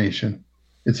not a nation.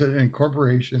 It's an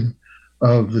incorporation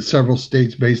of the several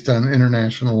states based on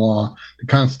international law. The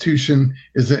Constitution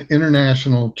is an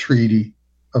international treaty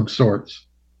of sorts.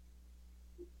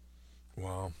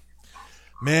 Wow.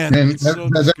 Man, it's so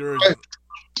discouraging.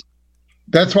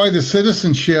 That's why the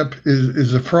citizenship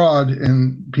is a fraud,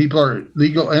 and people are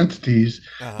legal entities,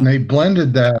 and they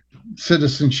blended that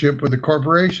citizenship with the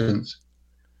corporations.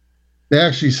 They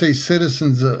actually say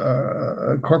citizens,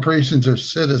 corporations are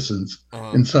citizens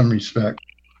in some respect,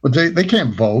 but they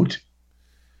can't vote.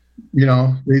 You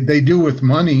know, they do with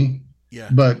money,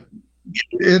 but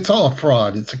it's all a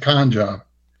fraud. It's a con job.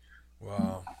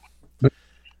 Wow. But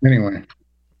anyway.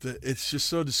 It's just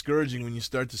so discouraging when you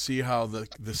start to see how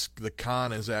the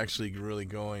con is actually really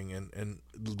going, and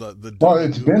the well,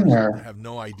 it's been there. Have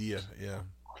no idea. Yeah.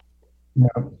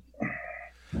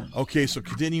 Okay, so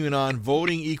continuing on,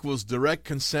 voting equals direct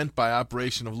consent by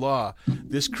operation of law.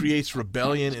 This creates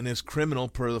rebellion and is criminal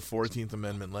per the 14th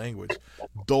Amendment language.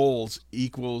 Doles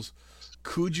equals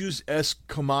cujus est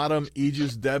commotum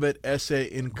ejus debet esse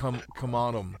in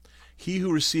commotum. He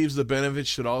who receives the benefit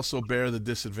should also bear the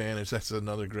disadvantage. That's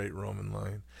another great Roman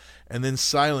line. And then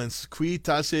silence. Qui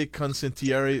tace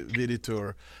consentiere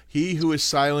viditur. He who is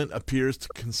silent appears to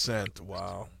consent.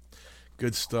 Wow.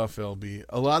 Good stuff, LB.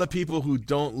 A lot of people who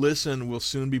don't listen will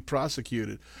soon be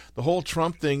prosecuted. The whole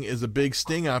Trump thing is a big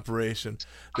sting operation.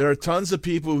 There are tons of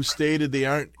people who stated they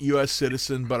aren't U.S.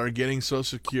 citizens but are getting Social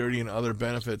Security and other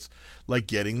benefits, like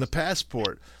getting the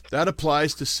passport. That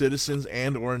applies to citizens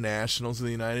and or nationals of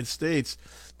the United States.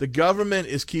 The government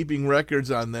is keeping records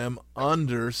on them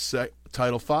under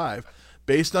Title V.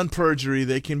 Based on perjury,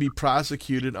 they can be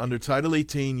prosecuted under Title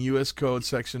 18 U.S. Code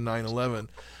Section 911.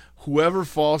 Whoever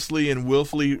falsely and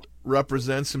willfully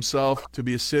represents himself to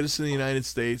be a citizen of the United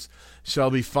States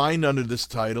shall be fined under this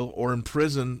title or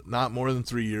imprisoned not more than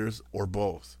 3 years or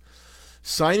both.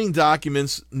 Signing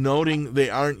documents noting they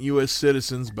aren't U.S.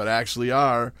 citizens but actually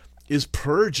are is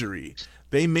perjury.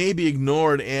 They may be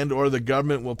ignored and or the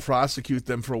government will prosecute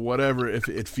them for whatever if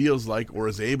it feels like or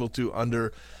is able to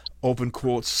under, open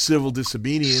quotes, civil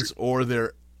disobedience or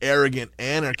their arrogant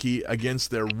anarchy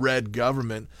against their red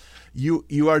government.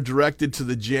 You are directed to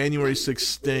the January 6th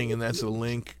sting, and that's a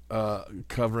link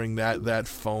covering that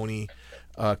phony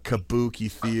kabuki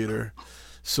theater.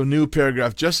 So new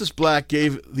paragraph. Justice Black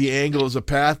gave the Anglos a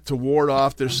path to ward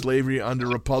off their slavery under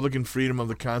Republican freedom of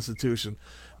the Constitution.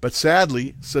 But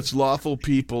sadly, such lawful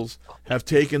peoples have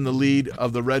taken the lead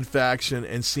of the red faction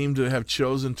and seem to have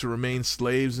chosen to remain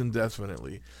slaves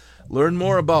indefinitely. Learn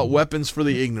more about weapons for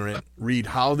the ignorant, read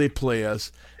How They Play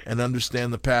Us, and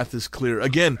understand the path is clear.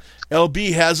 Again,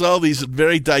 LB has all these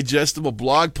very digestible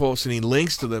blog posts and he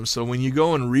links to them. So when you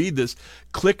go and read this,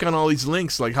 click on all these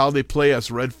links like How They Play Us,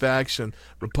 Red Faction,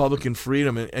 Republican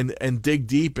Freedom, and dig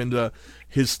deep into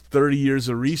his 30 years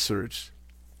of research.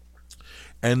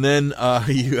 And then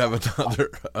you have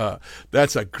another,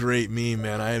 that's a great meme,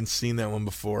 man. I haven't seen that one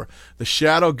before. The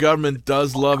shadow government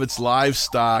does love its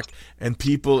livestock and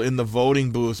people in the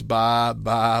voting booths. Bah,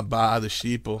 bah, bah, the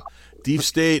sheeple. Deep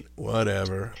state,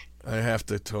 whatever. I have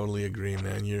to totally agree,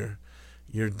 man.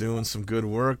 You're doing some good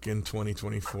work in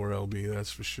 2024, LB,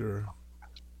 that's for sure.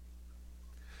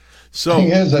 So thing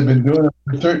is, I've been doing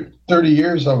it for 30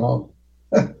 years almost.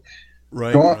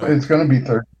 Right. It's going to be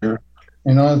 30 years.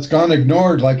 You know, it's gone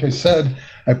ignored. Like I said,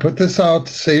 I put this out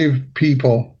to save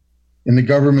people, and the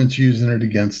government's using it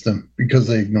against them because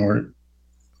they ignore it.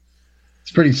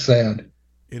 It's pretty sad.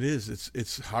 It is.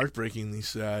 It's heartbreakingly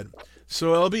sad.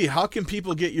 So, LB, how can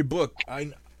people get your book?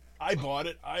 I bought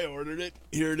it. I ordered it.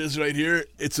 Here it is right here.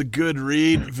 It's a good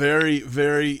read. Very,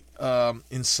 very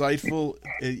insightful.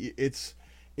 It's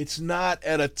not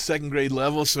at a second grade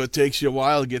level, so it takes you a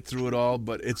while to get through it all,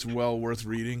 but it's well worth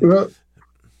reading. Well,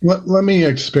 let me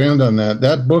expand on that.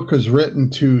 That book was written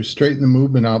to straighten the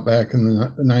movement out back in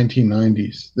the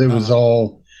 1990s. There was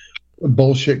all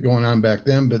bullshit going on back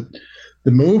then, but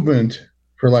the movement,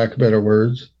 for lack of better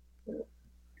words,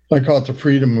 I call it the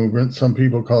freedom movement. Some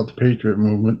people call it the patriot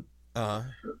movement. Have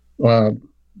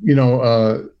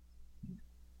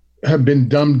been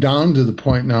dumbed down to the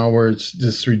point now where it's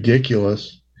just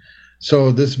ridiculous.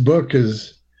 So this book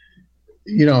is,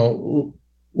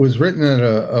 was written at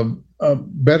a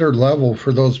better level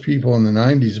for those people in the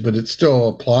 90s, but it still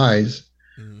applies.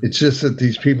 It's just that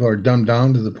these people are dumbed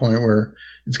down to the point where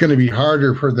it's going to be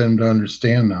harder for them to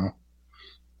understand now.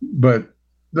 But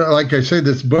like I say,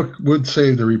 this book would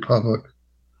save the republic.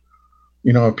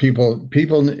 People,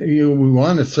 we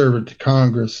want to serve it to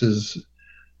Congress as,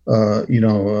 a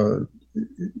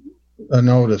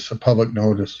notice, a public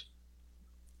notice.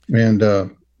 And to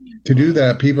do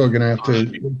that, people are going to have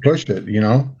to push it,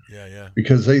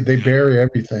 because they bury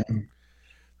everything.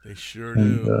 They sure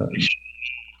do.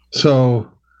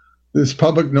 So this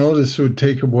public notice would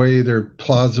take away their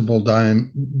plausible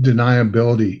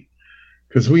deniability,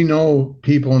 because we know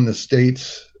people in the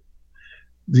states,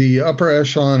 the upper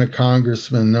echelon of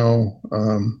congressmen know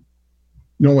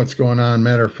what's going on.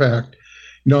 Matter of fact,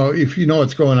 if you know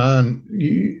what's going on,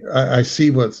 I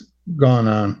see what's gone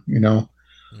on.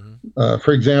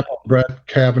 For example, Brett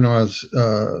Kavanaugh's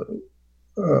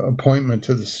appointment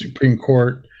to the Supreme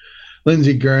Court,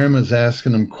 Lindsey Graham is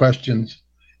asking him questions.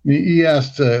 He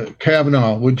asked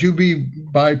Kavanaugh, "Would you be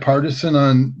bipartisan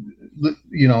on,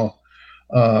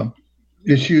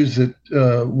 issues that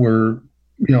were,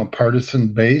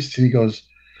 partisan based?" And he goes,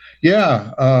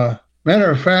 "Yeah.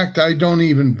 Matter of fact, I don't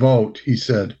even vote," he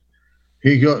said.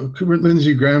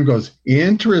 Lindsey Graham goes,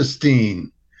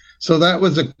 "Interesting." So that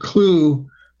was a clue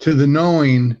to the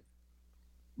knowing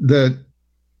that,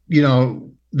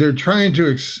 they're trying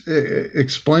to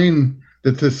explain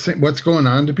that what's going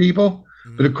on to people.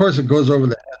 But of course it goes over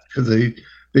the head, because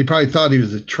they probably thought he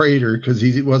was a traitor because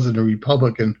he wasn't a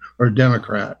Republican or a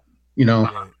Democrat,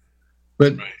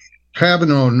 But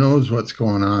Kavanaugh knows what's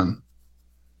going on.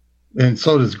 And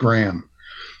so does Graham.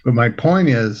 But my point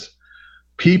is,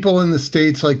 people in the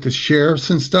states, like the sheriffs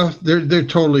and stuff, they're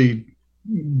totally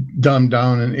dumbed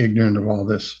down and ignorant of all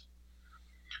this.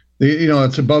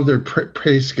 It's above their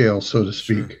pay scale, so to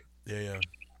speak. Sure. Yeah.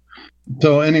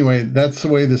 So anyway, that's the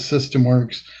way the system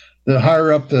works. The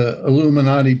higher up the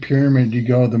Illuminati pyramid you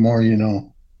go, the more you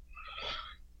know.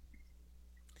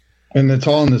 And it's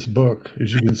all in this book.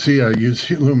 As you can see, I use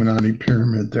the Illuminati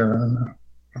pyramid there on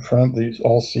the front, these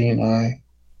all-seeing eye.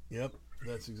 Yep,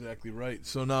 that's exactly right.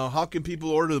 So now, how can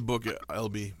people order the book at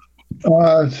LB?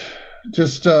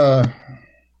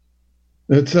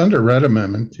 It's under Red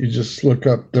Amendment. You just look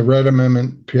up the Red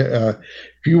Amendment. If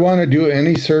you want to do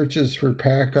any searches for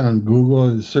PAC on Google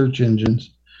and search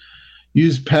engines,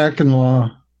 use PAC and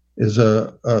law as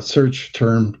a search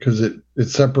term, because it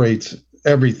separates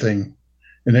everything,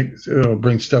 and it'll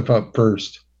bring stuff up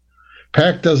first.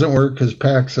 PAC doesn't work because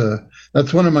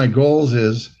that's one of my goals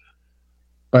is,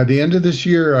 by the end of this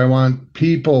year, I want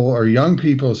people, or young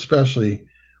people especially,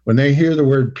 when they hear the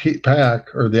word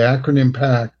PAC or the acronym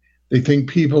PAC, they think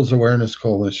People's Awareness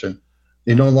Coalition.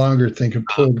 They no longer think of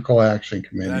Political Action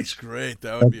Committees. That's great.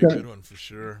 That would be a good one for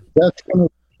sure.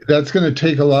 That's going to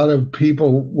take a lot of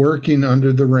people working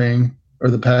under the ring, or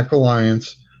the PAC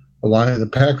Alliance. The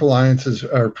PAC Alliances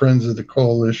are friends of the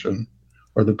coalition,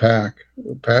 or the PAC,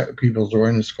 People's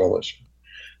Awareness Coalition.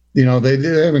 They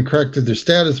haven't corrected their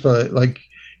status, but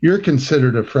you're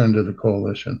considered a friend of the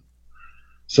coalition.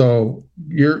 So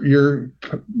you're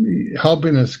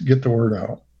helping us get the word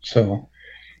out. So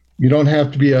you don't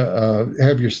have to be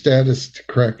have your status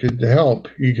corrected to help.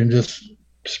 You can just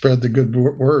spread the good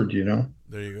word,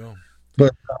 There you go.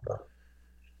 But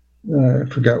I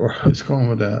forgot where I was going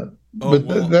with that.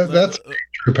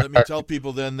 Let me tell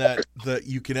people then that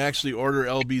you can actually order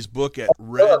LB's book at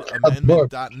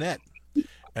redamendment.net.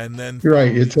 And then you're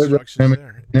right. It's at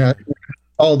Redamendment. Yeah.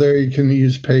 All there. You can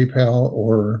use PayPal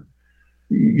or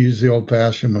use the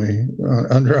old-fashioned way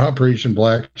under Operation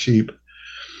Black Sheep,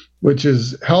 which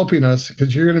is helping us,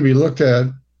 because you're going to be looked at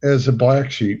as a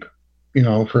black sheep,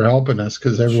 for helping us,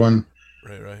 because everyone,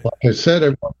 right. Like I said,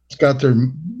 everyone's got their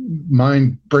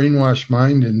brainwashed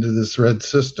mind into this red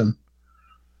system,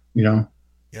 Yep.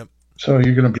 So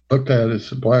you're going to be looked at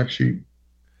as a black sheep.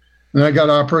 And I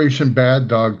got Operation Bad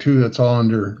Dog too. That's all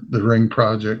under the Ring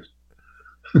Project.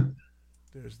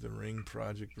 There's the Ring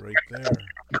Project right there.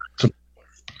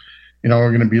 We're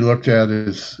going to be looked at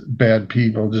as bad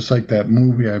people, just like that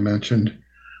movie I mentioned,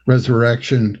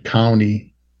 Resurrection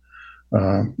County.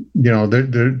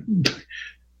 They're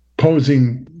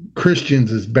posing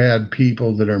Christians as bad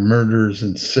people that are murderers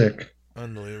and sick.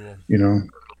 Unbelievable.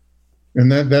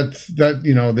 And that's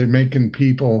they're making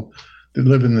people that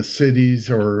live in the cities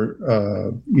or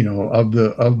of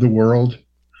the world,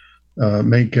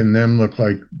 making them look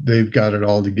like they've got it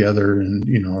all together, and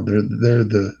they're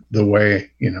the way,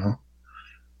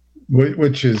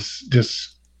 which is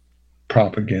just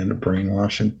propaganda,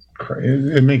 brainwashing.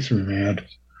 It makes me mad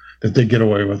that they get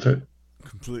away with it.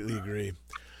 Completely agree.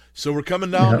 So we're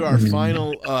coming down to our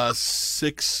final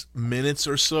 6 minutes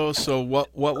or so. So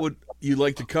what would you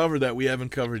like to cover that we haven't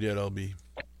covered yet, LB?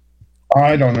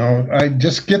 I don't know. I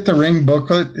just get the Ring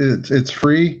booklet. It's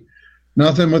free.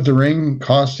 Nothing with the Ring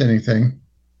costs anything.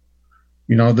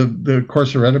 The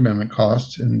course of Red Amendment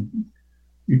costs, and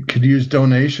you could use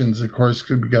donations. Of course,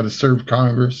 we got to serve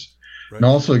Congress, and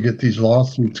also get these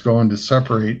lawsuits going to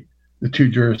separate the two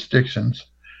jurisdictions.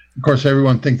 Of course,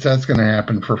 everyone thinks that's going to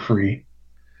happen for free.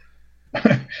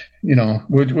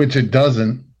 Which it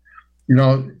doesn't.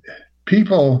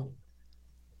 People,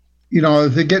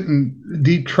 if they get in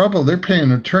deep trouble, they're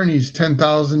paying attorneys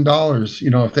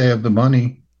 $10,000. If they have the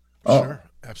money. Sure,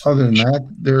 absolutely. Other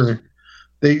than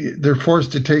that, they're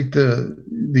forced to take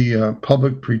the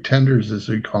public pretenders, as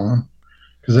we call them,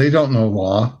 because they don't know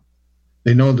law.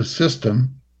 They know the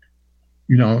system.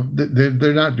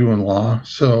 They're not doing law,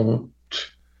 so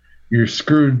you're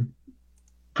screwed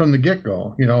from the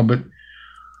get-go. But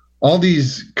all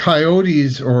these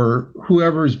coyotes or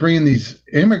whoever is bringing these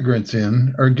immigrants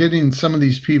in are getting some of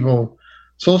these people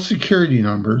Social Security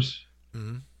numbers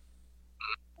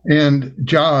and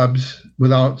jobs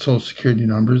without Social Security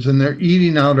numbers, and they're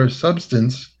eating out our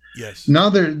substance. Yes. Now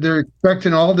they're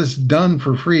expecting all this done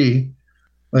for free.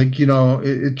 Like,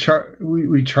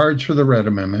 we charge for the Red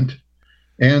Amendment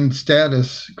and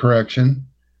status correction,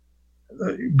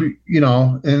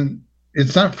 and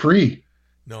it's not free.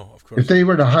 No, of course. If they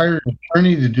were to hire an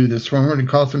attorney to do this one, it would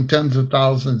cost them tens of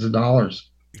thousands of dollars.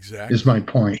 Exactly. Is my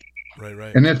point.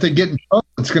 Right. And if they get in trouble,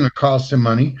 it's going to cost them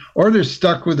money, or they're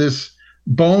stuck with this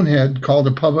bonehead called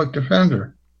a public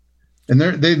defender. And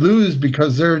they lose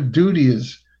because their duty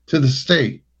is to the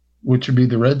state, which would be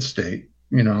the red state,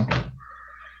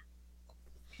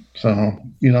 So,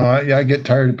 I get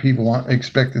tired of people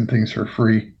expecting things for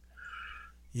free.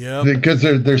 Yeah. Because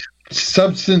there's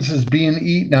substances being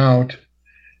eaten out,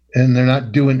 and they're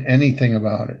not doing anything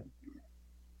about it,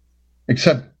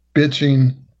 except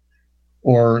bitching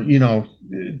or,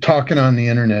 talking on the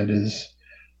internet is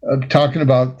talking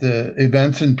about the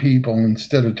events and people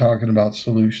instead of talking about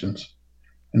solutions.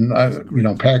 And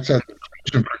PAC's had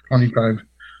for 25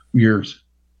 years.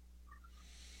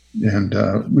 And,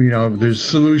 there's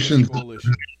solutions.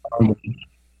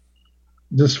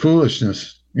 This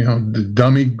foolishness, the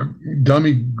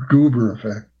dummy goober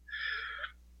effect.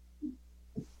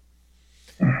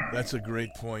 That's a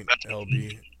great point,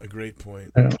 LB. A great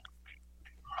point. Yeah.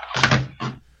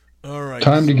 All right.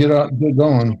 Time to get out and get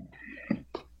going.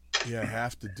 Yeah, I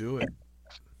have to do it.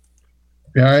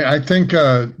 Yeah, I think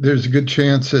there's a good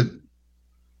chance that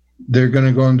they're going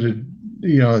to go into,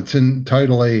 it's in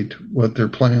Title 8 what their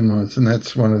plan was, and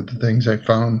that's one of the things I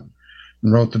found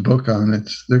and wrote the book on.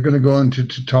 They're going to go into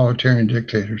totalitarian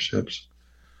dictatorships.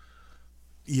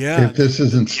 Yeah. If this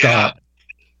isn't stopped.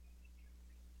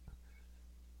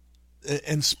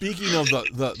 And speaking of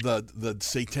the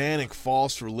satanic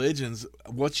false religions,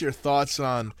 what's your thoughts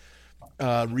on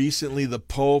recently the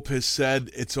Pope has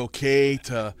said it's okay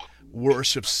to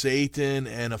worship Satan,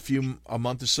 and a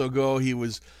month or so ago he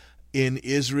was in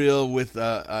Israel with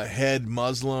a head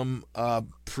Muslim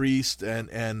priest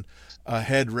and a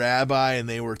head rabbi, and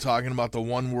they were talking about the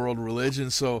one world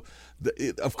religion. So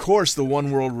of course the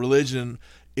one world religion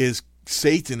is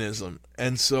Satanism,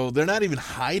 and so they're not even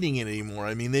hiding it anymore.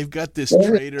 I mean, they've got this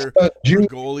traitor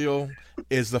Bergoglio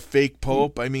is the fake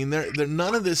pope. I mean, they're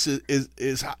none of this is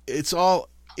it's all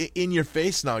in your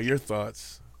face now. Your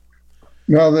thoughts?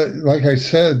 Well, like I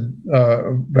said,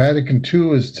 Vatican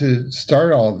II is to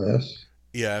start all this.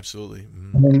 Yeah, absolutely.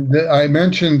 I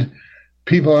mentioned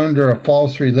people under a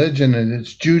false religion, and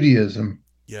it's Judaism.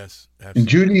 Yes, absolutely. And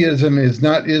Judaism is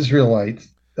not Israelite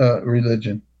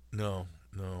religion. No.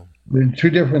 They're two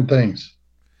different things.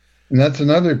 And that's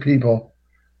another people,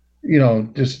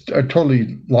 just are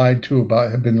totally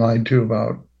have been lied to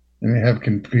about, and they have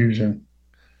confusion.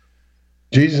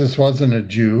 Jesus wasn't a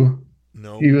Jew.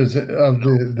 No. He was of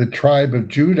the tribe of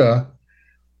Judah,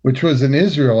 which was an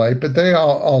Israelite, but they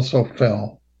all also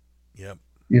fell. Yep.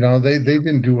 They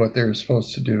didn't do what they were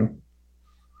supposed to do.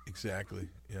 Exactly.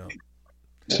 Yeah.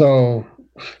 So,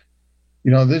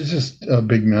 there's just a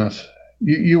big mess.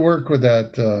 You work with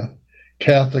that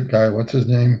Catholic guy. What's his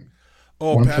name?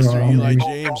 Oh, Once in a Pastor while, Eli maybe.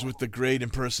 James with the great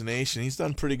impersonation. He's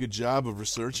done a pretty good job of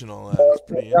researching all that. It's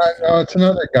pretty interesting. No, it's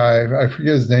another guy. I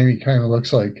forget his name. He kind of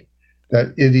looks like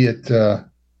that idiot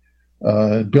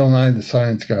Bill Nye the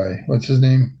Science Guy. What's his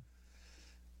name?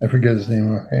 I forget his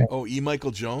name. Okay. Oh, E. Michael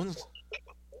Jones?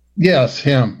 Yes,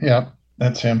 him. Yeah,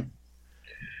 that's him.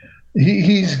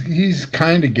 He's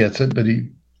kind of gets it, but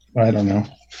I don't know.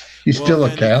 He's still a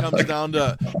then Catholic. It comes down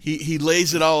to he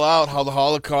lays it all out how the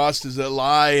Holocaust is a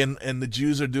lie and the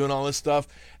Jews are doing all this stuff,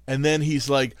 and then he's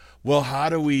like, well, how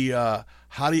do we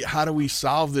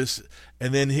solve this?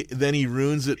 And then he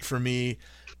ruins it for me.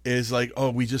 Is like,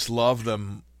 oh, we just love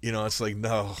them. It's like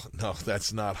no,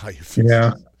 that's not how you fix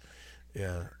Yeah. it.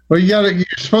 Yeah. Well, you're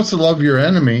supposed to love your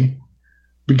enemy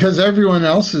because everyone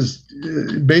else has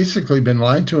basically been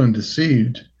lied to and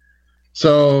deceived.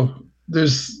 So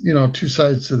there's, two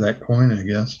sides to that coin, I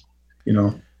guess,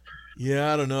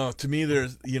 Yeah, I don't know. To me,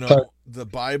 there's, the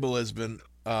Bible has been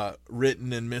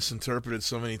written and misinterpreted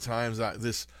so many times.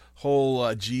 This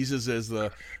whole Jesus as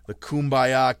the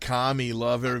kumbaya commie,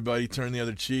 love everybody, turn the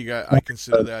other cheek. I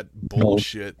consider that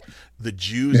bullshit. The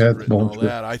Jews have written all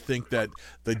that. I think that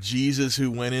the Jesus who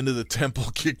went into the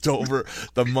temple, kicked over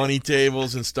the money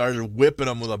tables, and started whipping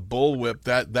them with a bullwhip.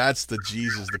 That's the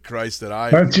Jesus, the Christ that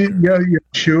I. That's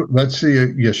Yeshua. That's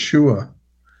the Yeshua.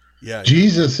 Yeah.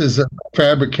 Jesus is a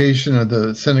fabrication of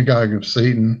the synagogue of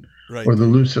Satan, right, or the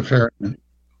Luciferian.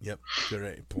 Yep.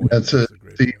 Great point. That's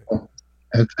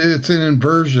it's an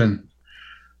inversion.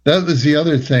 That was the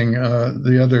other thing.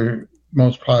 The other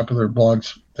most popular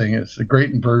blogs thing is the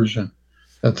Great Inversion.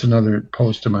 That's another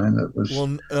post of mine that was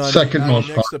second most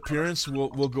popular. Next appearance,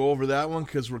 we'll go over that one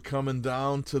because we're coming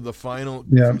down to the final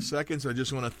few seconds. I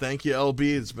just want to thank you, LB.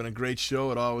 It's been a great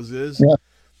show. It always is. Yeah.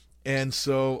 And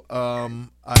so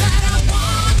I